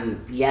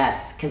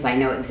 yes, because I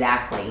know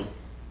exactly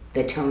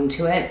the tone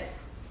to it.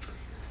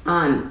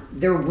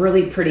 They're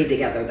really pretty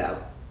together though.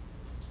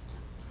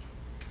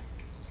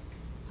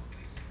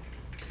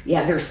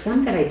 Yeah, there's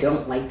some that I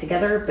don't like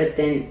together, but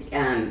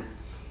then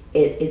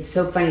it's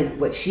so funny.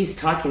 What she's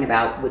talking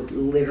about would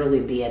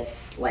literally be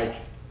its like,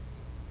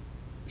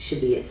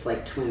 should be its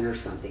like twin or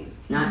something.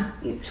 Not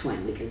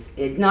twin, because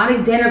it's not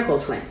identical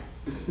twin.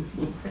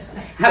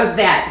 How's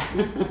that?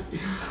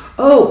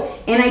 Oh,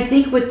 and I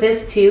think with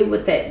this too,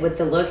 with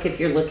the look, if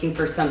you're looking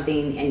for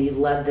something and you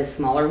love the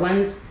smaller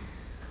ones,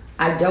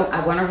 I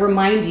want to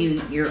remind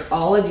you,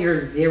 all of your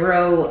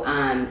 0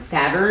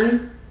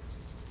 Saturn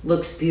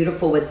looks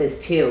beautiful with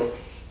this too.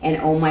 And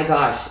oh my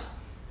gosh,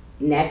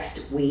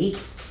 next week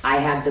I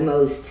have the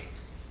most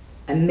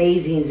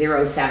amazing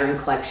 0 Saturn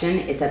collection.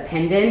 It's a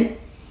pendant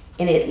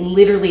and it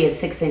literally is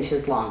 6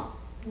 inches long.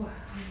 Wow.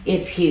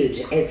 It's huge.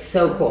 It's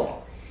so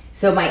cool.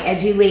 So my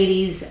edgy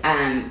ladies,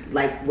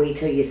 like wait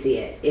till you see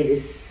it. It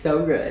is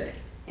so good.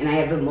 And I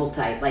have a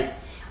like,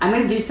 I'm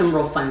going to do some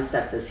real fun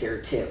stuff this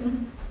year too.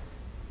 Mm-hmm.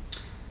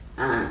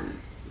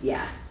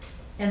 Yeah.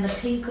 And the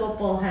pink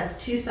opal has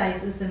 2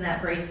 sizes in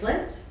that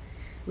bracelet.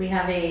 We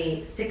have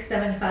a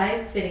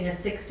 675 fitting a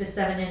 6 to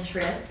 7 inch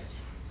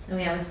wrist. And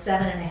we have a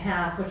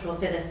 7.5, which will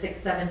fit a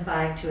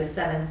 675 to a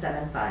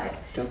 775.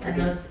 Don't forget.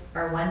 And those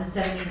are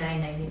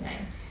 $179.99.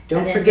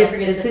 Don't forget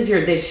this is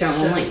your this show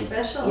only.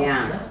 Special.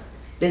 Yeah.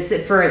 This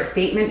is for a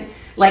statement.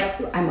 Like,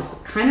 I'm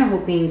kind of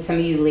hoping some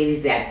of you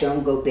ladies that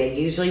don't go big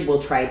usually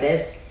will try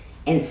this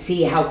and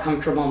see how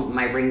comfortable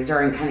my rings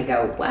are and kind of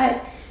go,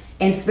 what?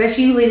 And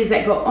especially you ladies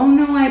that go, oh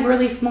no, I have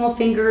really small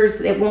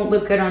fingers. It won't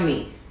look good on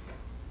me.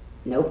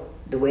 Nope.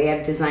 The way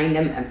I've designed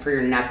them and for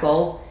your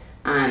knuckle,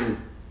 and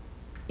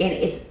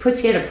it's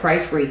puts you at a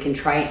price where you can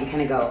try it and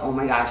kind of go, oh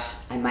my gosh,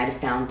 I might have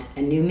found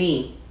a new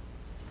me.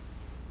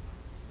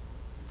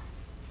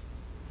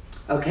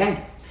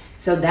 Okay.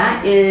 So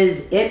that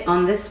is it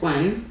on this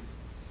one.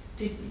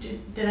 Did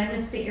I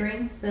miss the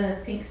earrings, the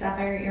pink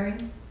sapphire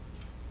earrings?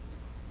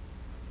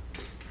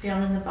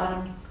 Down in the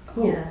bottom.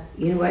 Oh, yes.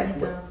 you know I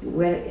need those.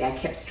 what? I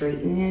kept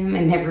straightening them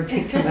and never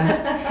picked them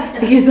up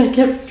because I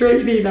kept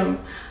straightening them.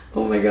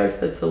 Oh my gosh,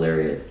 that's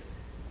hilarious.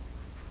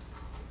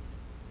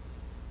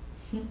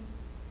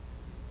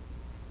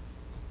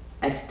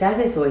 A stud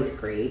is always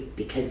great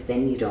because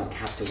then you don't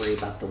have to worry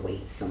about the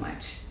weight so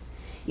much.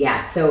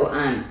 Yeah, so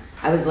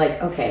I was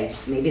like, okay,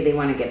 maybe they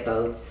want to get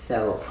both,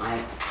 so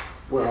I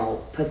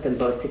will put them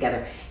both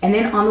together. And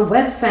then on the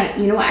website,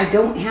 you know, I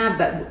don't have,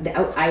 but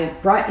I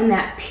brought in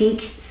that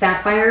pink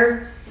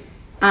sapphire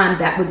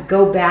that would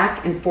go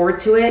back and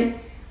forth to it.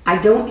 I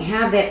don't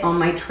have it on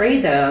my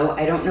tray though.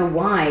 I don't know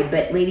why,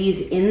 but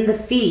ladies, in the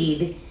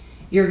feed,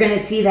 you're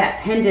gonna see that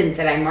pendant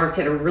that I marked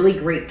at a really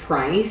great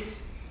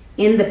price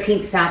in the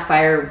pink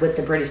sapphire with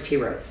the British tea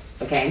rose,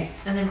 okay?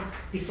 And then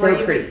before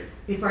you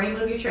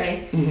move your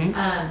tray,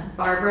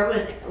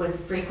 Barbara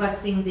was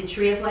requesting the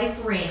Tree of Life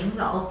ring,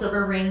 the all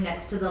silver ring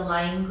next to the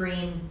lime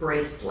green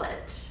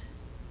bracelet.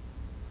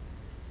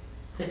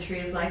 The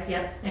Tree of Life,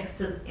 yep, next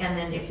to, and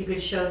then if you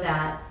could show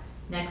that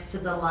next to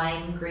the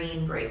lime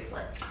green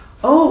bracelet.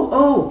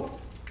 Oh,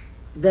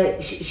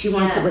 she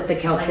wants it with the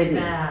chalcedony.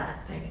 Like that.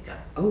 There you go.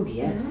 Oh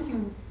yes.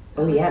 Mm.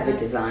 Oh yeah, the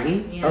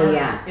design. Yeah, oh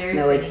yeah. very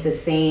No, pretty. it's the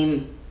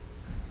same.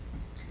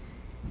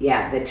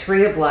 Yeah, the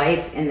Tree of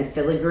Life and the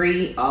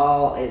filigree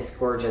all is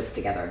gorgeous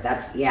together.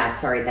 That's, yeah,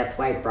 sorry, that's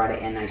why I brought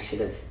it in. I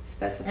should have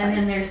specified. And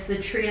then there's the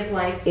Tree of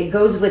Life. It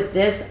goes with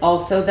this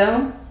also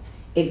though.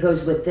 It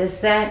goes with this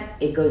set.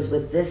 It goes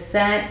with this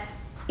set.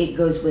 It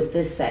goes with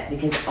this set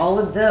because all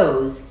of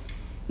those,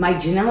 my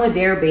Janyl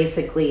Sherman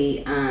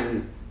basically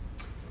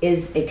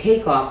is a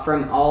takeoff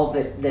from all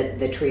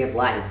the Tree of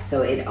Life.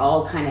 So it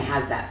all kind of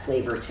has that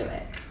flavor to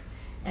it.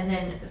 And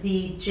then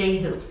the J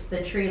hoops,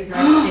 the Tree of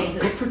Life J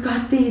hoops. I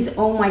forgot these.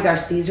 Oh my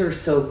gosh, these are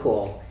so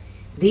cool.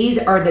 These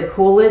are the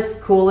coolest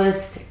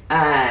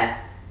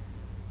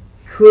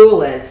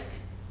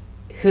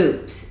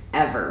hoops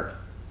ever.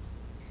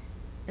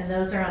 And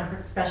those are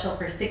on special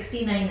for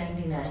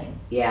 $69.99.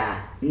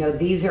 Yeah. No,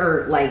 these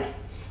are like,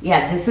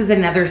 yeah, this is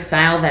another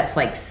style that's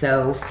like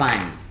so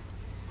fun.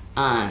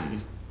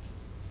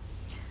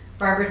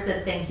 Barbara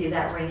said, thank you,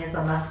 that ring is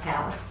a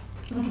must-have.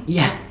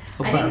 Yeah.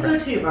 Oh, I think so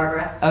too,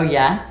 Barbara. Oh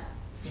yeah?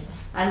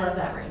 I love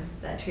that ring,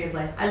 that Tree of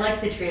Life. I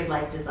like the Tree of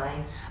Life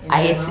design.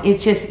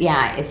 It's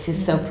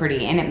just so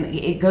pretty, and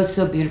it goes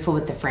so beautiful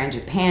with the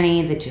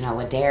frangipani, the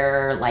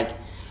Janyl, like,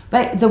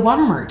 but the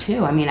watermark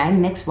too. I mean, I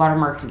mix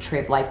watermark and Tree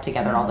of Life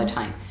together all the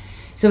time.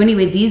 So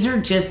anyway, these are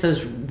just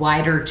those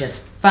wider,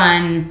 just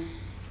fun,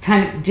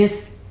 kind of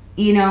just,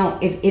 you know,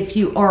 if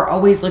you are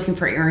always looking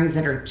for earrings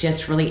that are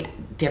just really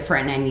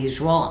different and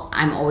unusual,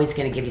 I'm always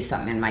going to give you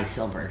something in my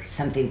silver,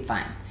 something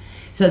fun.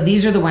 So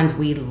these are the ones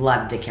we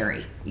love to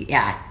carry.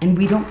 Yeah, and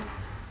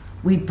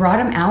we brought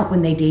them out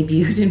when they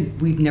debuted,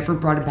 and we've never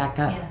brought them back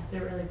up. Yeah,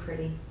 they're really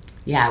pretty.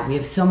 Yeah, we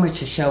have so much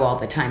to show all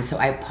the time, so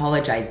I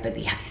apologize, but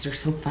yeah, these are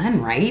so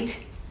fun, right?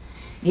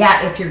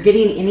 Yeah, if you're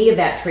getting any of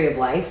that Tree of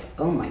Life,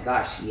 oh my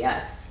gosh,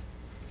 yes.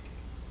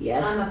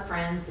 Yes. I'm a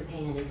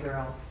frangipani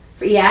girl.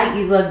 Yeah,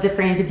 you love the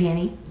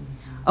frangipani?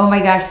 Oh my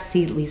gosh,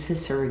 see, Lisa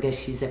Surga,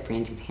 she's a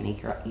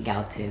frangipani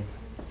gal too.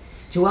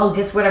 Joelle,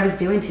 guess what I was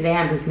doing today?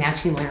 I was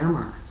matching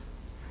Larimer.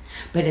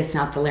 But it's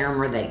not the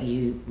Larimer that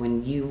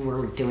when you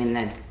were doing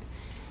that.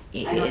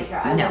 I don't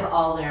care. I love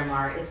all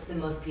Larimar. It's the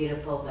most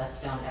beautiful, best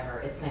stone ever.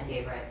 It's my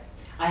favorite.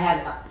 I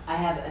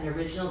have an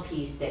original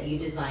piece that you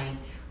designed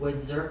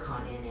with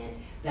zircon in it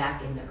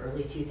back in the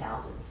early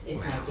 2000s.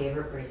 It's my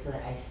favorite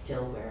bracelet. I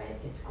still wear it.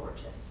 It's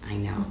gorgeous. I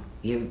know.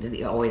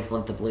 You always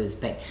love the blues,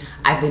 but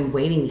I've been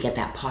waiting to get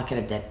that pocket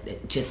of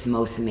that just the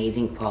most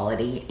amazing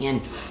quality,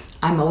 and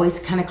I'm always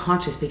kind of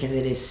conscious because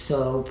it is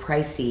so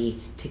pricey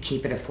to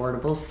keep it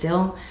affordable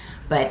still.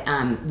 But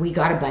we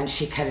got a bunch.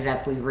 She cut it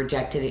up. We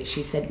rejected it.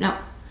 She said, no.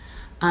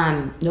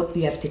 Nope,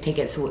 you have to take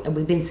it. So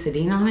we've been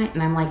sitting on it,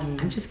 and I'm like,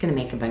 I'm just going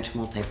to make a bunch of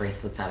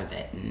multi-bracelets out of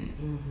it.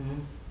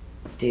 And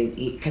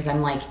because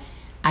I'm like,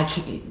 I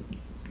can't,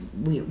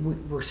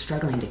 we're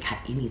struggling to cut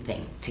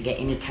anything, to get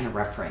any kind of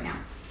rough right now.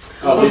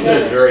 Oh, Lisa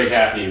is very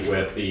happy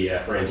with the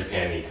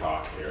frangipani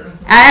talk here.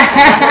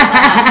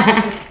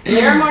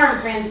 Larimar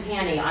and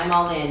frangipani, I'm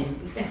all in.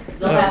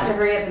 They'll have to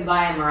hurry up and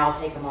buy them or I'll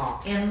take them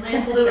all. And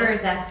Lynn Bluer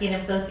is asking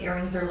if those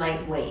earrings are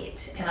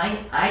lightweight, and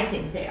I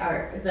think they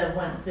are.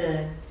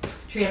 The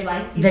Tree of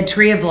Life. The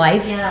Tree of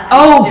Life? Yeah.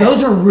 Oh,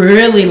 those are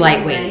really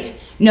lightweight.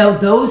 Right? No,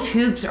 those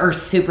hoops are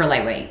super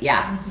lightweight.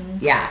 Yeah.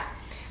 Yeah.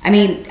 I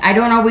mean, I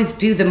don't always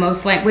do the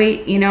most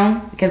lightweight, you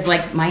know, because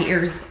like my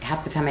ears,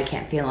 half the time I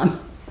can't feel them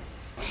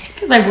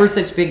because I wear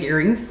such big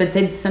earrings. But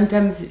then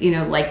sometimes, you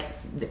know, like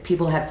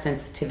people have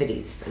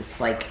sensitivities. It's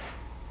like.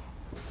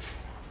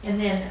 And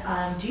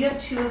then, do you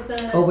have two of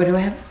the? Oh, what do I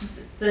have?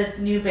 The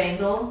new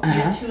bangle. Do you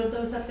have two of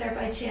those up there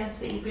by chance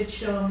that you could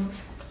show them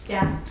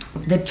stacked?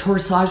 The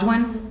Torsage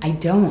one? I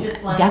don't.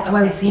 Just one? That's why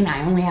I was saying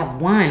I only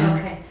have one.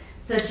 Okay.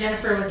 So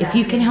Jennifer was. If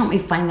you can help me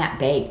find that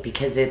bag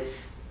because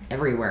it's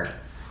everywhere.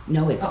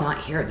 No, it's not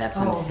here. That's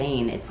what I'm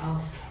saying. It's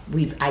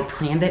I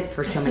planned it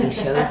for so many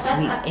shows,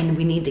 and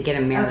we need to get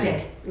them married.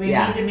 Okay, we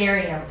need to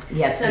marry them.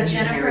 Yes. So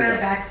Jennifer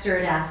Baxter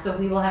had asked, so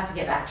we will have to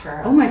get back to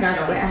her. Oh my gosh,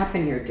 what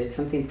happened here? Did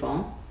something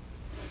fall?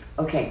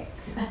 Okay.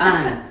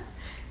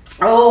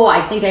 Oh,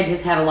 I think I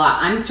just had a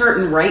lot. I'm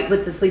starting right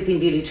with the Sleeping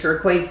Beauty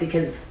turquoise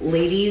because,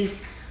 ladies,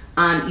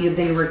 you've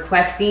been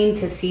requesting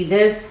to see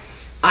this.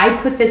 I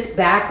put this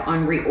back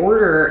on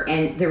reorder,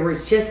 and there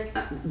was just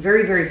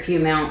very, very few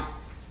amount,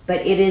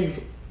 but it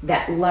is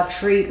that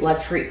luxury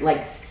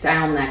like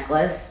style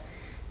necklace.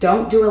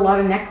 Don't do a lot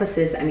of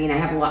necklaces. I mean, I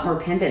have a lot more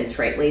pendants,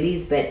 right,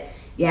 ladies? But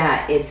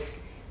yeah,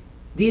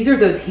 these are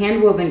those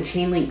hand woven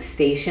chain link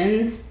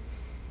stations.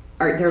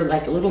 They're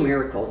like little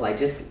miracles. I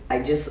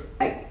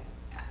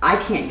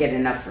can't get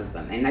enough of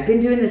them, and I've been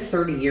doing this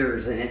 30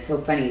 years, and it's so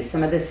funny.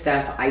 Some of this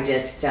stuff I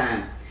just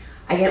I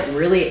get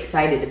really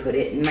excited to put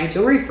it in my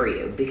jewelry for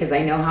you because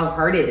I know how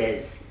hard it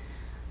is,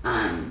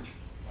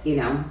 you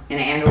know, and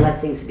I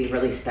love things to be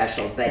really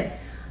special. But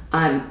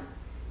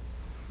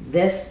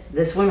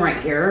this one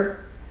right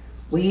here,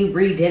 we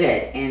redid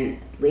it, and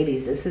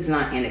ladies, this is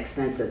not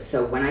inexpensive.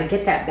 So when I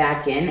get that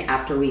back in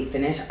after we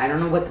finish, I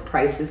don't know what the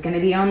price is going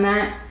to be on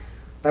that.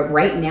 But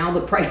right now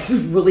the price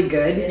is really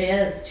good. It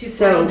is $249.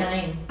 So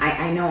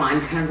I know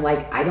I'm kind of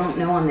like, I don't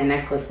know on the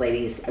necklace,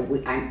 ladies.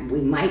 We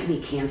might be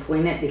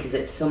canceling it because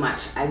it's so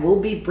much. I will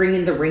be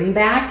bringing the ring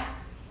back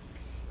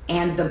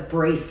and the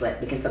bracelet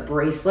because the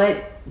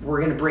bracelet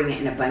we're gonna bring it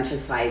in a bunch of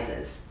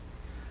sizes.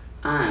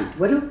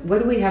 What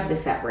do we have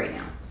this at right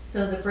now?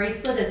 So the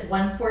bracelet is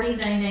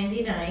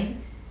 $149.99,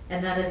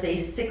 and that is a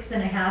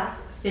 6.5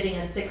 fitting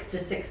a 6 to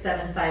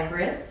 6.75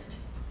 wrist.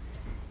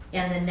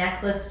 And the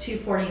necklace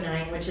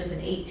 $249, which is an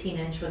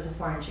 18-inch with a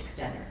 4-inch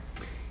extender.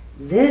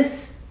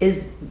 this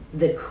is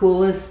the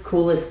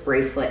coolest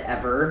bracelet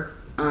ever.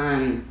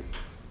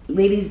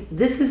 Ladies,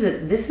 this is a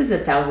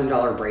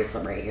 $1,000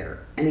 bracelet right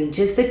here. I mean,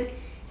 just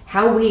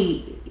how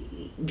we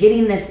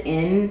getting this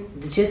in,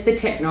 just the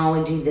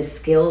technology, the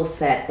skill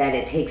set that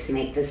it takes to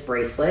make this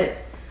bracelet.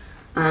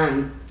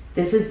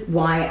 This is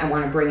why I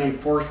want to bring in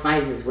 4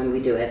 sizes when we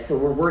do it. So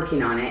we're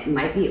working on it. It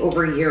might be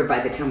over a year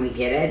by the time we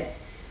get it,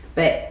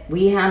 but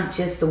we have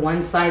just the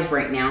 1 size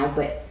right now.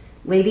 But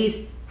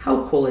ladies,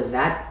 how cool is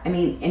that? I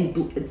mean,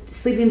 and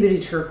Sleeping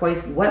Beauty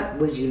turquoise, what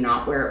would you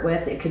not wear it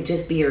with? It could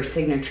just be your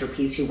signature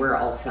piece you wear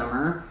all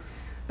summer.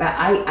 But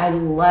I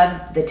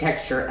love the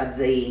texture of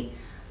the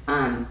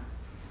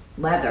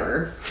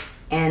leather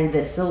and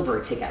the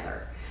silver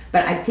together.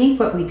 But I think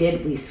what we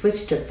did, we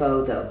switched to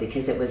faux though,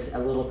 because it was a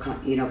little,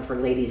 you know, for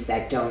ladies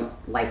that don't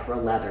like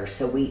real leather.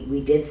 So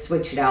we did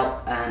switch it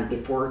out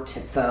before to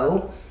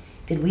faux.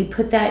 Did we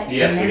put that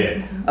Yes, in there? we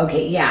did.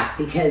 Okay, yeah,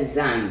 because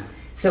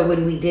so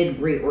when we did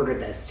reorder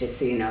this, just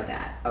so you know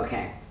that,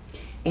 okay.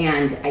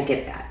 And I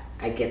get that,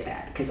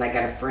 because I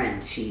got a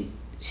friend, she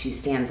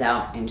stands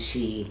out and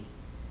she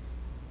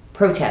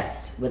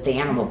protests with the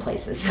animal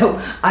places.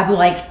 So I'm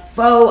like,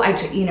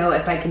 faux, you know,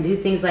 if I can do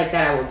things like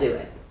that, I will do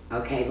it.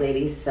 Okay,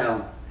 ladies,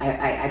 so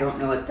I don't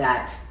know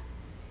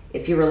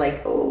if you were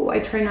like, oh, I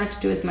try not to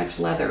do as much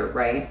leather,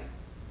 right?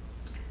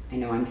 I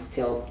know I'm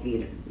still,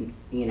 you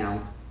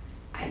know,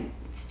 I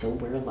still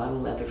wear a lot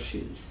of leather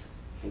shoes.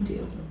 I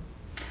do.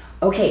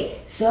 Okay,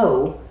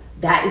 so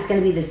that is going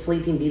to be the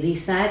Sleeping Beauty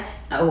set.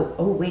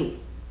 Oh, wait,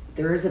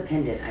 there is a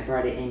pendant. I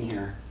brought it in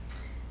here.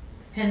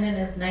 Pendant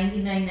is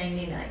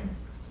 $99.99,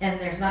 and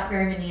there's not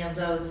very many of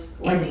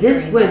those. And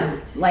this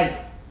was like,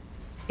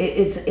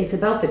 it's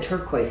about the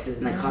turquoises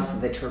and the cost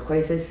of the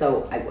turquoises.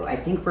 So I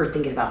think we're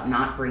thinking about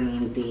not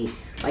bringing the,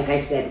 like I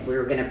said,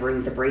 we're going to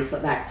bring the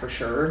bracelet back for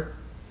sure.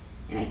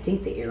 And I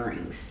think the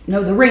earrings.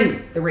 No, the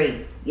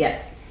ring.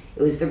 Yes,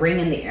 it was the ring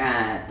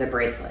and the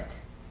bracelet.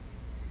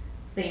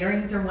 The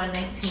earrings are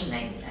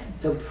 $119.99.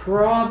 So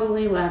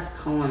probably less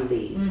call on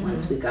these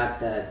once we got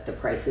the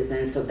prices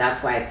in. So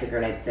that's why I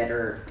figured I'd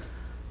better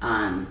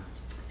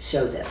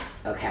show this,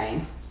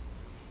 okay?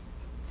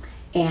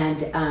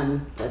 And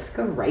let's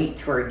go right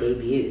to our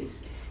debuts.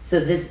 So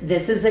this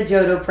is a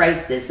Jodo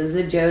price. This is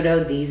a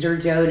Jodo. These are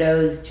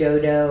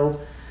Jodo.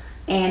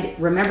 And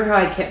remember how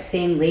I kept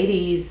saying,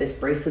 ladies, this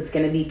bracelet's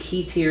going to be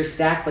key to your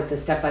stack with the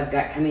stuff I've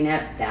got coming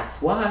up.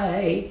 That's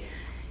why.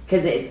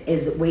 Because it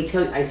is, wait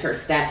till I start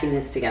stacking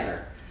this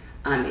together.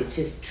 It's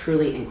just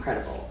truly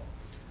incredible.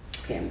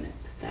 Okay, I'm going to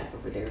put that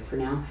over there for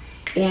now.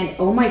 And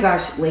oh my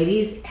gosh,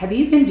 ladies, have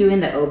you been doing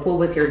the opal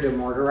with your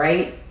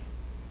dumortierite?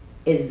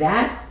 Is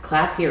that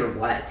classy or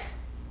what?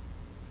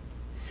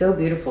 So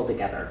beautiful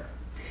together.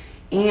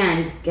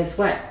 And guess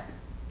what?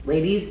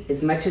 Ladies,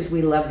 as much as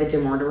we love the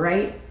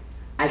dumortierite,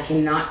 I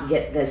cannot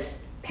get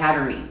this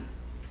patterning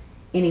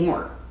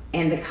anymore.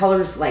 And the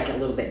color's like a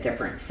little bit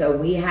different. So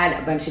we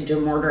had a bunch of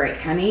dumortierite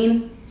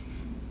coming.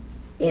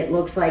 It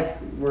looks like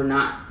we're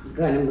not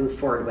going to move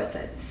forward with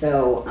it.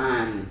 So,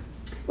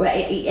 well,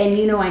 and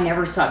you know, I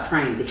never stopped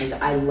trying because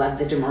I love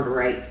the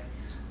dumortierite.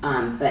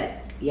 But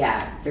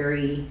yeah,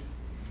 very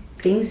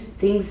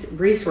things,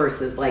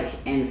 resources like,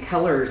 and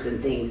colors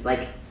and things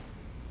like,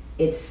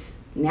 it's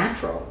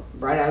natural,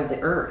 right out of the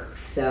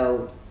earth.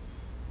 So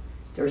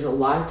there's a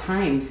lot of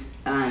times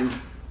when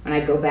I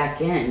go back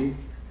in,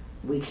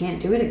 we can't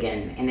do it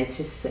again. And it's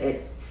just,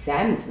 it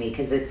saddens me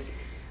because it's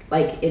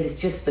like, it's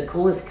just the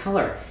coolest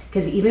color.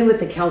 Because even with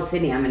the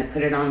Chalcedony, I'm going to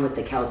put it on with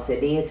the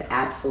Chalcedony. It's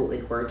absolutely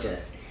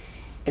gorgeous.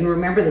 And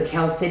remember, the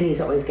Chalcedony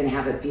is always going to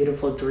have a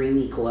beautiful,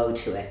 dreamy glow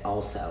to it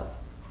also.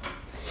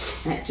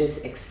 And it just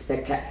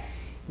spectacular.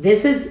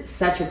 This is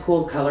such a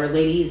cool color,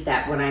 ladies,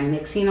 that when I'm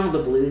mixing all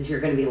the blues,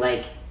 you're going to be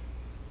like,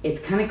 it's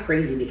kind of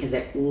crazy because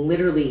it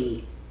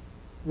literally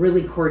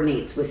really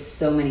coordinates with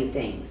so many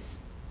things.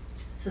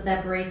 So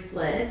that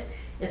bracelet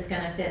is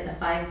going to fit a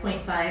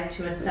 5.5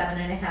 to a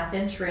 7.5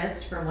 inch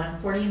wrist for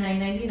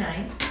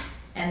 $149.99,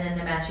 and then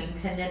the matching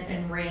pendant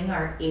and ring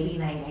are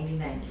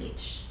 $89.99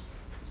 each.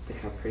 Look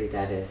how pretty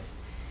that is.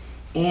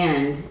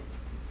 And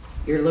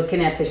you're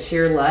looking at the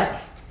sheer luck.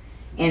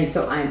 And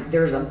so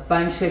there's a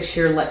bunch of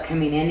sheer luck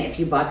coming in. If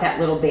you bought that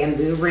little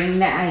bamboo ring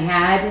that I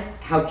had,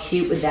 how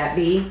cute would that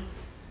be?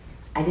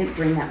 I didn't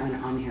bring that one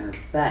on here,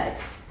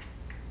 but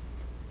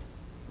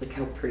look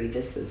how pretty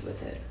this is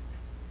with it.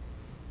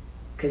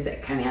 Because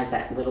it kind of has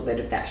that little bit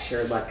of that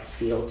sheer luck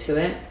feel to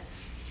it.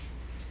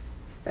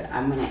 But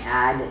I'm going to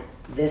add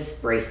this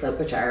bracelet,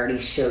 which I already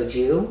showed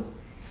you.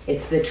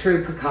 It's the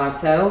True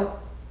Picasso.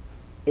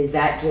 Is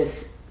that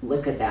just,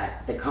 look at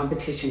that. The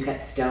competition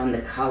cut stone,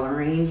 the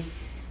coloring.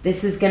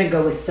 This is going to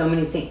go with so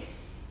many things.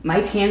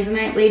 My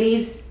Tanzanite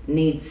ladies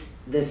needs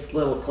this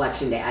little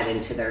collection to add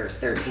into their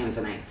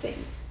Tanzanite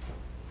things.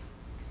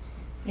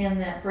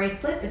 And that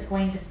bracelet is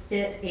going to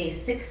fit a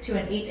 6 to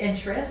an 8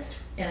 inch wrist,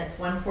 and it's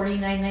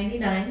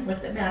 $149.99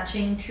 with the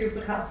matching True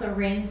Picasso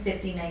ring,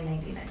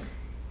 $59.99.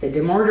 The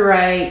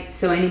dumortierite.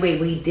 So anyway,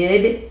 we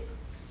did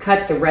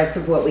cut the rest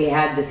of what we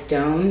had, the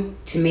stone,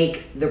 to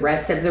make the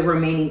rest of the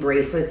remaining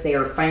bracelets. They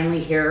are finally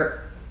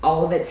here.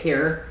 All of it's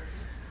here.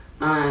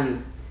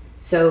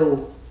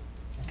 So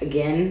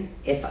again,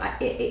 if I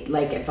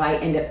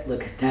end up,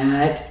 look at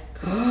that.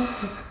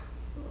 Oh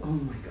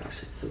my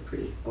gosh, it's so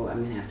pretty. Oh,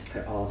 I'm gonna have to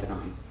put all of it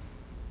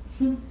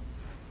on.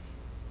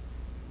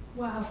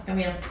 Wow. And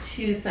we have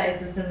 2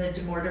 sizes in the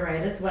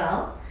demorderite as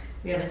well.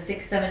 We have a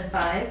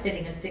 6-7-5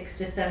 fitting a 6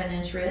 to 7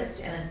 inch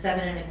wrist, and a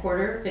 7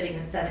 1/4 fitting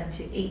a 7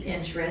 to 8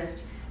 inch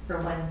wrist for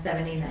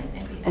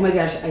 $179.99. Oh my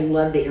gosh, I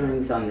love the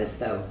earrings on this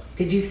though.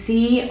 Did you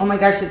see? Oh my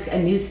gosh, it's a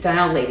new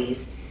style,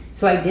 ladies.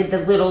 So I did the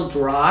little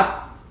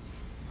drop,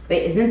 but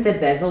isn't the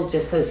bezel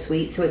just so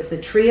sweet? So it's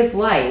the Tree of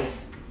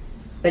Life,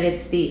 but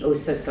it's the, oh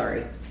so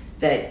sorry,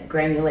 the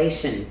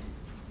granulation,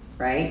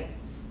 right?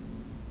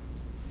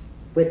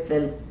 With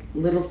the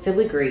little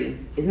filigree.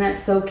 Isn't that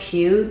so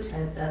cute?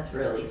 And that's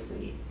really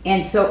sweet.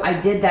 And so I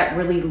did that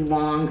really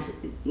long,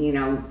 you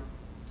know,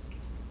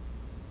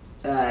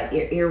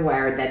 ear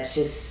wire that's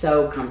just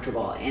so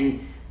comfortable.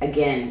 And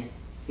again,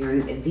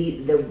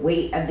 the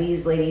weight of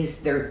these ladies,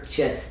 they're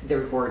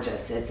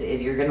gorgeous.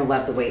 You're gonna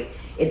love the weight.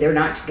 They're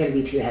not gonna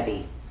be too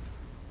heavy.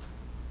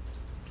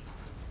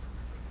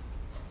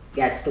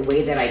 Yeah, it's the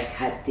way that I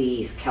cut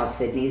these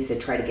chalcedonies to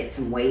try to get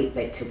some weight,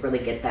 but to really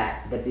get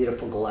the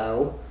beautiful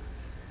glow.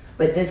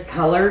 But this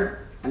color,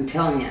 I'm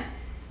telling you,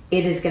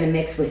 it is going to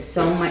mix with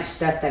so much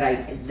stuff that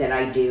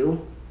I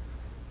do.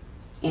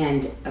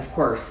 And of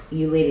course,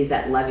 you ladies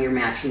that love your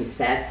matching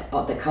sets,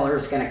 the color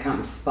is going to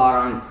come spot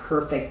on,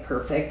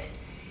 perfect.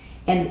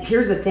 And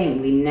here's the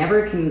thing, we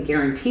never can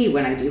guarantee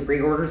when I do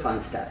reorders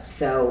on stuff.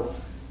 So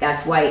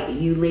that's why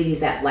you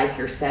ladies that like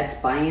your sets,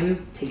 buy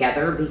them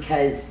together,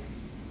 because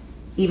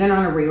even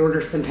on a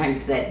reorder,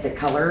 sometimes the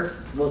color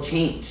will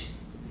change.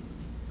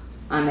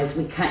 As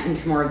we cut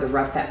into more of the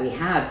rough that we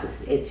have,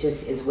 it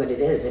just is what it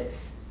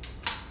is.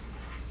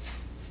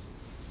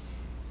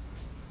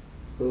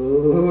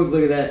 Ooh,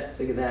 look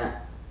at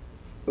that.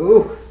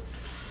 Ooh,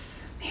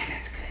 man,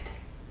 that's good.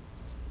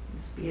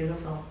 It's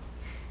beautiful.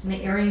 And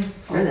the earrings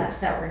for that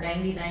set were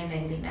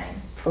 $99.99.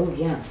 Oh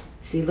yeah,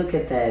 see, look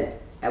at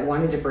I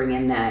wanted to bring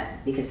in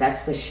that, because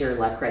that's the sheer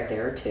luck right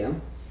there too.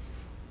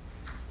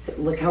 So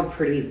look how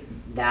pretty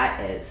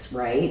that is,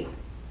 right?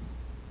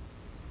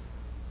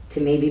 To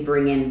maybe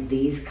bring in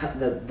these,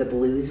 the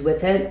blues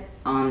with it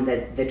on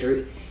the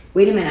droop.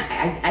 Wait a minute,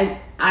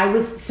 I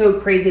was so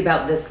crazy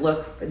about this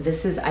look.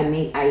 This is, I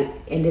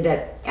ended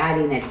up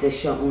adding this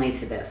show only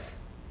to this.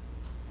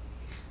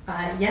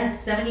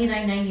 Yes,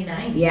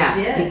 $79.99. Yeah,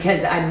 you did.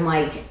 because I'm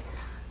like,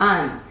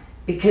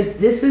 because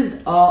this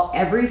is all,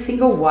 every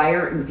single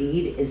wire and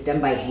bead is done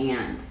by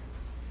hand.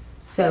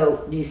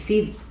 So do you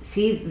see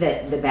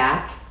the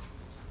back?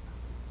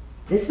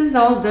 This is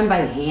all done by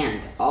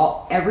hand.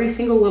 Every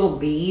single little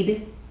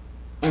bead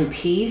and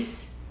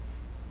piece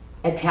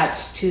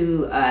attached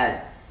to,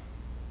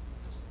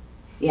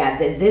 yeah,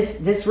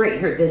 this right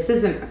here, this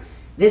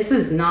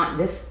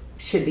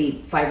should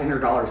be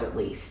 $500 at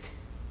least.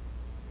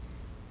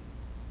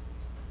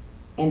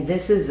 And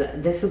this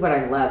is what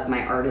I love,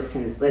 my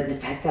artisans, the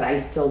fact that I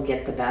still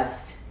get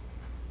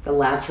the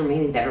last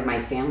remaining that are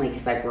my family,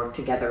 because I've worked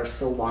together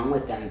so long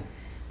with them.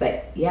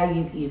 But yeah,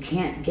 you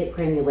can't get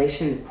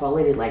granulation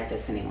quality like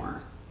this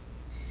anymore.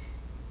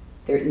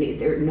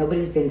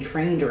 Nobody's been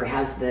trained or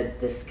has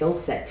the skill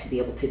set to be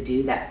able to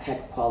do that type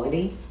of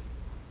quality.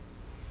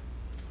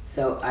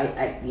 So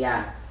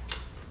yeah,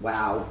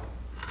 wow.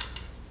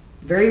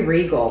 Very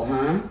regal,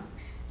 huh?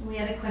 We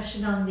had a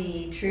question on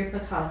the True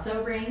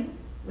Picasso ring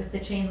with the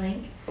chain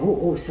link.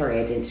 Oh, sorry,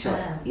 I didn't show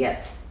it.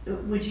 Yes.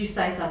 Would you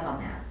size up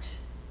on that?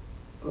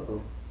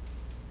 Uh-oh.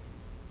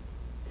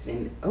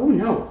 Oh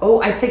no.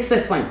 Oh, I fixed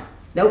this one.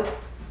 Nope.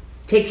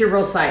 Take your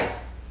real size.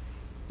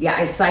 Yeah,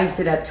 I sized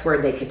it up to where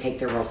they could take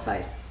their real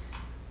size.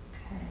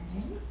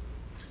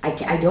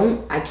 Okay.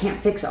 I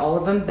can't fix all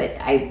of them, but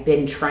I've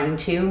been trying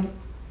to.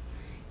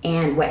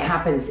 And what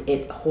happens,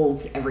 it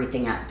holds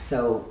everything up.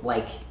 So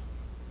like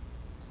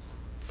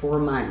 4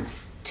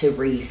 months to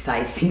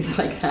resize things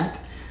like that.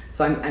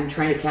 So I'm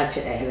trying to catch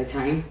it ahead of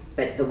time.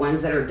 But the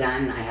ones that are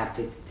done, I have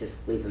to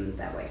just leave them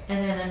that way.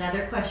 And then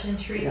another question,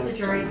 Teresa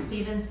Jory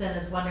Stevenson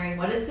is wondering,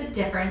 what is the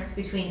difference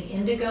between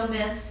Indigo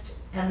Mist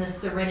and the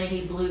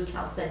Serenity Blue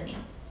Chalcedony?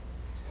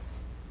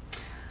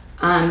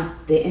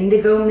 The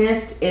Indigo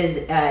Mist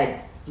is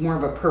more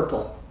of a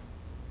purple.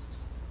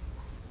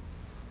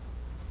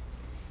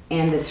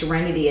 And the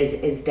Serenity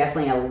is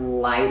definitely a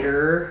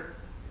lighter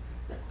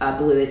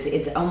blue.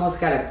 It's almost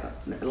got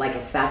like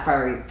a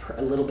sapphire,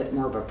 a little bit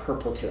more of a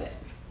purple to it.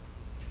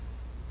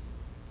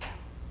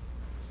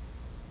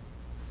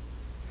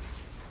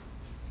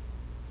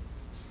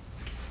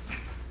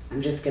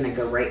 I'm just gonna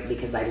go right,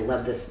 because I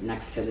love this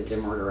next to the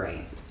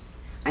demorderite.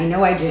 I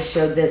know I just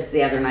showed this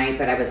the other night,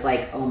 but I was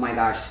like, oh my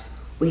gosh.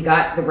 We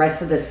got the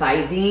rest of the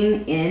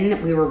sizing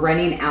in. We were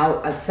running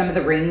out of some of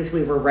the rings.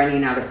 We were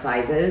running out of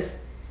sizes.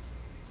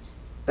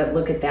 But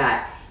look at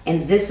that.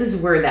 And this is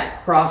where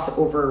that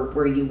crossover,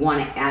 where you want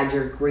to add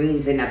your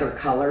greens and other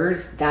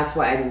colors. That's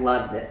why I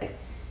love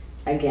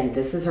again,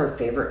 this is our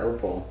favorite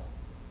opal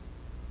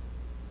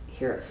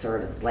here at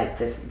SARDA. Like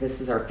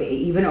this is our favorite,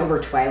 even over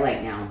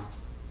Twilight now.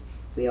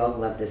 We all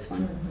love this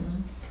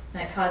one.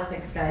 That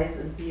Cosmic Skies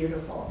is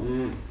beautiful.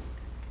 Mm.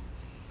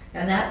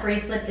 And that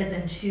bracelet is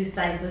in 2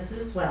 sizes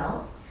as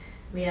well.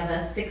 We have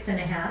a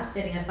 6.5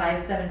 fitting a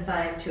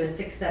 575 to a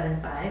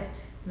 675. And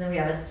then we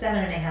have a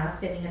 7.5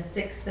 fitting a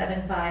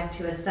 675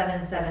 to a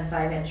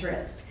 775 inch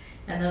wrist.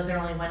 And those are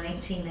only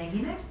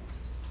 $119.99.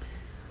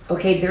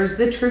 Okay, there's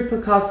the True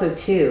Picasso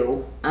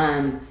too.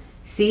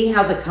 See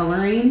how the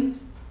coloring,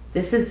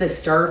 this is the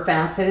star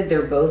faceted.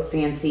 They're both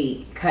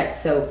fancy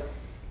cuts. So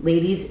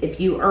ladies, if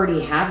you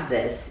already have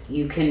this,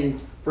 you can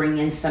bring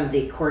in some of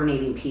the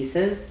coordinating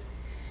pieces,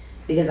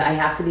 because I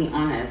have to be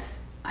honest,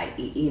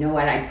 you know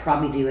what I'd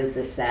probably do is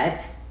the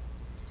set.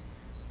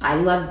 I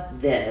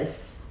love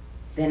this.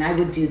 Then I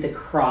would do the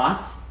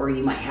cross, or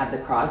you might have the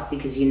cross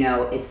because you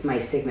know it's my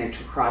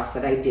signature cross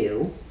that I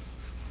do.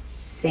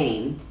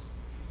 Same.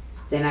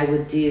 Then I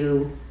would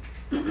do,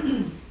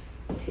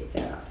 take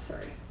that off,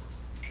 sorry.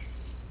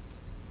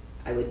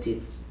 I would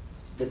do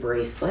the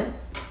bracelet.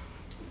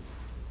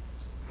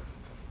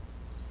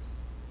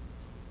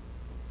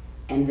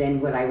 And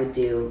then what I would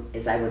do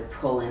is I would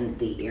pull in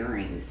the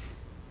earrings.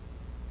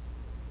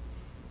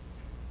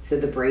 So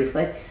the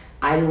bracelet,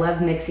 I love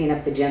mixing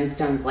up the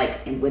gemstones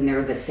like when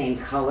they're the same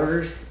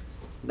colors,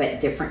 but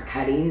different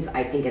cuttings.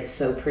 I think it's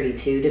so pretty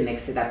too to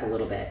mix it up a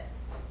little bit.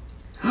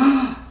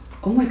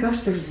 Oh my gosh,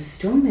 there's a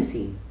stone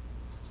missing.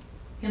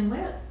 In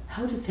what?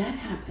 How did that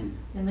happen?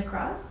 In the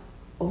cross?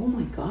 Oh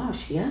my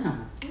gosh, yeah.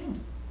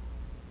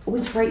 Oh,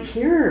 it's right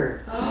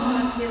here. Oh,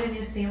 I have to get a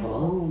new sample.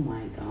 Oh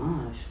my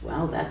gosh.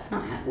 Well, that's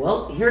not,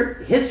 well,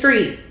 here,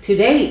 history to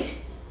date.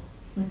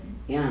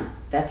 Yeah,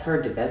 that's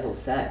hard to bezel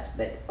set,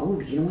 but oh,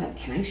 you know what?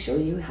 Can I show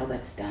you how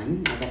that's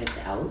done now that it's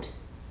out?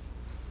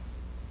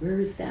 Where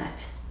is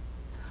that?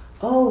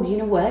 Oh, you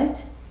know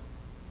what?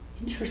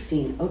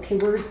 Interesting. Okay,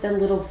 where's the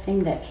little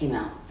thing that came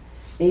out?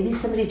 Maybe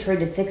somebody tried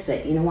to fix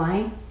it. You know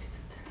why?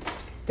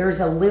 There's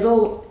a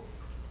little,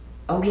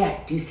 oh yeah,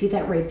 do you see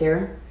that right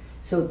there?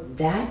 So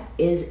that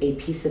is a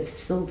piece of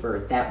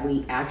silver that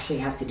we actually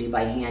have to do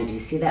by hand. Do you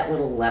see that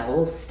little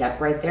level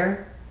step right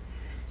there?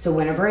 So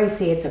whenever I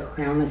say it's a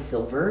crown of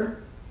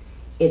silver,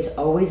 it's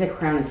always a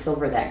crown of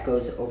silver that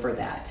goes over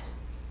that.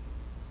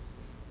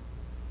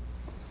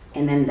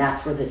 And then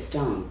that's where the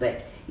stone,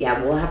 but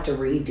yeah, we'll have to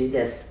redo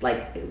this,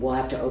 like we'll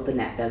have to open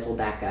that bezel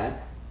back up.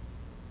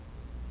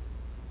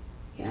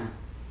 Yeah,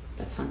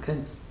 that's not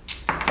good.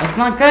 That's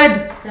not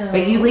good. So,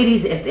 but you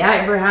ladies, if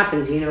that ever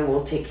happens, you know,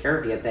 we'll take care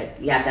of you.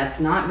 But yeah, that's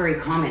not very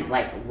common.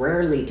 Like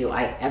rarely do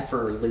I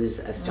ever lose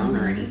a stone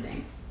or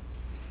anything.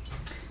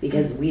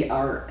 Because we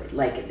are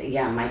like,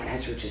 yeah, my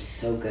guys are just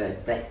so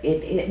good, but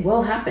it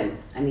will happen.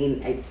 I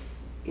mean,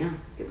 it's, yeah,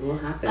 it will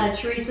happen.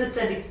 Teresa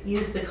said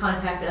use the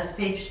contact us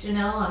page,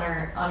 Janyl, on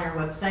our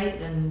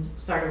website, and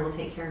SARDA will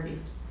take care of you.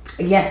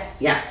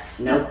 Yes,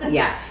 no,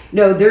 yeah.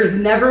 No, there's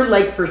never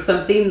like for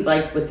something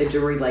like with the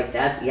jewelry like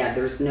that, yeah,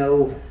 there's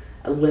no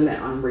limit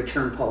on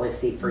return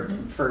policy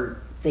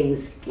for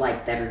things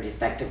like that are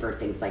defective or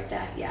things like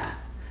that, yeah.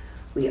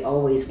 We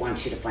always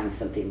want you to find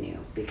something new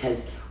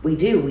because we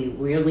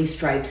really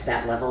strive to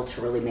that level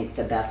to really make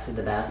the best of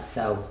the best.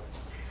 So,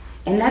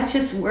 and that's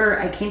just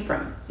where I came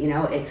from. You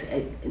know,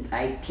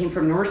 I came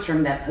from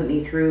Nordstrom that put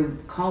me through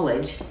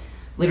college,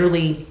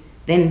 literally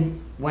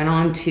then went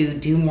on to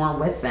do more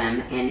with them.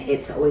 And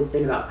it's always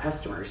been about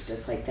customers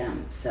just like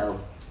them. So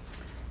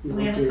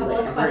we have a couple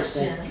of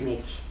questions to make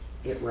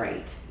it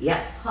right.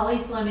 Yes. Holly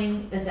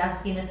Fleming is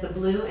asking if the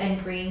blue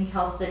and green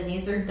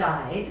chalcedonies are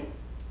dyed.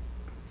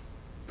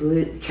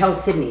 Blue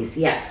chalcedonies,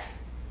 yes.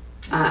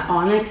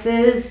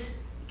 Onyxes,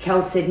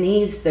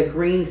 chalcedonies, the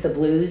greens, the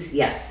blues,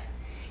 yes.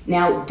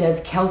 Now,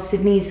 does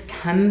chalcedonies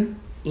come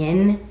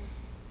in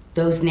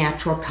those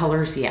natural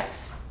colors?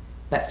 Yes.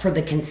 But for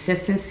the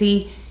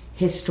consistency,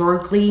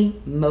 historically,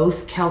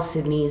 most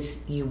chalcedonies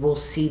you will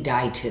see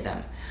dye to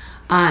them.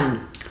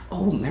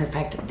 Oh, matter of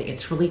fact,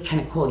 it's really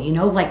kind of cool. You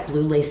know, like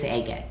blue lace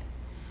agate.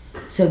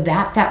 So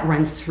that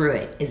runs through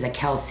it is a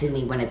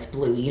chalcedony when it's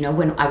blue. You know,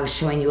 when I was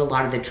showing you a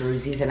lot of the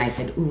drusies and I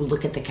said, ooh,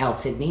 look at the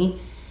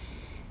chalcedony.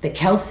 The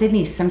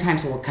chalcedony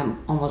sometimes will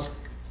come almost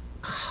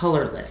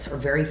colorless or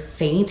very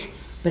faint,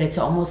 but it's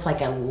almost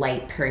like a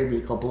light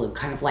periwinkle blue,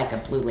 kind of like a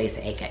blue lace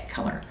agate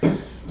color.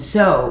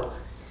 So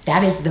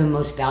that is the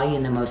most value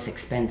and the most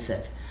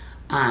expensive.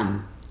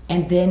 And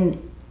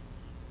then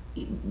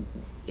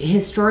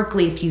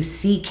historically, if you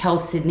see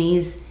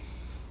chalcedonies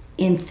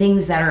in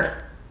things that are,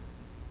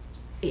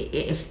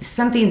 if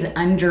something's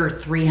under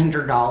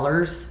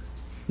 $300,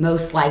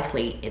 most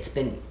likely it's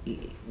been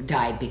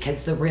dyed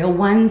because the real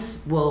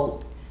ones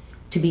will,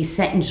 to be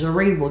set in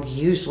jewelry, will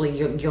usually,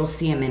 you'll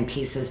see them in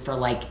pieces for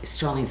like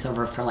sterling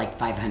silver for like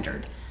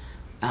 500.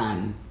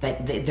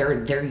 But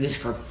they're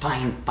used for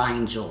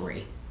fine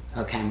jewelry,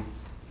 okay?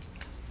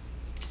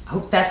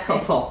 Hope that's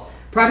helpful.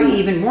 Probably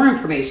even more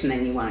information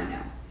than you want to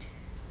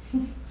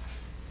know.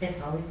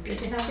 It's always good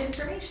to have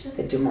information.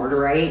 The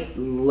demorderite,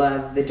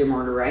 love the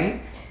demorderite.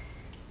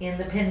 And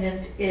the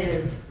pendant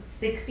is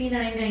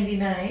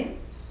 $69.99.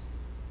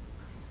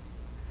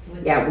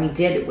 Yeah, we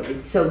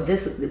did. So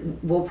this,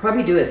 we'll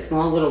probably do a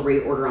small little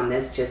reorder on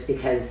this just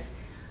because,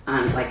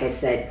 like I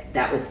said,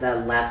 that was the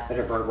last bit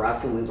of our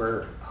rough, and we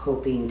were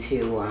hoping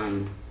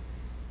to,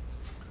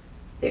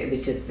 it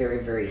was just very,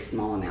 very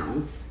small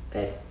amounts.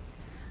 But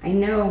I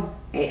know,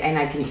 and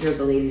I can hear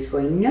the ladies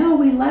going, no,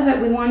 we love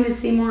it. We wanted to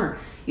see more.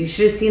 You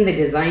should have seen the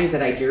designs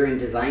that I drew and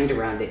designed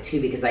around it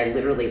too, because I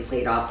literally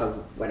played off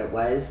of what it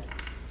was.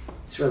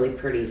 It's really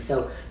pretty.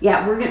 So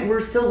yeah, we're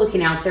still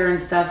looking out there and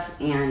stuff,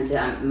 and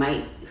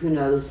might, who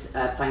knows,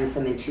 find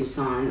some in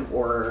Tucson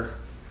or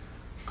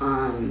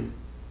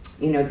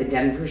you know, the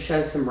Denver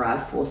show, some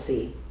rough. We'll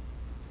see.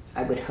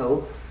 I would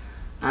hope.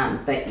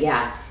 But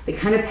yeah, the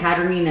kind of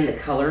patterning and the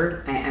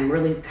color, I'm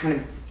really kind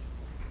of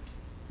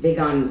big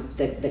on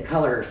the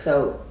color.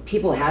 So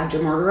people have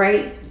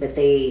Dumortierite, but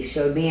they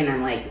showed me, and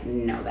I'm like,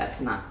 no, that's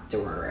not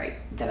Dumortierite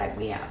that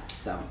we have.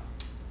 So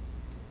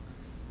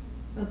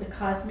the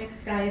Cosmic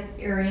Skies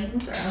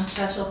earrings are on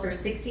special for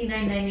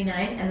 $69.99,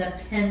 and the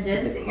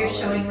pendant that you're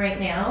showing right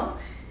now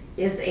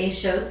is a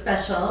show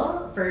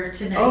special for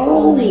tonight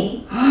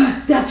only.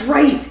 That's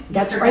right.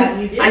 That's right.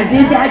 You did I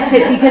did that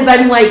too, because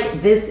I'm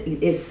like, this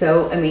is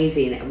so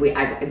amazing.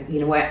 You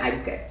know what?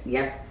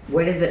 Yep.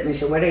 What is it,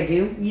 Michelle? What did I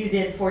do? You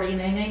did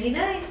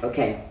 $49.99.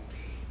 Okay.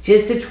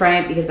 Just to try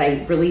it, because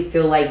I really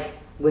feel like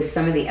with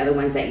some of the other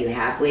ones that you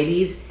have,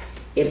 ladies,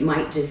 it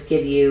might just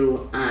give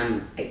you,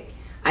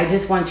 I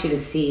just want you to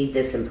see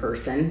this in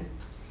person.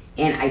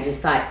 And I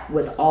just thought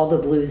with all the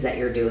blues that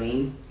you're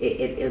doing,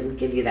 it'll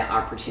give you that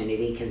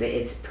opportunity, because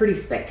it's pretty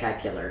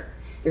spectacular.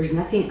 There's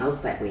nothing else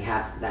that we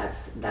have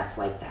that's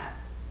like that.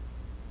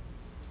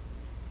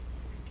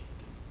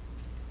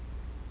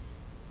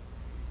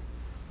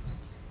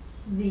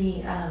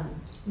 The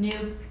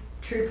new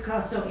True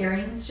Picasso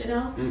earrings,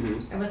 Janyl.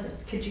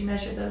 Mm-hmm. Could you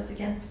measure those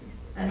again, please?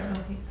 I don't know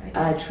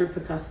if you. True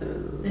Picasso.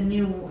 The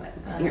new.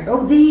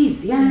 Oh,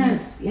 these.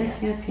 Yes.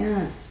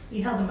 Yes.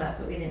 You held them up,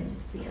 but we didn't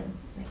see them.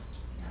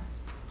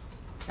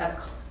 Up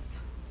close.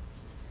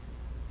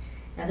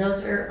 And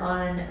those are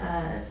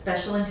on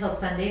special until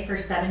Sunday for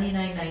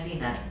 $79.99.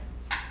 Yeah.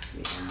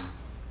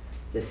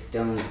 The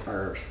stones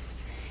are.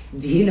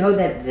 Do you know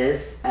that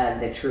this,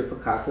 the True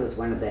Picasso, is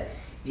one of the.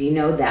 Do you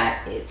know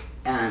that it?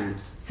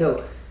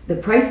 So the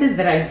prices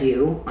that I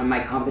do on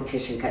my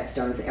competition cut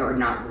stones are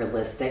not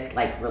realistic,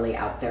 like really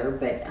out there.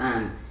 But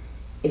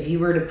if you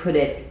were to put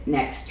it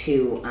next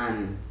to,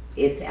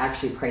 it's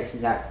actually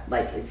prices out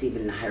like it's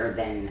even higher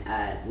than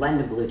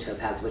London Blue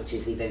Topaz, which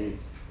is even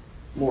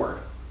more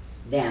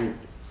than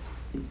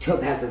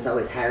topaz is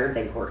always higher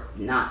than quartz.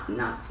 Not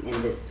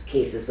in this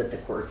cases with the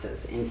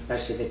quartzes, and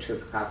especially the True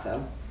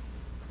Picasso.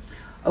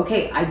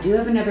 Okay, I do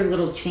have another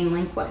little chain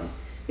link one,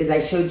 because I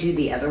showed you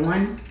the other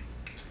one.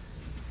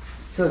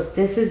 So if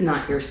this is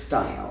not your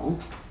style,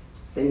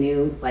 the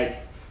new, like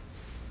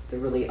the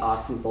really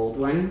awesome bold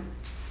one,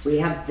 we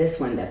have this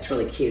one that's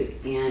really cute.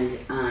 And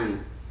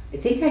I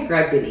think I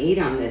grabbed an 8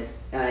 on this.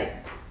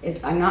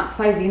 I'm not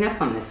sizing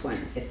up on this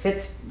one. It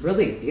fits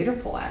really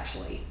beautiful,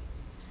 actually.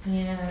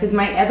 Yeah. Because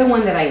my other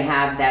one that I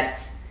have that's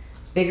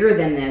bigger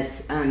than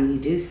this, you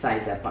do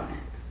size up on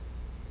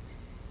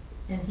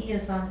it. And he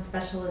is on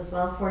special as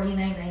well,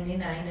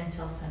 $49.99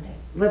 until Sunday.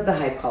 Love the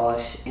high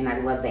polish, and I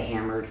love the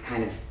hammered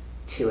kind of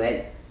to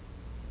it.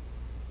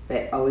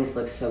 But always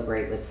looks so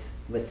great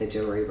with the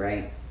jewelry,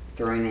 right?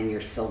 Throwing in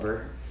your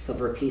silver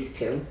piece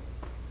too.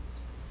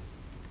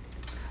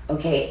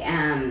 Okay,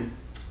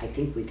 I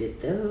think we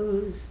did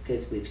those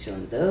because we've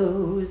shown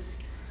those.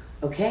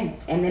 Okay,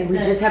 and then we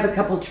just have a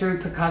couple True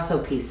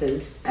Picasso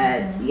pieces.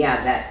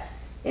 Yeah,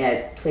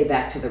 that play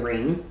back to the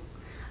ring.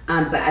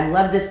 But I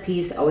love this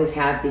piece, always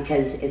have,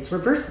 because it's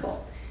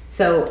reversible.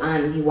 So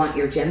you want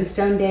your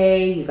gemstone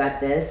day, you got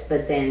this,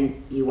 but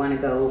then you want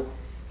to go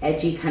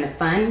edgy, kind of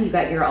fun, you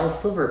got your all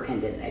silver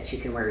pendant that you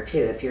can wear too.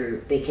 If you're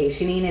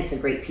vacationing, it's a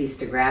great piece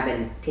to grab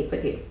and take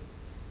with you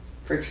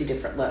for 2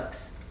 different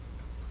looks.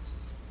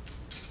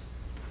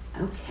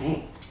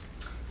 Okay,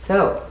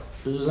 so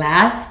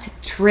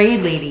last tray,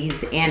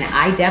 ladies, and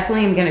I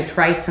definitely am going to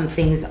try some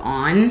things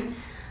on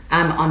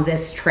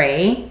this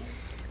tray,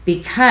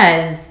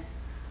 because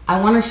I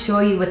want to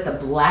show you with the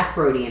black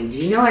rhodium. Do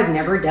you know I've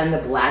never done the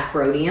black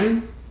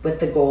rhodium with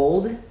the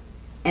gold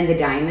and the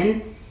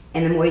diamond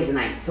and the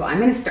moissanite? So I'm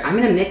going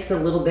to mix a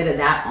little bit of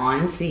that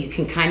on so you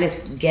can kind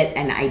of get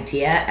an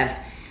idea of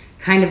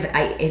kind of,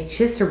 it's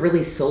just a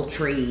really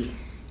sultry,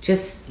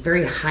 just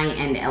very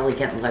high-end,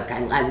 elegant look.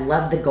 I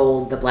love the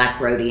gold, the black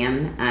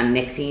rhodium,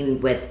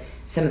 mixing with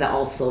some of the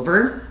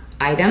all-silver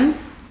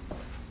items.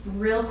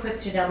 Real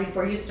quick, Janyl,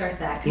 before you start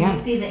that, can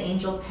you see the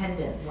angel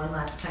pendant one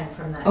last time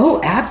from that?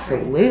 Oh,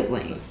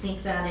 absolutely. So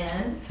sneak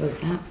that in. So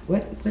that,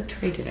 what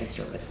tray did I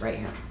start with? Right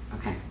here.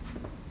 Okay.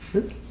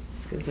 Oop,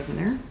 this goes over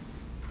there.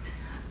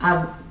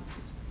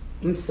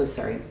 I'm so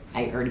sorry.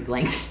 I already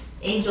blanked.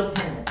 Angel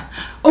pendant.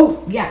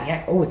 Oh,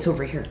 yeah. Oh, it's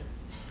over here.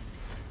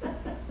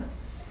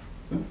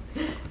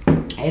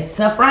 It's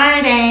a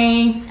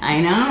Friday. I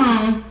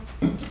know.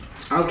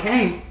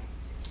 Okay.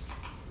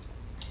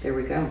 There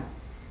we go.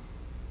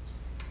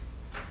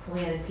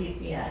 We had a few,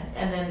 yeah,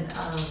 and then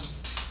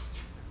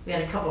we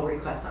had a couple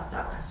requests off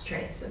that last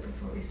tray, so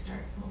before we start,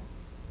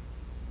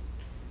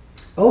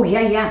 Oh,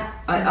 yeah.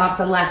 Off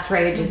the last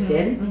tray I just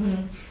did.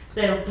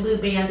 The blue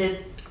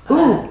banded,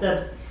 Ooh.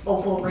 the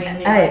opal ring.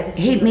 they'd like to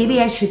see Hey, the- maybe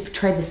I should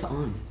try this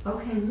on.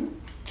 Okay.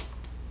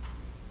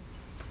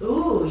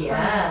 Ooh,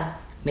 yeah.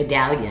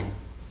 Medallion.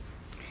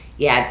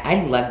 Yeah,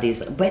 I love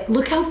these. But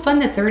look how fun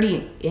the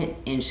 30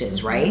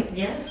 inches, right?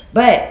 Yes.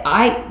 But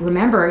I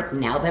remember,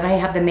 now that I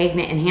have the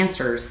magnet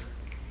enhancers,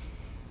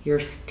 your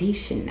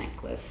station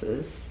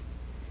necklaces.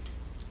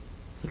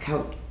 Look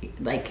how,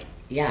 like,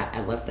 yeah,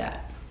 I love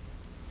that.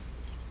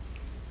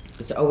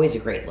 It's always a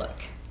great look.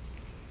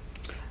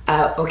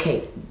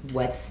 Okay,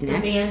 what's The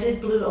next? banded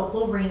blue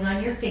opal ring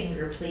on your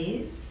finger,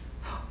 please.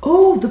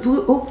 Oh, the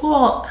blue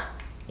opal.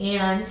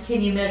 And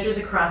can you measure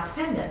the cross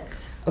pendant?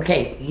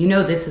 Okay, you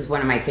know this is one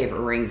of my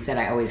favorite rings that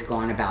I always go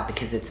on about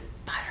because it's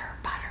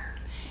butter.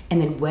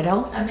 And then what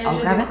else? I I'll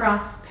measure grab the it.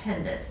 cross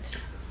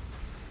pendant.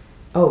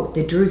 Oh,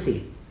 the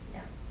druzy.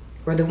 Yeah.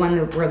 Or the one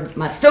that where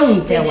my stone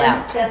They fell didn't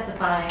out.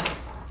 specify.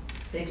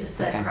 They just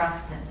said Okay. cross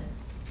pendant.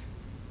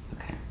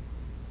 Okay.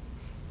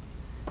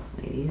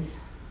 Ladies.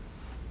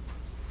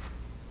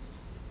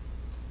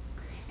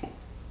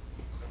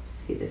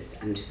 See this,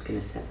 I'm just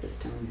gonna set the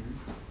stone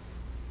now.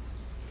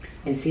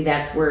 And see,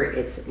 that's where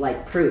it's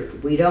like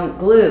proof. We don't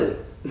glue.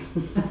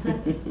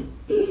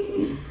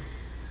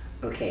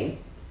 Okay.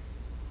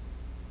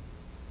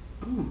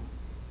 Oh,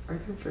 are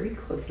they very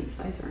close in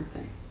size, aren't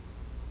they?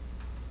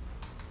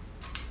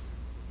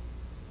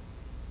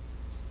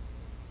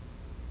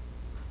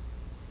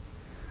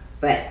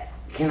 But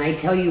can I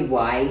tell you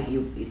why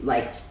you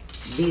like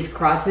these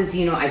crosses?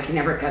 You know, I can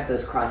never cut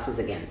those crosses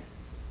again.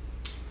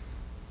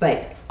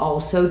 But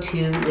also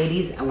too,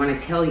 ladies, I want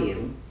to tell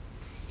you,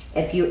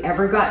 if you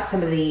ever got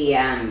some of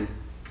the,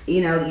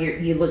 you know,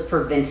 you look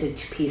for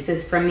vintage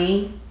pieces from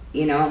me,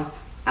 you know,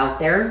 out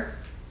there.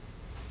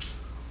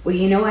 Well,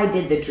 you know, I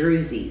did the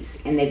druzies,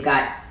 and they've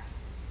got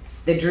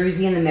the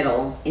druzy in the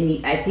middle,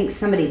 and I think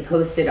somebody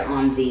posted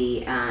on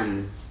the,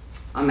 on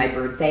my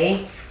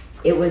birthday,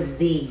 it was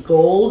the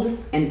gold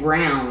and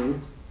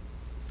brown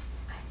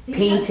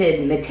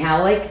painted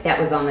metallic that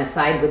was on the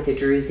side with the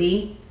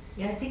druzy.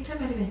 Yeah, I think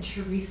that might have been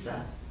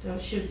Teresa.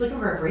 She was looking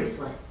for a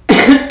bracelet.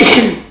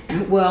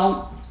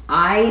 Well,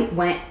 I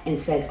went and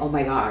said, oh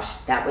my gosh,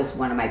 that was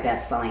one of my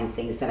best selling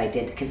things that I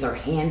did because they're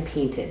hand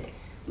painted.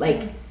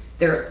 Like,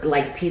 they're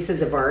like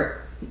pieces of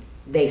art.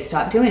 They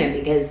stopped doing it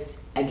because,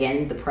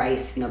 again, the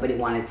price, nobody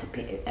wanted to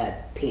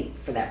paint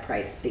for that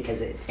price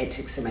because it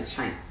took so much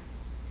time.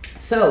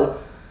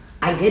 So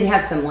I did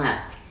have some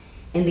left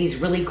in these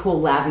really cool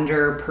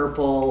lavender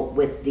purple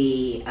with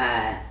the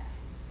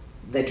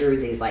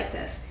druzies like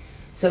this.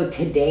 So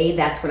today,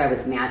 that's what I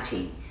was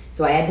matching.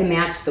 So I had to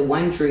match the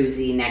one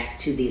druzy next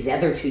to these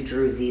other two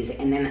druzies,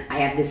 and then I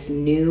have this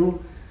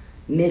new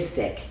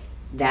mystic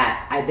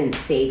that I've been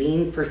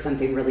saving for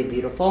something really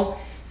beautiful.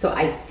 So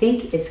I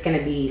think it's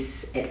gonna be,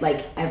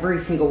 like every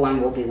single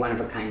one will be one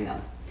of a kind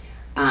though.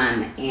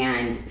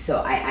 And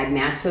so I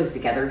matched those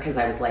together because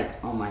I was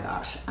like, oh my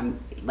gosh, I'm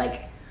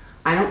like,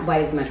 I don't buy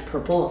as much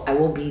purple. I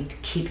will be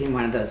keeping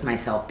one of those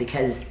myself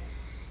because,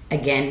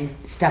 again,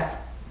 stuff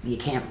you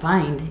can't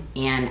find,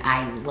 and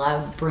I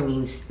love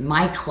bringing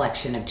my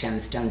collection of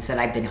gemstones that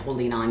I've been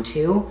holding on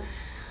to.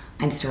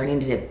 I'm starting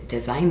to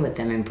design with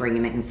them and bring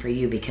them in for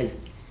you because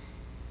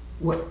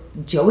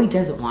Joey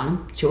doesn't want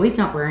them. Joey's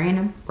not wearing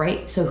them,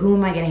 right? So who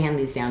am I going to hand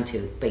these down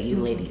to but you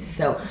ladies?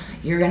 So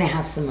you're going to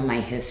have some of my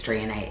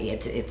history, and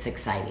it's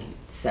exciting.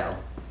 So,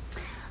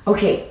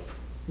 okay,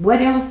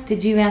 what else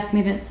did you ask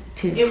me to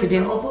It was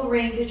do? the opal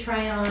ring to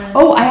try on.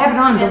 Oh, I have it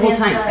on the And whole then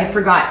time. the, I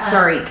forgot.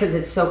 Sorry, because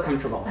it's so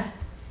comfortable.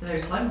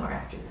 There's one more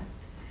after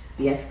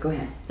that. Yes, go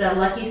ahead. The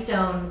Lucky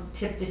Stone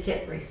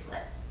tip-to-tip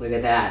bracelet. Look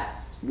at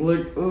that.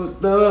 Look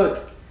at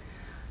that.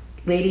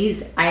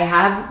 Ladies, I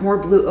have more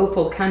blue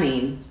opal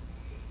coming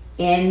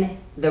in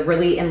the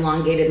really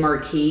elongated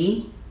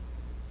marquee.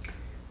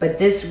 But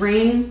this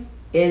ring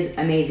is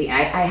amazing.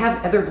 I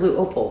have other blue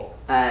opal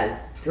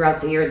throughout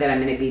the year that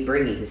I'm going to be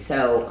bringing.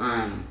 So,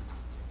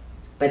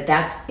 but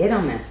that's it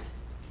on this.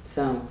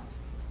 So,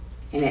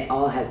 and it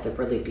all has the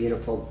really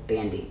beautiful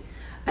banding.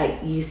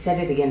 You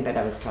said it again, but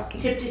I was talking.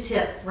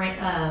 Tip-to-tip,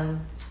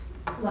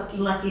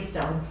 Lucky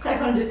Stone.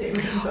 I wanted to say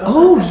rainbow.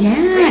 Oh,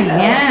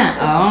 yeah.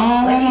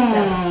 Lucky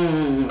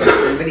Stone.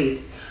 Oh,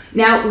 everybody's.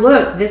 Now,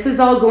 look, this is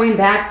all going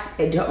back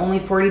to only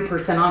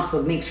 40% off,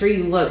 so make sure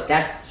you look.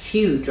 That's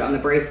huge on the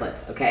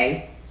bracelets,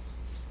 okay?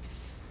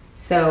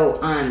 So,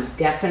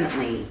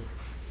 definitely.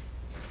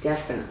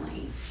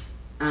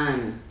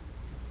 And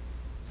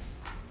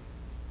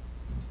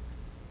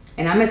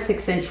I'm a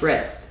 6-inch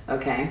wrist,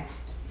 okay?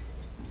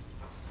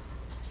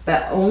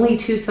 But only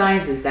 2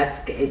 sizes, that's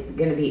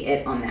gonna be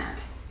it on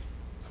that.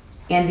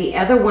 And the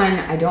other one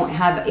I don't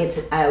have,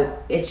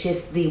 it's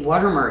just the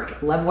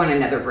watermark Love One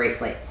Another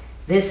bracelet.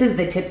 This is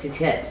the tip to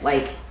tip.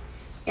 Like,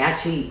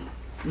 actually,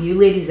 you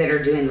ladies that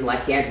are doing the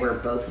lucky, I'd wear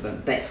both of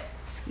them. But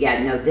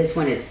yeah, no, this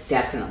one is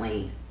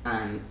definitely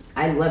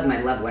I love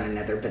my Love One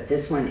Another, but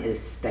this one is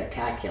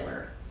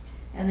spectacular.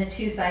 And the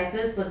two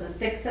sizes was a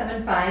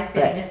 675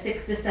 fitting a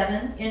 6 to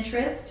 7 inch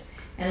wrist,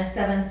 and a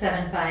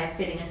 775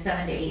 fitting a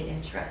 7 to 8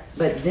 inch wrist.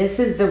 But this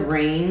is the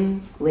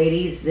ring,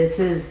 ladies. This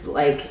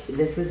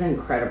is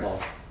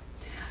incredible.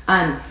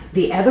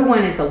 The other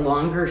one is a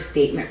longer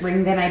statement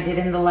ring than I did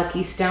in the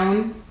Lucky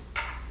Stone.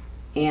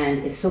 And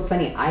it's so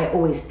funny, I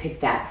always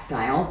pick that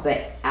style,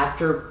 but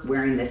after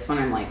wearing this one,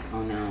 I'm like,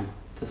 oh no,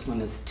 this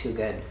one is too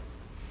good.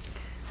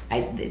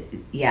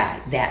 Yeah,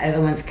 that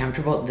other one's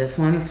comfortable. This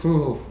one,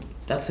 ooh,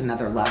 that's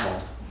another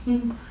level.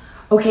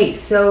 Okay,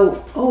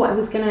 so, I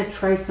was gonna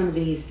try some of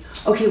these.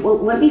 Okay, well,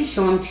 let me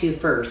show them to you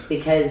first,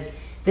 because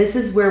this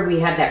is where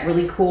we have that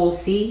really cool,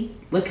 see?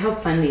 Look how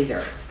fun these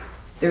are.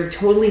 They're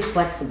totally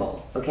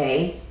flexible,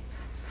 okay?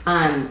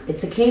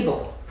 It's a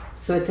cable,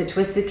 so it's a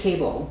twisted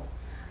cable.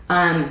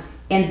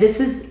 And this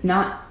is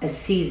not a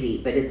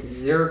CZ, but it's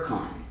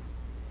zircon.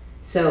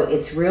 So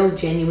it's real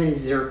genuine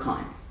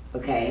zircon,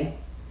 okay?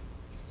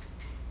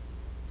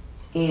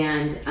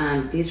 And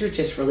these are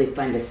just really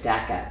fun to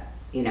stack up,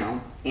 you know?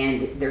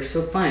 And they're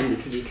so fun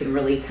because you can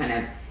really kind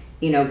of,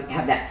 you know,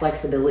 have that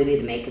flexibility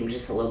to make them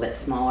just a little bit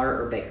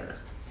smaller or bigger.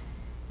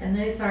 And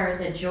these are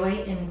the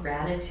Joy and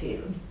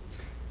Gratitude.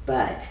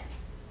 But,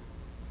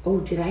 I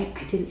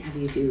didn't have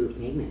you do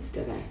magnets,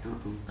 did I?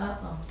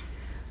 Uh-oh.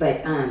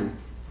 But,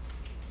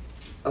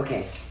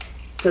 okay,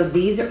 so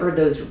these are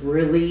those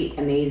really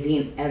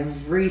amazing,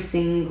 every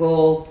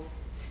single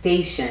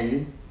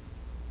station,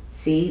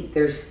 see,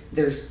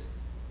 there's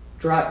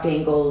drop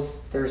dangles,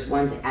 there's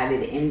ones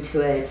added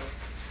into it.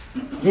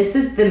 This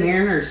is the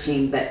Mariner's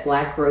chain, but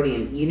black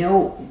rhodium. You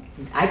know,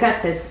 I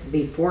got this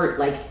before,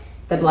 like,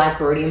 the black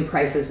rhodium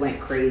prices went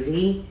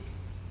crazy.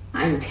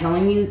 I'm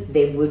telling you,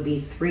 they would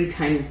be 3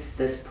 times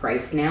this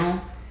price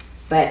now,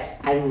 but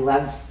I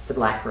love the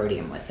black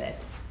rhodium with it.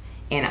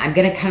 And I'm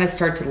gonna kind of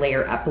start to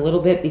layer up a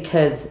little bit,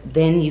 because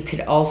then you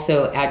could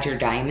also add your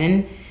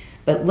diamond.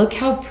 But look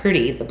how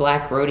pretty the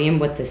black rhodium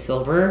with the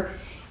silver,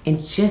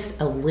 and just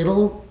a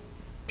little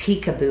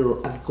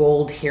peekaboo of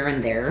gold here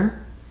and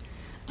there.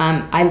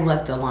 I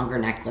love the longer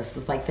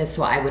necklaces like this,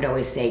 so I would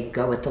always say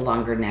go with the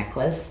longer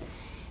necklace.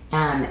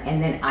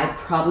 And then I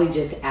probably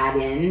just add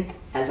in,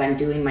 as I'm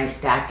doing my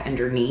stack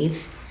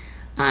underneath,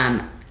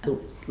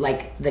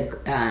 like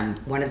the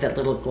one of the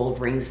little gold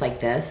rings like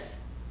this,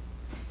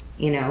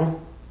 you know,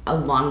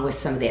 along with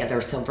some of the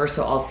other silver.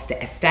 So I'll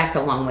stack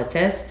along with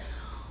this.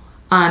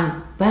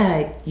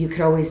 But you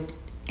could always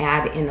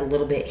add in a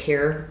little bit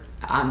here.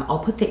 I'll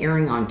put the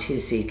earring on too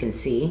so you can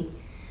see,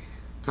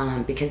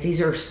 because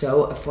these are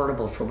so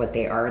affordable for what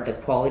they are. The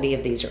quality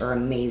of these are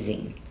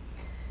amazing.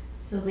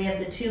 So we have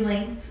the 2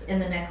 lengths in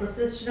the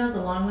necklaces, you know,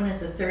 the long one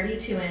is a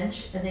 32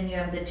 inch, and then you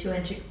have the 2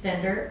 inch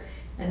extender,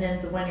 and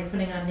then the one you're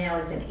putting on now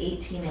is an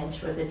 18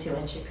 inch with a 2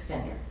 inch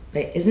extender.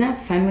 But isn't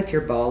that fun with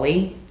your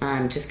Bali?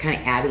 Just kind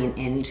of adding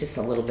in just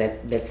a little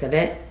bits of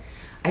it.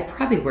 I'd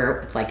probably wear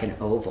it with like an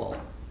oval,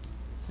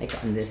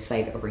 like on this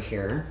side over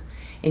here.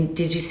 And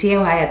did you see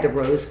how I had the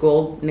rose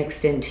gold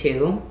mixed in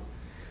too?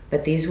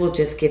 But these will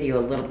just give you a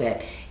little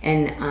bit.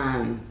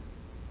 And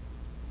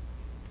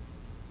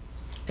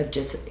of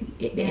just,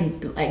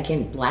 and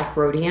again, black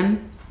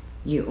rhodium,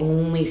 you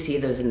only see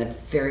those in the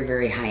very,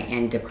 very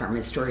high-end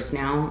department stores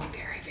now.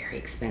 Very, very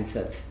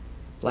expensive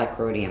black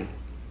rhodium.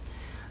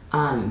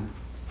 And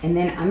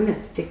then I'm gonna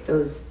stick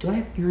those, do I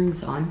have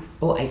earrings on?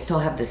 Oh, I still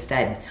have the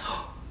stud.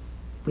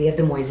 We have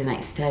the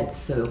moissanite studs,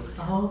 so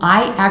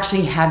I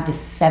actually have the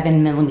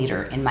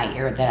 7mm in my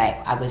ear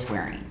that I was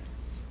wearing.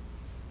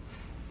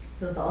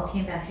 Those all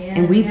came back in.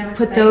 And we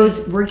put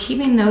those, we're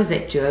keeping those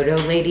at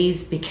Jodo,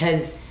 ladies,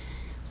 because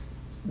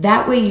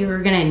that way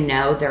you're gonna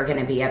know they're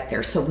gonna be up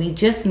there. So we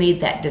just made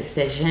that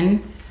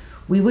decision.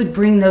 We would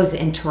bring those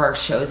into our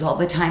shows all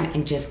the time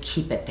and just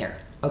keep it there,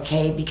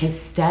 okay? Because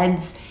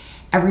studs,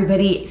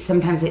 everybody,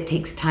 sometimes it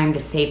takes time to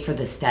save for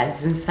the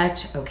studs and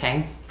such,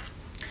 okay?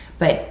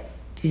 But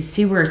you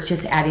see where it's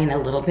just adding a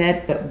little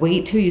bit, but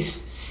wait till you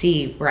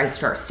see where I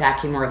start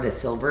stacking more of the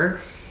silver.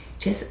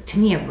 Just, to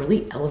me, a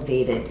really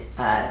elevated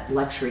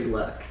luxury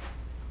look.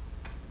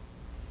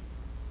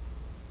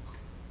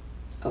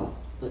 Oh,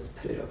 let's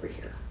put it over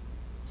here.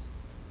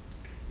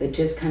 But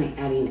just kind of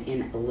adding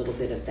in a little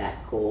bit of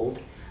that gold.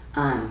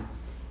 And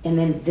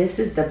then this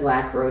is the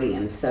black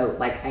rhodium. So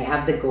like I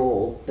have the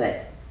gold,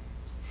 but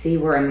see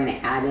where I'm gonna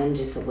add in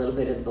just a little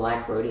bit of the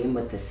black rhodium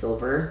with the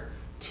silver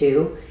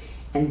too.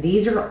 And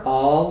these are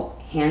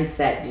all hand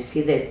set. Do you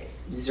see the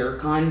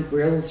zircon,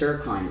 real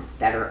zircons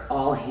that are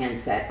all hand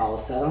set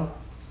also?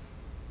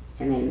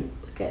 And then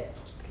look at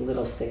the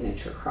little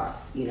signature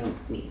cross, you know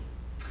me.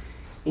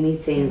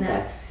 Anything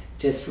that's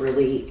just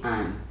really,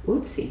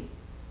 whoopsie.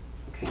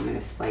 Okay, I'm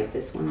gonna slide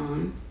this one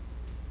on.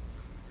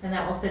 And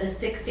that will fit a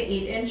 6 to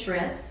 8 inch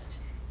wrist.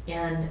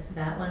 And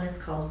that one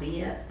is called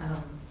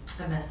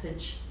a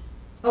message.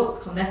 Oh, it's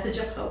called Message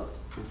of Hope.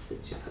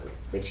 Message of Hope.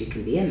 But you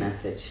can be a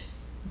message.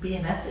 Be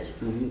a message.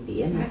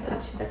 Be a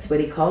message. That's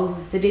what he calls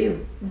us to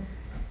do.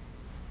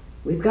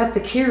 We've got the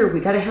cure. We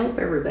got to help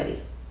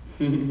everybody.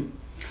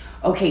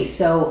 Okay,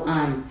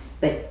 so,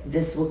 but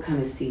this will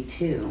kind of see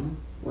too,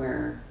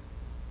 where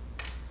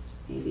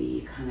maybe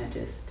you kind of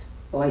just,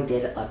 oh, I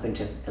did a bunch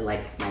of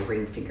like my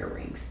ring finger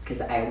rings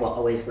because I will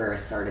always wear a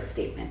SARDA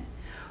statement.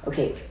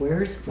 Okay,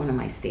 where's one of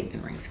my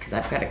statement rings? Because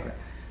I've got to go,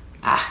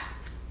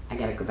 I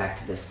got to go back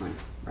to this one,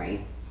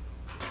 right?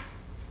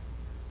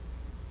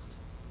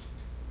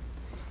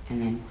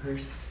 And then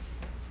where's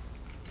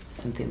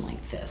something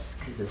like this?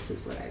 Because this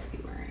is what I'd be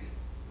wearing,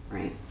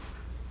 right?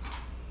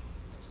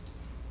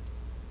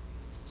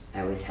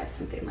 I always have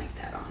something like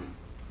that on.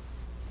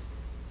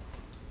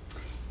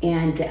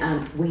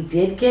 And we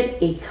did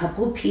get a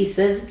couple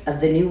pieces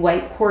of the new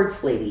white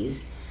quartz,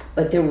 ladies,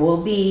 but there will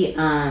be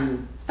a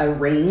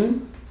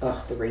ring.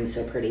 Oh, the ring's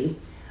so pretty.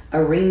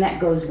 A ring that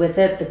goes with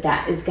it, but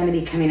that is going to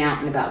be coming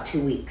out in about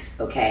 2 weeks,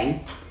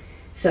 okay?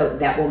 So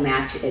that will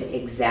match it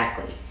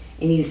exactly.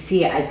 And you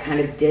see, I kind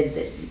of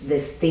did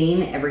this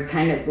theme every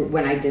kind of,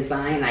 when I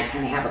design, I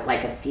kind of have it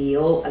like a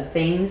feel of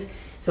things.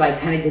 So I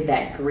kind of did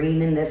that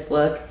green in this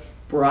look,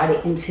 brought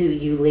it into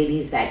you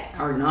ladies that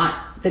are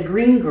not the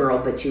green girl,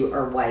 but you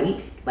are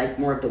white, like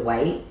more of the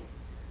white.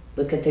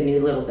 Look at the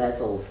new little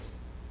bezels.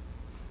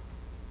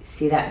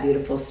 See that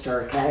beautiful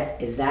star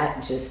cut? Is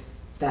that just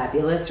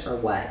fabulous or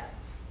what?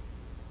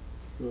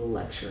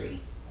 Luxury.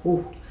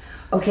 Whew.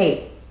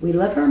 Okay, we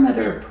love our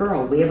mother of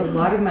pearl. We have a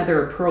lot of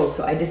mother of pearl,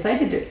 so I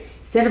decided to,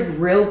 instead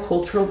of real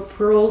cultural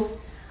pearls,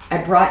 I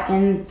brought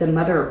in the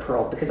mother of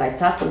pearl because I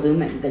thought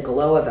the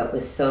glow of it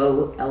was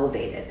so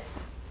elevated.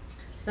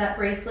 So that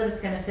bracelet is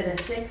going to fit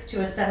a 6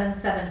 to a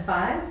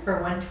 775 for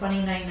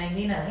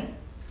 $129.99.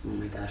 Oh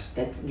my gosh,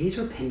 these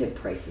are pendant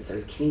prices. Are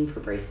you kidding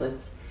for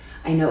bracelets?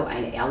 I know,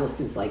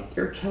 Allison's like,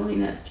 you're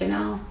killing us,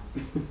 Janyl.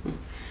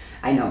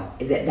 I know,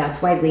 that's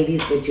why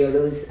ladies, the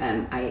Jodos,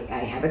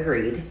 I have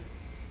agreed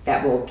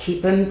that we'll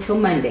keep them till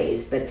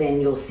Mondays, but then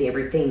you'll see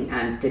everything.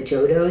 The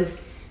Jodos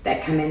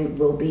that come in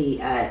will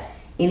be,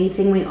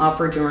 anything we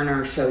offer during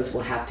our shows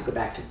will have to go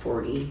back to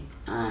 40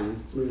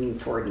 moving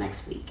forward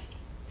next week.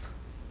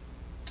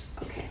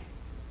 Okay.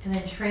 And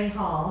then Trey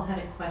Hall had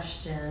a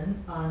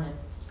question on,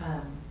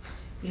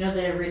 you know,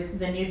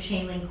 the new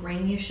chain link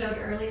ring you showed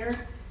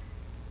earlier.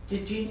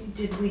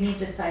 Did we need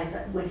to size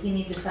up? Would he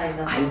need to size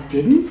up? I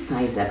didn't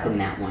size up in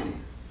that one.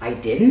 I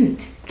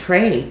didn't.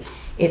 Trey,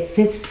 it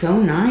fits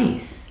so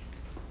nice.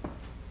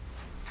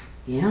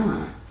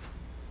 Yeah.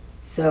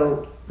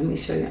 So let me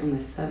show you on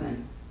the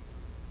 7.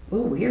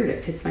 Oh, weird.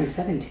 It fits my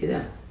 7 too,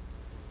 though.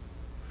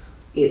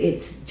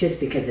 It's just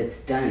because it's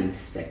done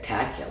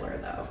spectacular,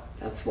 though.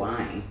 That's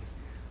why.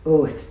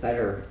 Oh, it's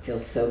better. It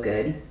feels so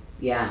good.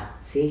 Yeah.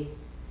 See?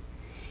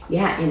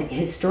 Yeah, and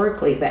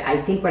historically, but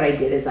I think what I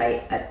did is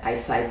I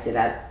sized it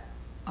up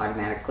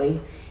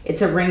automatically.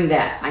 It's a ring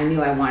that I knew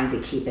I wanted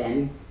to keep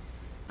in.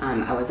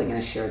 I wasn't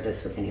going to share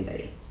this with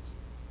anybody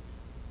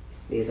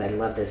because I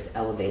love this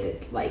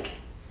elevated, like,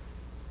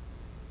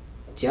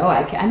 Joe,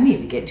 I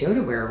maybe get Joe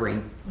to wear a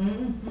ring.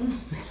 Mm-hmm.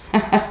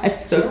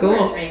 It's so Joe cool.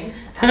 wears rings.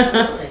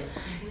 Absolutely.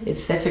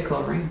 It's such a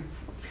cool ring.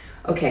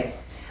 Okay.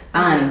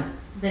 So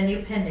the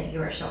new pendant you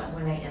were showing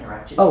when I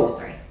interrupted you. Oh.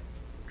 Sorry.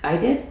 I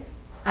did?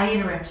 I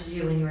interrupted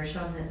you when you were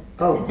showing the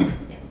Oh.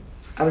 pendant. Yeah.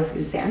 I was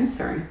going to say, I'm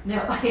sorry. No,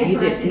 I You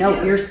interrupted did.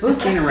 No, you're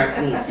supposed to interrupt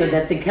me so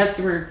that the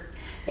customer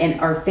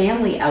and our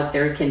family out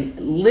there can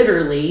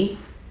literally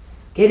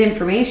get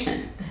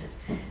information.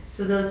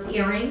 So those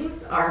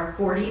earrings are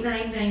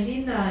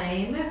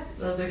 $49.99.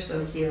 Those are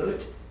so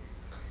cute.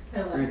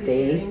 I love Aren't these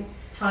they? earrings.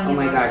 Tanya Oh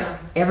my loves gosh.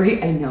 them.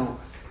 I know.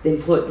 The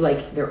employee,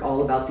 like, they're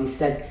all about these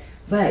studs.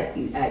 But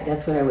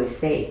that's what I always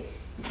say.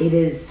 It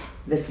is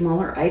the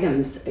smaller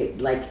items,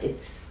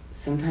 it's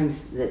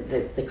sometimes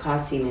the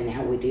costing and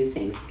how we do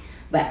things.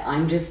 But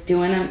I'm just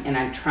doing them and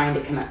I'm trying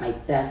to come at my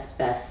best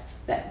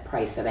that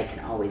price that I can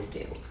always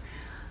do.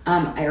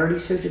 I already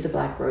showed you the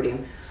black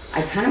rhodium.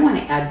 I kind of want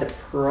to add the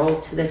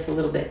pearl to this a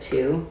little bit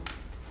too.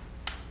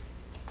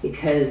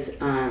 Because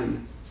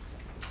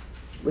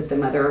with the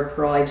mother of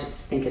pearl, I just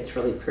think it's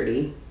really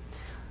pretty.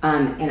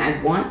 And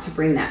I want to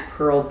bring that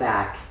pearl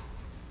back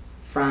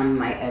from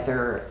my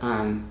other,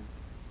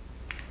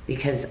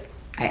 because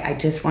I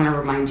just want to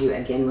remind you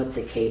again with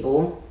the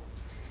cable,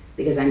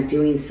 because I'm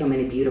doing so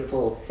many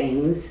beautiful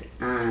things.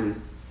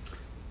 And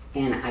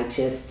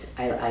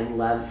I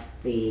love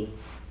the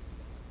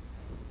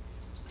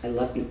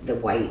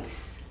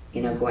whites,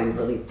 you know, going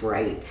really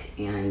bright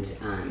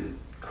and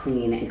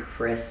clean and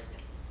crisp.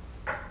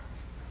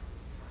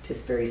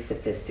 Just very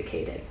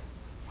sophisticated.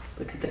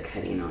 Look at the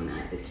cutting on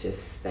that. It's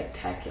just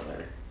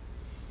spectacular.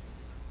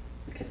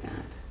 Look at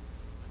that.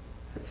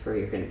 That's where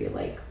you're going to be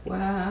like,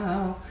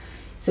 wow.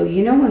 So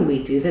you know when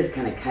we do this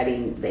kind of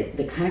cutting,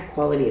 the kind of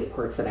quality of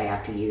quartz that I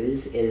have to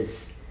use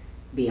is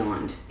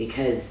beyond,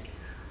 because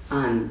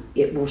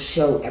it will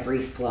show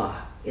every flaw.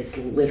 It's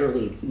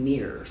literally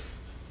mirrors.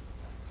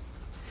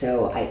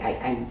 So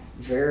I'm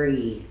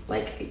very,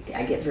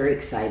 I get very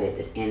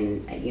excited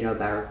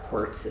about our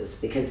quartzes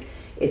because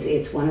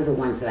it's one of the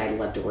ones that I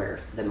love to wear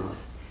the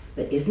most.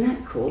 But isn't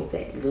that cool?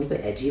 A little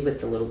bit edgy with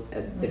the little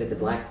bit of the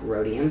black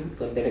rhodium, a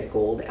little bit of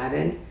gold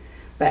added.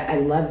 But I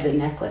love the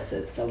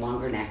necklaces, the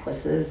longer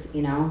necklaces,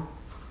 you know.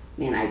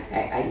 Man,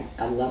 I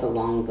love a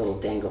long little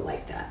dangle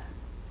like that.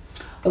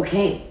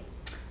 Okay,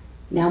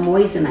 now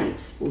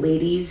moissanites.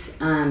 Ladies,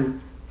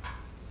 I'm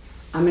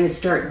going to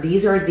start.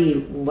 These are the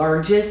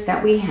largest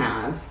that we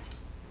have.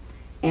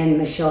 And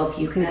Michelle, if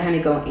you can kind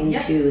of go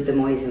into the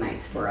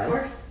moissanites for us. Of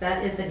course,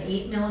 that is an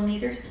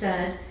 8mm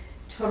stud.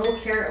 Total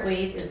carat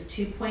weight is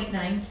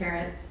 2.9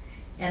 carats,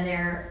 and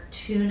they're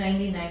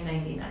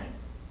 $299.99.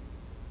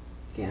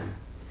 Yeah.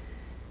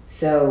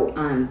 So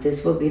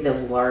this will be the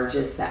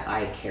largest that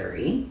I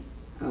carry.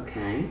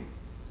 Okay.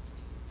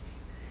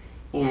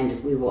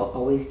 And we will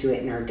always do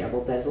it in our double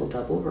bezel,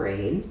 double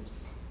braid.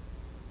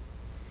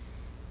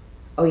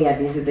 Oh yeah,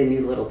 these are the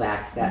new little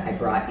backs that I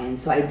brought in.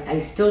 So I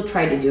still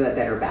tried to do a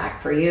better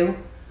back for you.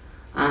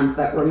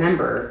 But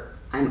remember,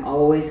 I'm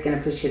always going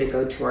to push you to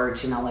go to our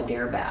Janyl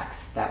Dare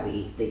backs that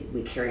we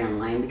carry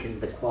online because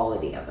the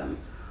quality of them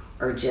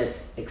are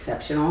just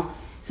exceptional.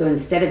 So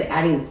instead of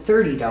adding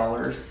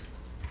 $30,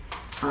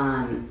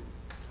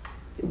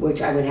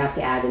 which I would have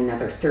to add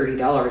another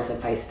 $30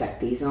 if I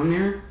stuck these on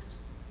there,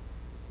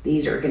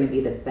 these are going to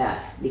be the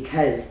best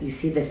because you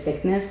see the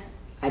thickness.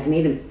 I've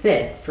made them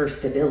fit for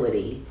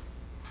stability,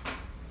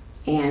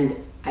 and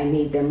I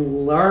made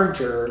them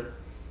larger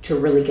to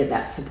really give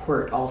that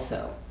support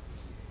also.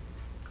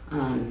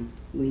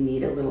 We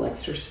need a little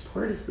extra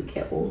support as we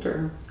get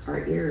older,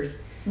 our ears.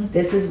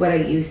 This is what I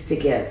used to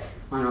give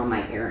on all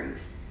my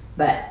earrings,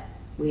 but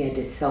we had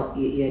to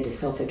you had to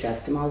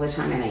self-adjust them all the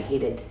time, and I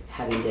hated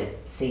having to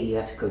say you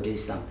have to go do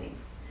something.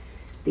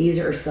 These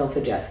are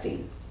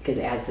self-adjusting because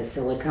it has the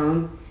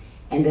silicone,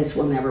 and this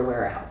will never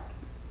wear out.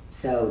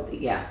 So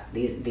yeah,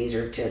 these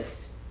are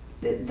just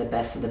the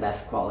best of the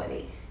best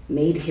quality.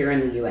 Made here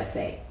in the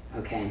USA,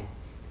 okay?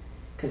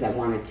 Because I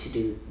wanted to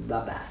do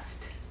the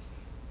best.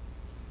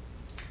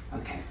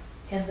 Okay.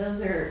 And those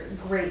are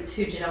great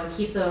too, Janelle. We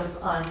keep those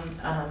on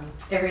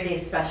everyday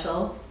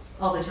special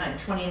all the time,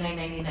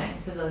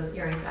 $29.99 for those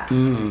earring backs.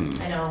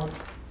 I know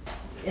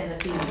in the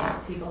feed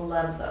people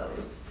love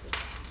those.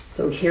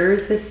 So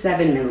here's the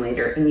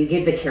 7mm, and you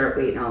give the carat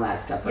weight and all that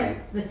stuff, right?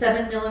 The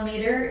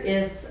 7mm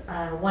is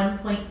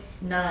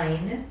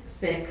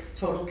 1.96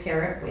 total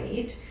carat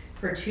weight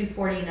for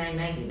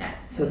 $249.99.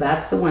 So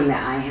that's the one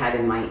that I had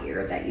in my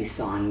ear that you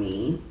saw on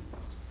me.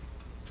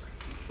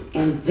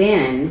 And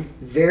then,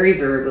 very,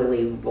 very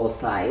believable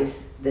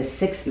size, the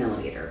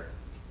 6mm.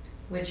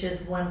 Which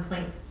is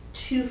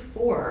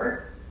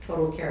 1.24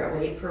 total carat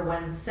weight for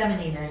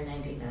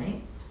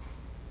 $179.99.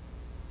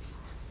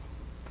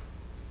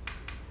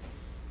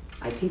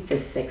 I think the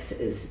 6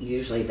 is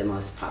usually the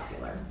most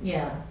popular.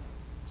 Yeah.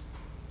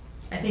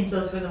 I think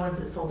those were the ones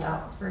that sold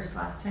out first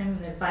last time,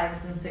 the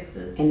 5s and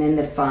 6s. And then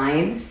the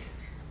 5s?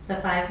 The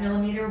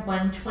 5mm,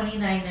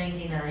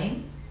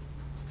 $129.99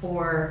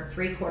 for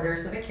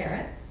 3/4 of a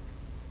carat,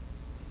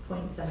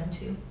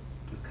 0.72.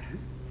 Okay.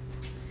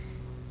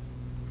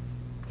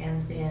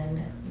 And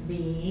then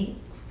the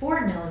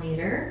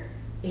 4mm,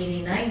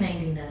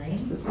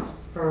 $89.99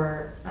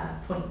 for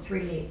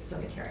 0.38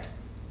 of a carat.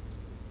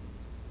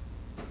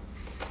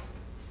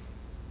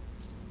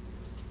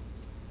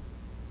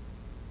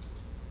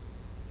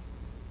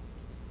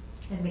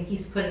 And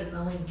Mickey's putting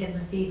the link in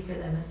the feed for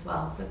them as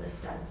well for the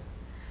studs.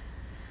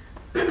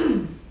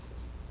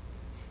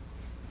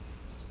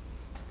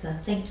 So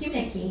thank you,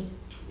 Mickey.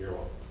 You're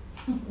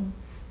welcome.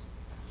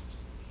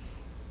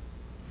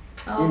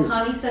 Oh,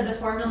 Connie said the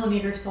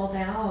 4mm sold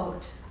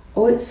out.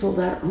 Oh, it's sold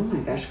out. Oh my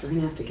gosh, we're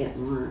gonna have to get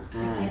more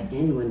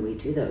in when we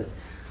do those.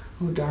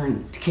 Oh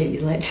darn! Can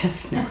you let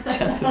Jess know?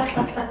 Jess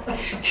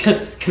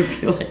is gonna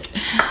be like,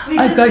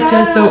 I've got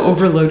Jess so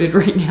overloaded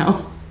right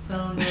now.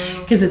 Oh no.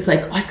 Because it's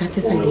like, oh, I've got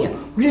this idea.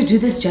 We're gonna do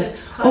this, Jess.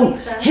 Oh,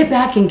 hit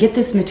back and get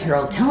this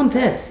material. Tell him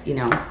this, you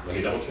know. Let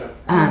me double check.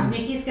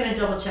 Mickey's gonna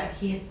double check.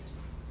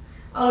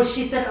 Oh,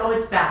 she said, oh,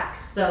 it's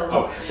back.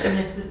 So she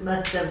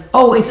must have.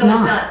 Oh, it's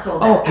not. It's not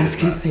sold out. Oh, I was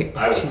gonna say.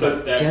 I will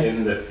put that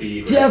in the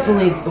feed.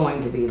 Definitely right is going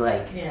to be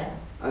like. Yeah.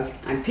 Okay,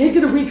 I'm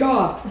taking a week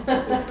off.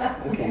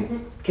 Okay,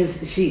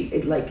 because she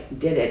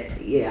did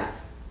it. Yeah.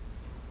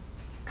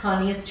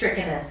 Connie is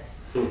tricking us.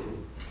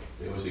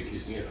 They always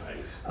accuse me of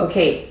hiding.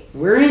 Okay,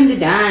 we're into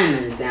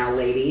diamonds now,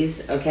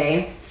 ladies.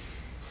 Okay,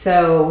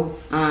 so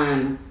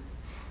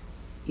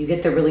you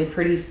get the really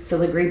pretty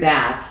filigree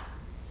back.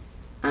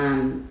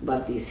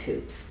 Love these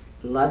hoops.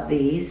 Love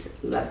these.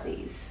 Love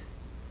these.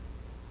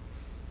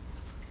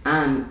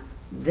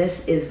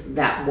 This is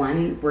that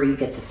one where you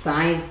get the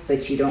size,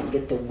 but you don't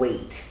get the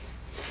weight.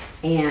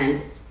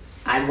 And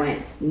I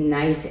went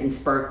nice and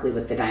sparkly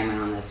with the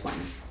diamond on this one.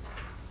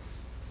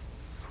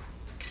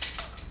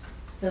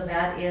 So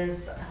that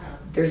is.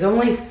 There's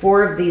only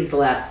 4 of these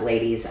left,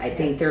 ladies. I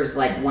think there's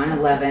like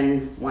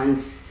 111.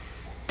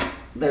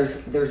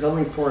 There's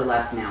only 4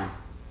 left now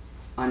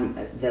on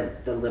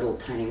the little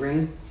tiny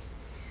ring.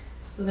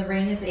 So the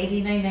ring is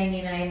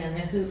 $89.99 and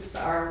the hoops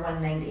are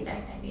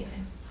 $199.99.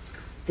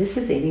 This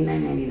is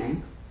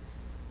 $89.99.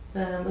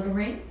 The little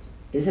ring?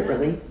 Is it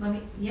really? Let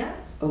me. Yeah.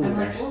 Oh my I'm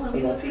gosh. Like, well, let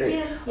me that's look great.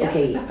 again. Yep.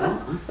 Okay.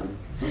 Oh, awesome.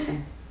 Okay.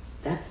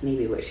 That's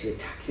maybe what she was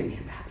talking to me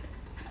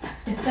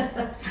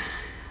about.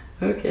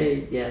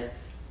 Okay, yes.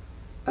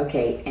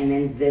 Okay, and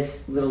then this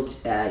little,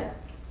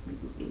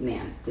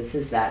 man, this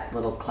is that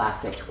little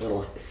classic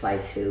little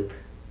size hoop.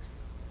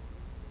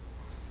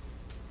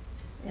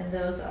 And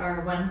those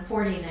are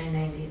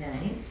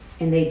 $149.99.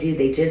 And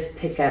they just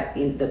pick up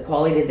the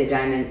quality of the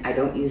diamond. I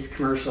don't use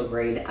commercial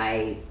grade.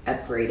 I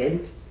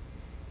upgraded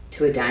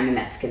to a diamond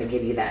that's going to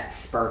give you that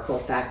sparkle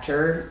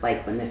factor.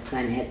 Like when the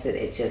sun hits it,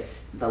 it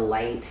just, the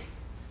light,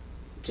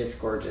 just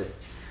gorgeous.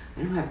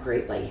 I don't have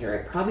great light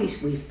here.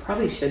 We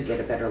probably should get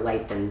a better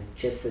light than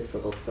just this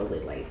little silly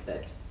light,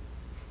 but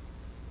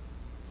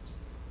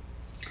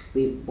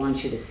we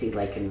want you to see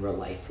like in real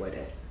life what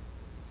it,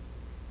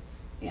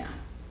 yeah.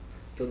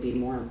 You'll be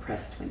more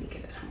impressed when you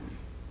get it home.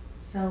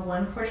 So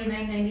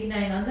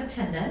 $149.99 on the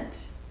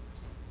pendant.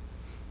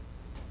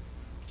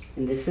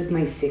 And this is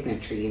my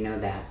signature, you know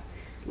that.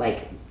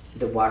 Like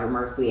the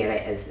watermark, we had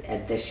it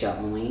at this show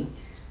only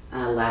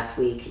last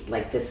week.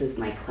 Like this is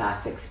my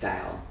classic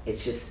style.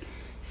 It's just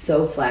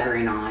so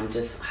flattering on,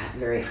 just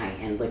very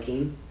high-end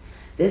looking.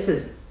 This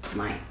is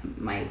my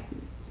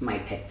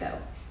pick though.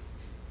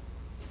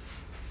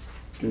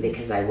 And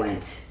because I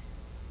went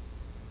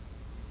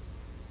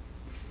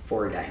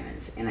 4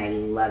 diamonds, and I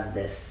love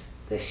this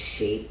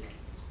shape,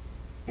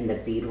 and the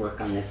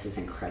beadwork on this is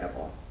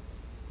incredible.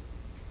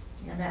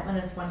 Yeah, that one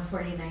is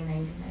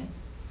 $149.99.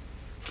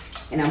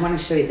 And I want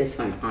to show you this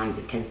one on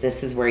because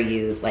this is where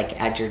you like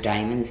add your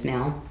diamonds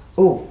now.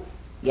 Oh,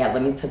 yeah,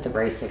 let me put the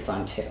bracelets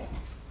on too.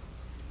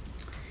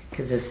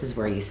 Because this is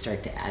where you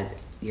start to add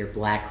your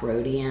black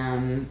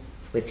rhodium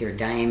with your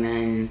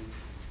diamond.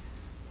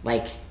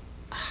 Like,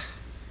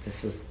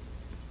 this is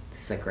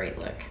a great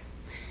look.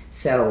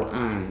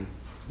 So,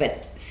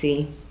 but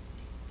see,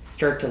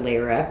 start to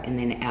layer up and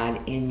then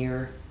add in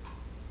your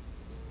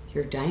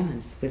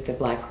diamonds with the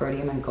black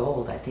rhodium and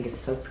gold. I think it's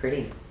so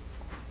pretty.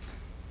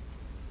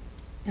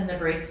 And the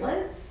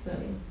bracelets, so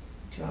do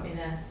you want me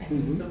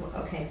to,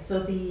 okay,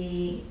 so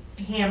the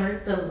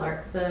hammer,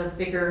 the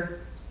bigger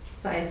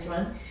sized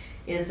one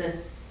is a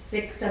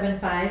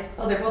 675.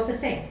 Oh, they're both the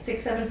same.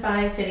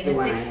 675 fitting a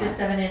 6 to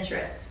 7 inch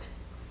wrist.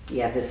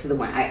 Yeah, this is the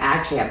one. I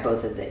actually have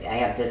both of the. I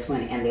have this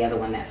one and the other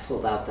one that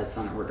sold out. That's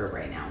on order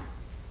right now.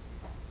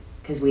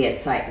 Because we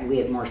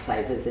had more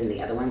sizes in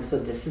the other one, so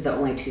this is the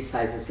only 2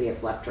 sizes we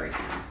have left right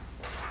now.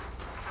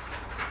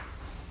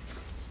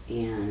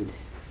 And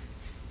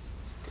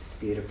just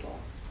beautiful.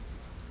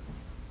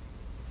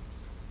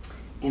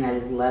 And I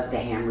love the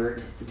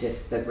hammered,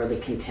 just the really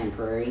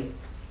contemporary.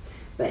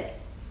 But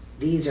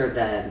these are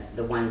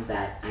the ones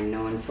that I'm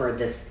known for.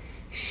 This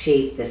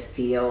shape, this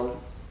feel.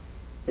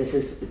 This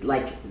is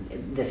like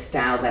the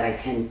style that I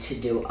tend to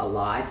do a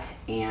lot.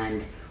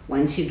 And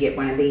once you get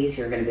one of these,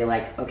 you're going to be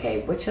like,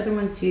 okay, which other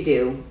ones do you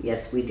do?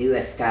 Yes, we do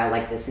a style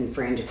like this in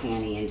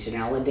Frangipani and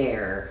Janyl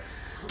Adair.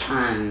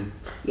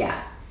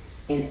 Yeah,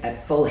 in a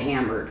full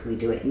hammered. We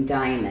do it in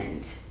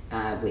diamond.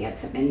 We had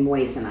some in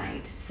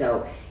moissanite.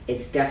 So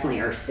it's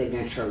definitely our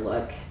signature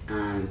look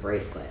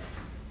bracelet.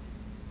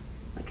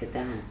 Look at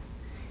that.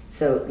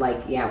 So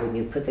like, yeah, when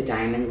you put the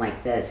diamond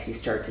like this, you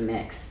start to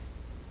mix.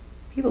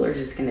 People are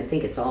just going to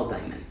think it's all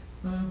diamond.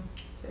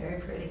 It's very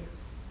pretty.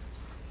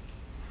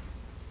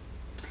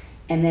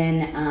 And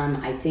then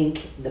I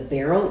think the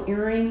barrel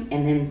earring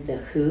and then the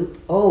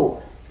hoop.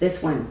 Oh,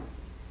 this one.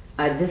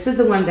 This is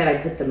the one that I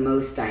put the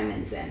most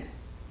diamonds in,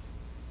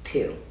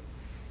 too.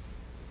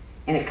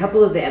 And a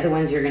couple of the other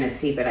ones you're going to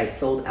see, but I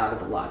sold out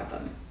of a lot of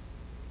them.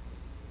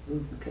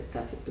 Ooh, look at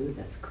that's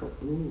cool.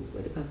 Ooh,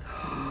 what about?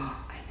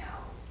 I know.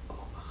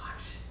 Oh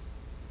gosh.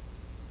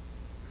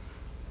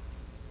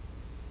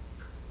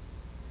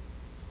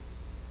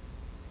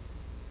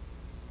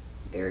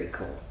 Very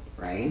cool,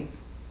 right?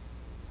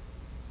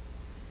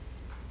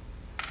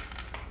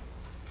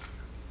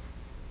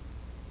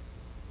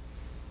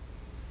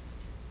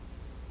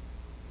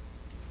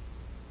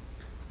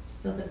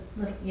 So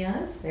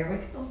yes, there we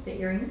go. The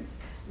earrings,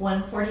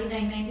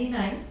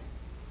 $149.99.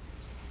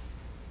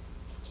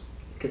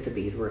 Look at the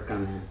beadwork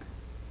on that.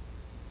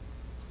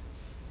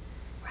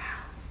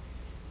 Wow.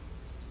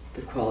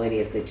 The quality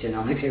of the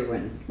Janyl Adair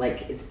one,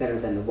 like it's better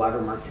than the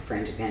watermark, the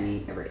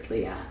Frangipani,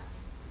 yeah.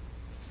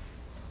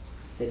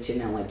 The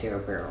Janyl Adair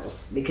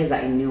barrels, because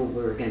I knew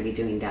we were going to be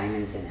doing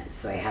diamonds in it,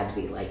 so I had to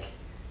be like,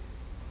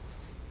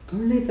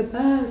 only the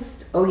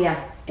best. Oh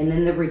yeah, and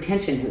then the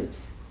retention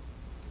hoops.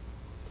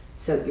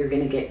 So you're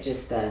going to get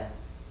just the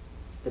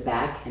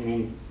back and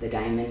then the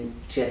diamond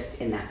just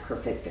in that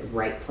perfect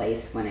right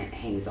place when it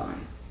hangs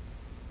on.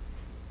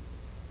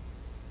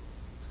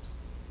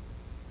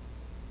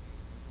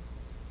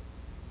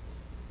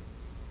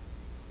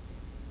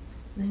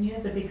 And then you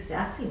have the big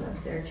sassy ones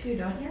there too,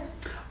 don't you?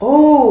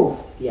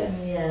 Oh,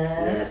 yes.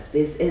 Yes.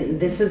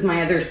 This is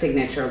my other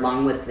signature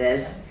along with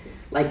this.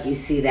 Like you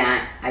see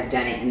that, I've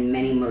done it in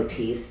many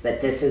motifs,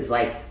 but this is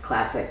like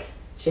classic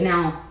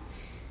Janyl.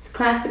 It's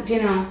classic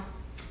Janyl.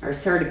 Our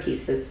SARDA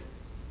pieces.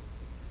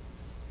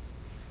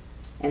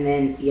 And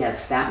then,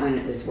 yes, that one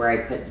is where I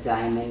put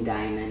diamond.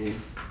 I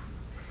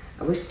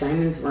wish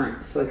diamonds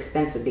weren't so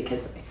expensive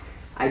because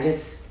I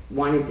just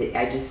wanted to,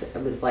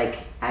 it was like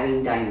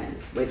adding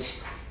diamonds, which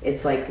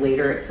it's like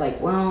later it's like,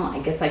 well, I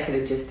guess I could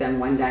have just done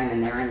one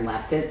diamond there and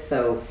left it.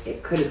 So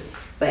it could have,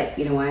 but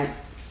you know what?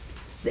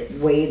 The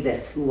way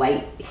the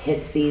light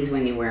hits these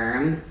when you wear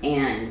them,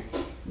 and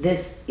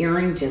this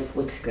earring just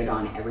looks good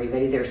on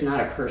everybody. There's not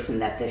a person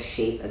that this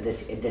shape of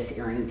this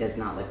earring does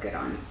not look good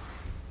on.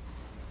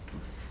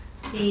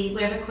 We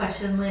have a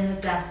question Lynn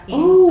is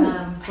asking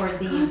for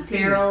the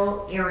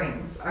barrel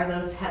earrings. Are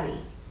those heavy?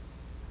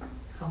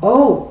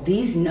 Oh,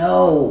 these,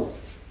 no,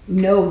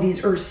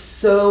 these are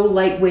so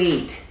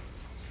lightweight.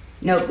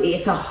 No,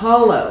 it's a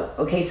hollow.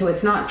 Okay, so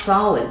it's not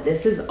solid.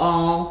 This is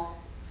all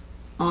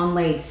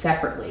onlaid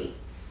separately.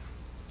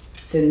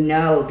 So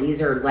no,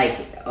 these are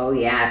like, oh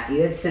yeah, if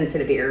you have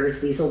sensitive ears,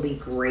 these will be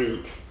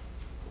great.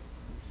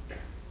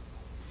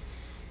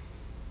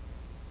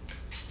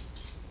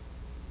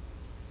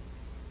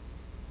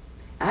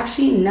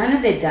 Actually, none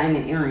of the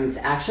diamond earrings,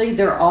 actually,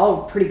 they're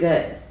all pretty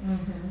good.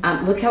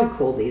 Mm-hmm. Look how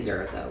cool these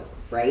are though,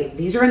 right?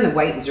 These are in the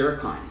white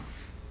zircon.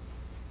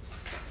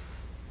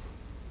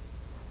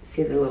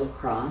 See the little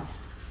cross?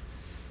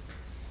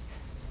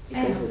 It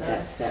goes with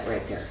that set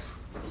right there.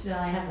 Janelle,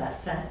 I have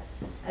that set.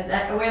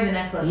 I wear the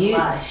necklace a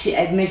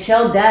lot.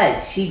 Michelle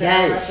does. She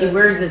does. She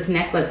wears this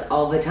necklace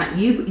all the time.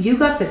 You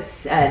got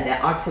this the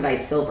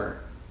oxidized silver.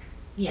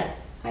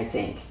 Yes. I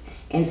think.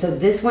 And so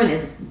this one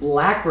is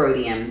black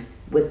rhodium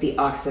with the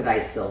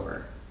oxidized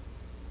silver.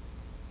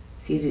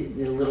 See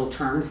the little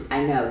charms?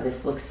 I know,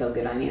 this looks so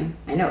good on you.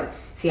 I know.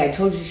 See, I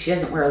told you she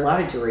doesn't wear a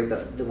lot of jewelry,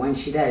 but the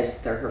ones she does,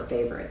 they're her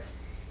favorites.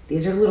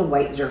 These are little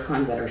white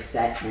zircons that are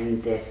set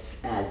in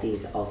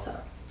these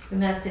also.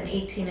 And that's an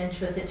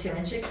 18-inch with a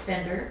 2-inch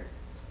extender.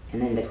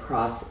 And then the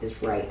cross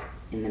is right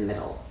in the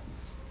middle.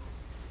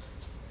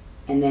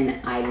 And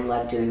then I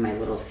love doing my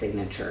little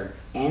signature.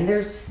 And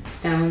there's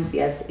stones.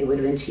 Yes, it would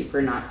have been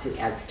cheaper not to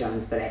add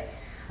stones, but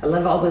I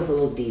love all those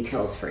little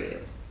details for you.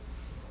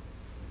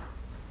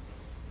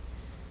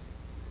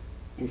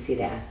 And see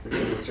the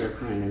little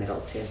zircon in the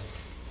middle too.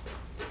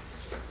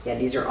 Yeah,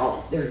 these are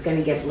all, they're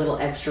gonna give little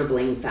extra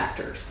bling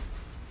factors.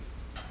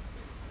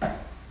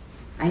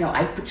 I know,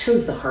 I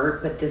chose the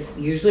heart, but this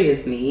usually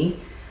is me.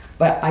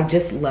 But I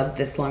just love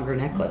this longer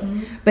necklace.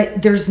 Mm-hmm.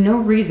 But there's no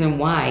reason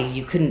why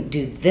you couldn't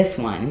do this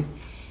one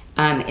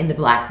in the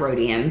black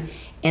rhodium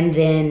and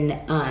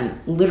then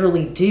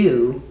literally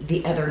do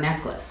the other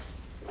necklace,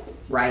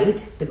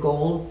 right? The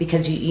gold,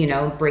 because you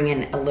know, bring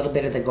in a little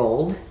bit of the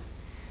gold.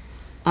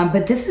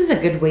 But this is a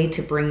good way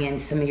to bring in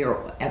some of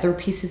your other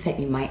pieces that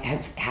you might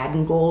have had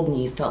in gold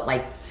and you felt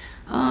like,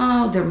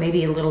 oh, they're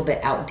maybe a little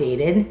bit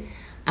outdated.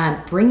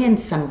 Bring in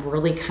some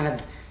really kind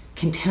of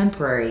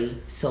contemporary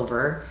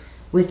silver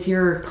with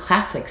your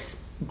classics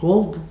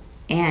gold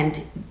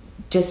and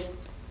just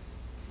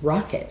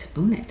rock it,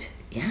 own it.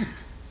 Yeah,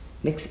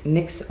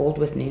 mix old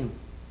with new.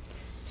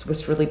 So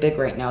what's really big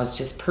right now is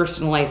just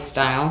personalized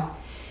style.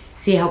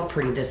 See how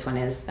pretty this one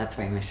is? That's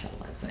why Michelle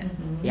loves it.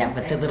 Mm-hmm. Yeah,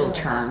 with the little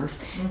charms.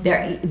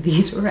 Mm-hmm.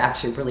 These were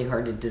actually really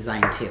hard to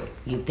design too.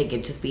 You'd think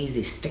it'd just be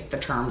easy to stick the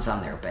charms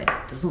on there, but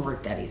it doesn't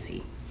work that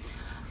easy.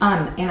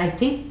 And I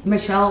think,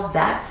 Michelle,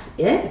 that's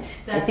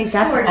it. I think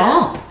that's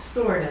all.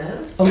 Sort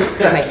of. Oh,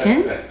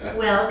 questions?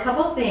 Well, a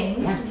couple things.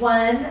 Yeah.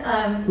 One,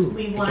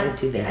 I gotta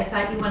do this. I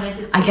thought you wanted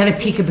to see. I gotta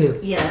peekaboo.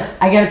 Yes.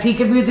 I gotta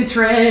peekaboo the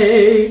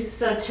tray.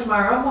 So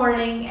tomorrow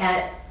morning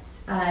at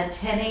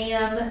 10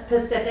 a.m.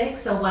 Pacific,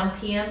 so 1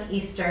 p.m.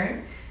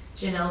 Eastern,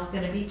 Janelle's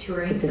going to be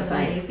touring some of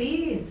the new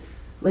beads.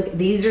 Look,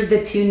 these are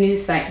the two new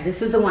sizes.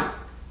 This is the one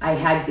I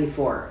had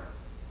before,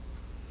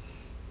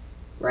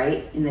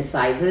 right? In the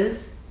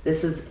sizes.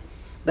 This is,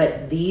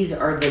 but these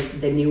are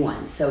the new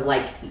ones. So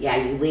like, yeah,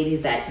 you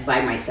ladies that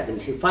buy my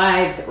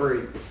 725s or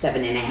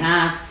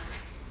 7.5s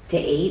to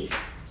 8s,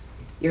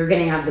 you're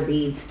going to have the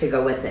beads to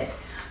go with it.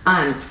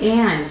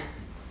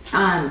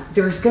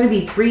 There's going to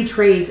be 3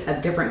 trays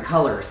of different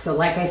colors. So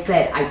like I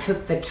said, I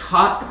took the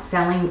top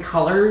selling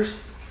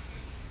colors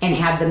and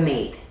had them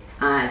made.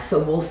 So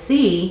we'll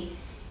see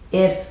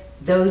if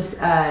those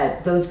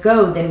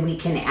go, then we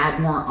can add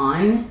more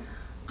on.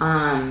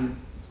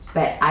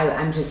 But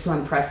I'm just so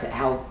impressed at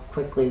how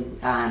quickly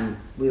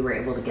we were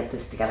able to get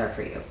this together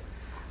for you.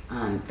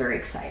 Very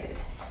excited.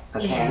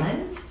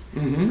 Okay.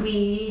 And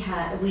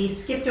we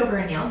skipped over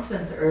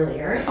announcements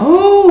earlier.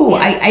 Oh,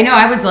 yes. I know.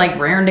 I was like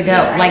raring to go.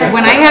 Yeah, like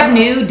when I have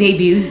new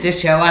debuts to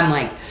show, I'm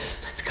like,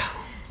 let's go.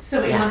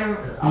 So we want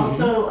to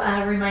also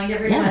remind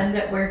everyone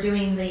that we're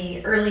doing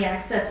the early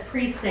access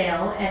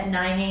pre-sale at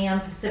 9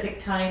 a.m. Pacific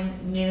time,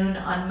 noon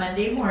on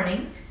Monday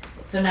morning.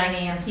 So 9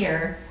 a.m.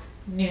 here,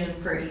 noon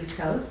for East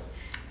Coast.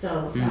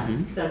 So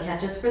they'll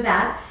catch us for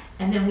that.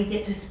 And then we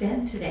get to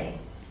spin today.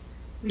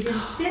 We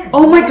didn't spin.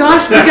 Oh my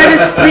gosh, we got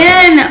to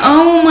spin.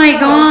 Oh my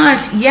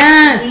gosh,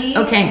 yes. We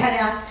had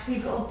asked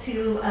people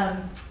to,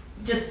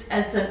 just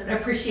as an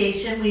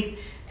appreciation,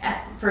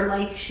 for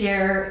like,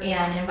 share,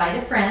 and invite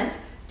a friend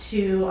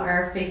to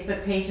our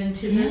Facebook page and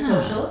to the Yeah.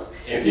 socials.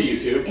 And to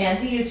YouTube. And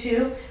to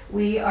YouTube.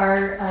 We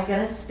are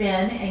going to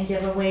spin and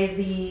give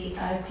away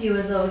a few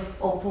of those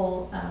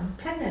opal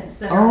pendants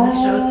that are on the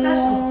show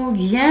special. Oh,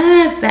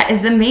 yes, that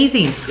is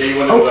amazing. Yeah, you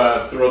want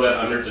to throw that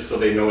under just so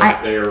they know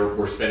what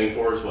we're spending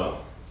for as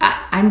well.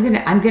 I'm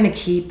gonna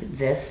keep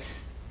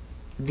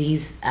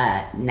these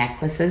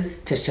necklaces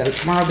to show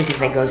tomorrow because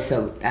they go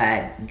so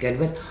good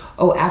with.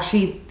 Oh,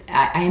 actually,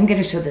 I am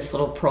gonna show this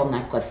little pearl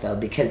necklace though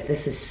because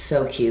this is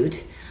so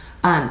cute,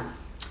 and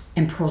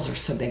pearls are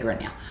so big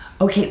right now.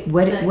 Okay,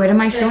 what am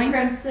I showing? The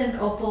crimson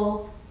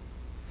opal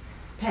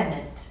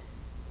pendant.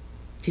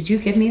 Did you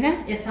give me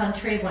that? It's on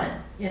tray 1.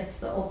 It's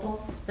the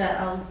opal that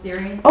I was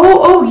earring.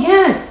 Oh,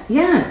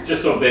 yes.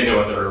 Just so they know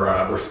what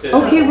we're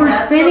spinning. Okay, we're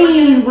That's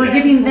spinning. what We're gonna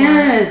giving spin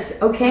for. this. So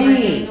we're Okay.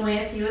 giving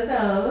away a few of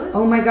those.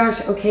 Oh my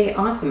gosh. Okay,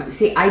 awesome.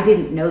 See, I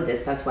didn't know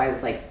this. That's why I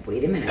was like,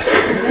 wait a minute. What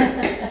is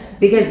it?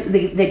 Because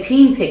the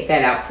team picked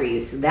that out for you.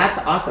 So that's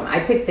awesome.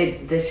 I picked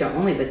this show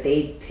only, but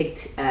they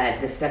picked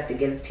the stuff to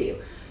give to you.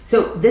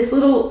 So this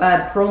little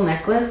pearl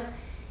necklace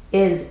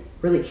is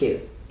really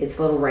cute. It's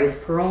a little rice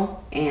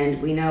pearl,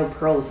 and we know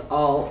pearl is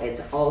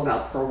it's all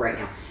about pearl right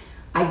now.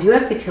 I do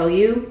have to tell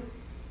you,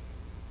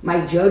 my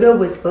Jodo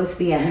was supposed to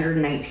be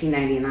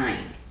 $119.99,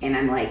 and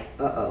I'm like,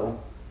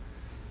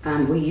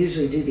 we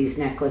usually do these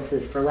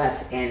necklaces for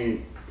less,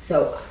 and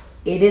so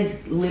it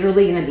is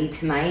literally going to be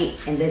tonight,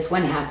 and this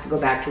one has to go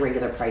back to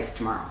regular price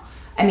tomorrow.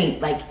 I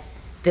mean, like,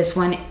 this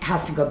one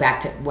has to go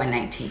back to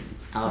 $119,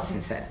 Allison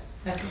said.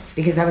 Okay.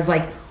 Because I was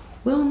like,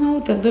 well,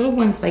 no, the little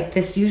ones like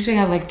this, usually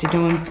I like to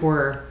do them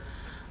for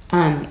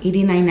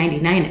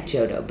 $89.99 at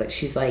Jodo, but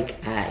she's like,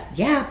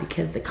 yeah,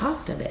 because the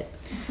cost of it.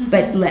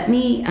 But let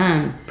me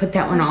put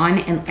that one on,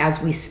 and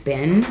as we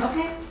spin.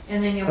 Okay,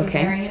 and then you'll be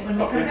wearing it when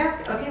we come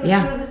back. Okay,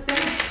 let's go to the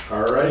spin.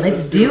 All right.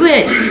 Let's do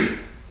it.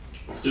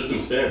 Let's do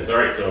some spins. All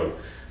right, so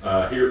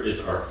here is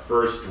our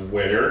first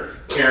winner,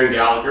 Karen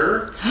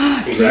Gallagher.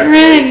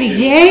 Karen,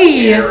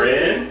 yay.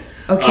 Karen.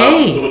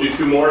 Okay. So we'll do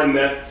 2 more, and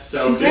that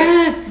sounds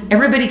Congrats.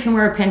 Everybody can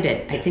wear a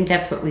pendant. I think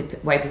that's why we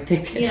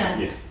picked it.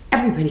 Yeah.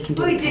 Everybody can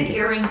do We a pendant. did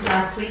earrings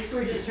last week, so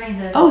we're just trying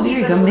to. Oh, there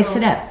keep you go. a Mix it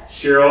little- up.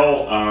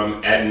 Cheryl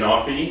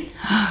Adnofi.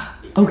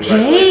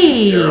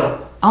 Okay.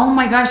 Cheryl. Oh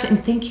my gosh,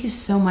 and thank you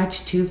so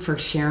much too for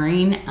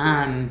sharing.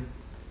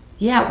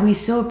 Yeah, we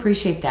so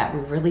appreciate that. We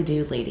really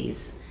do,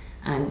 ladies.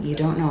 You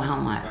don't know how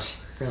much,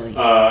 really.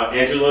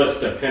 Angela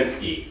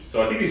Stepinski.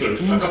 So I think these are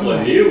a couple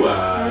of new.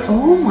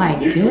 Oh my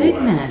new to us.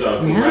 goodness! So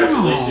Wow.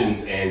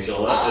 congratulations,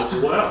 Angela, as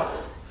well.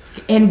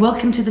 And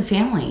welcome to the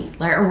family.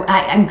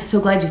 I'm so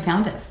glad you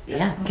found us.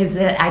 Yeah, because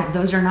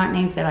those are not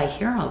names that I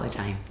hear all the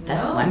time.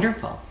 That's No.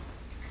 wonderful.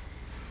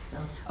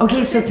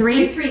 Okay, so 3?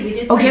 We did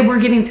 3. Okay, we're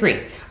getting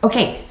 3.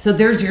 Okay, so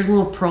there's your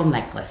little pearl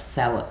necklace.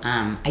 So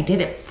I did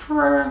it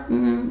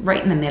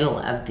right in the middle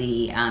of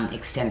the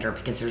extender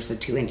because there's a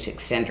 2-inch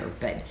extender.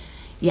 But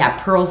yeah,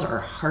 pearls are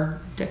hard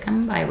to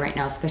come by right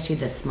now, especially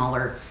the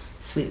smaller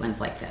sweet ones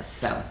like this.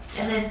 So.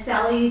 And then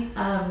Sally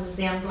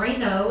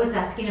Zambrano was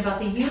asking about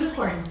the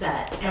unicorn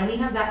set, and we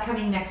have that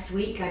coming next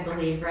week, I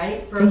believe,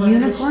 right? For The one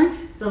of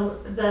unicorn?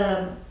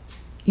 The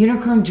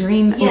Unicorn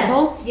Dream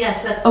Opal?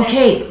 Yes, that's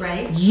Okay. next week,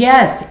 right?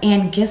 Yes,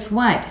 and guess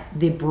what?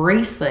 The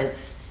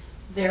bracelets,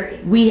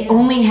 we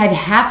only had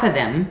half of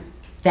them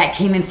that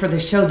came in for the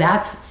show.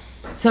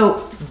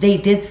 So they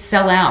did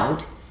sell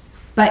out.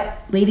 But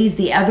ladies,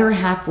 the other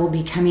half will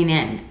be coming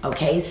in,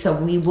 okay? So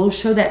we will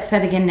show that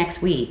set again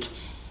next week.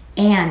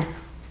 And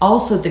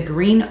also the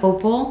green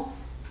opal,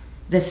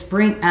 the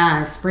spring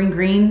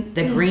green,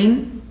 the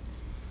green,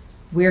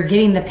 we're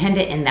getting the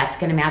pendant, and that's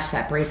going to match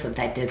that bracelet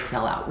that did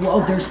sell out.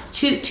 Well, there's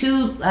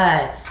two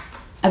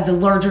of the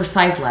larger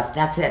size left.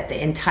 That's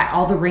it.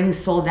 All the rings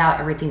sold out.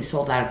 Everything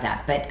sold out of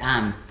that. But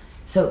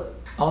so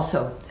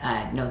also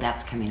no,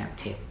 that's coming up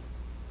too.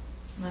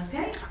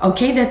 Okay.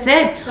 Okay, that's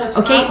it. So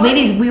Okay, tomorrow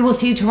ladies, morning. we will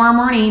see you tomorrow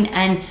morning.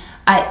 And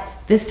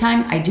this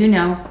time, I do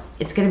know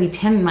it's going to be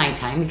 10 my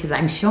time because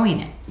I'm showing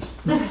it.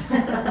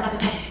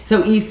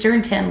 So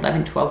Eastern, 10,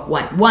 11, 12,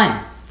 1.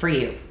 1 for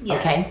you. Yes.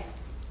 Okay?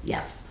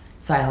 Yes.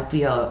 So I hope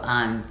you'll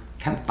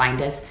come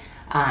find us.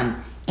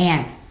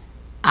 And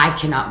I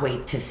cannot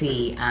wait to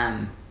see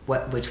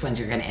which ones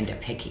you're going to end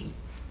up picking.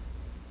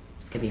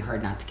 It's going to be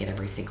hard not to get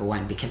every single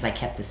one because I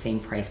kept the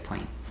same price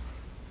point.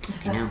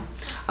 I know.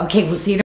 Okay, we'll see you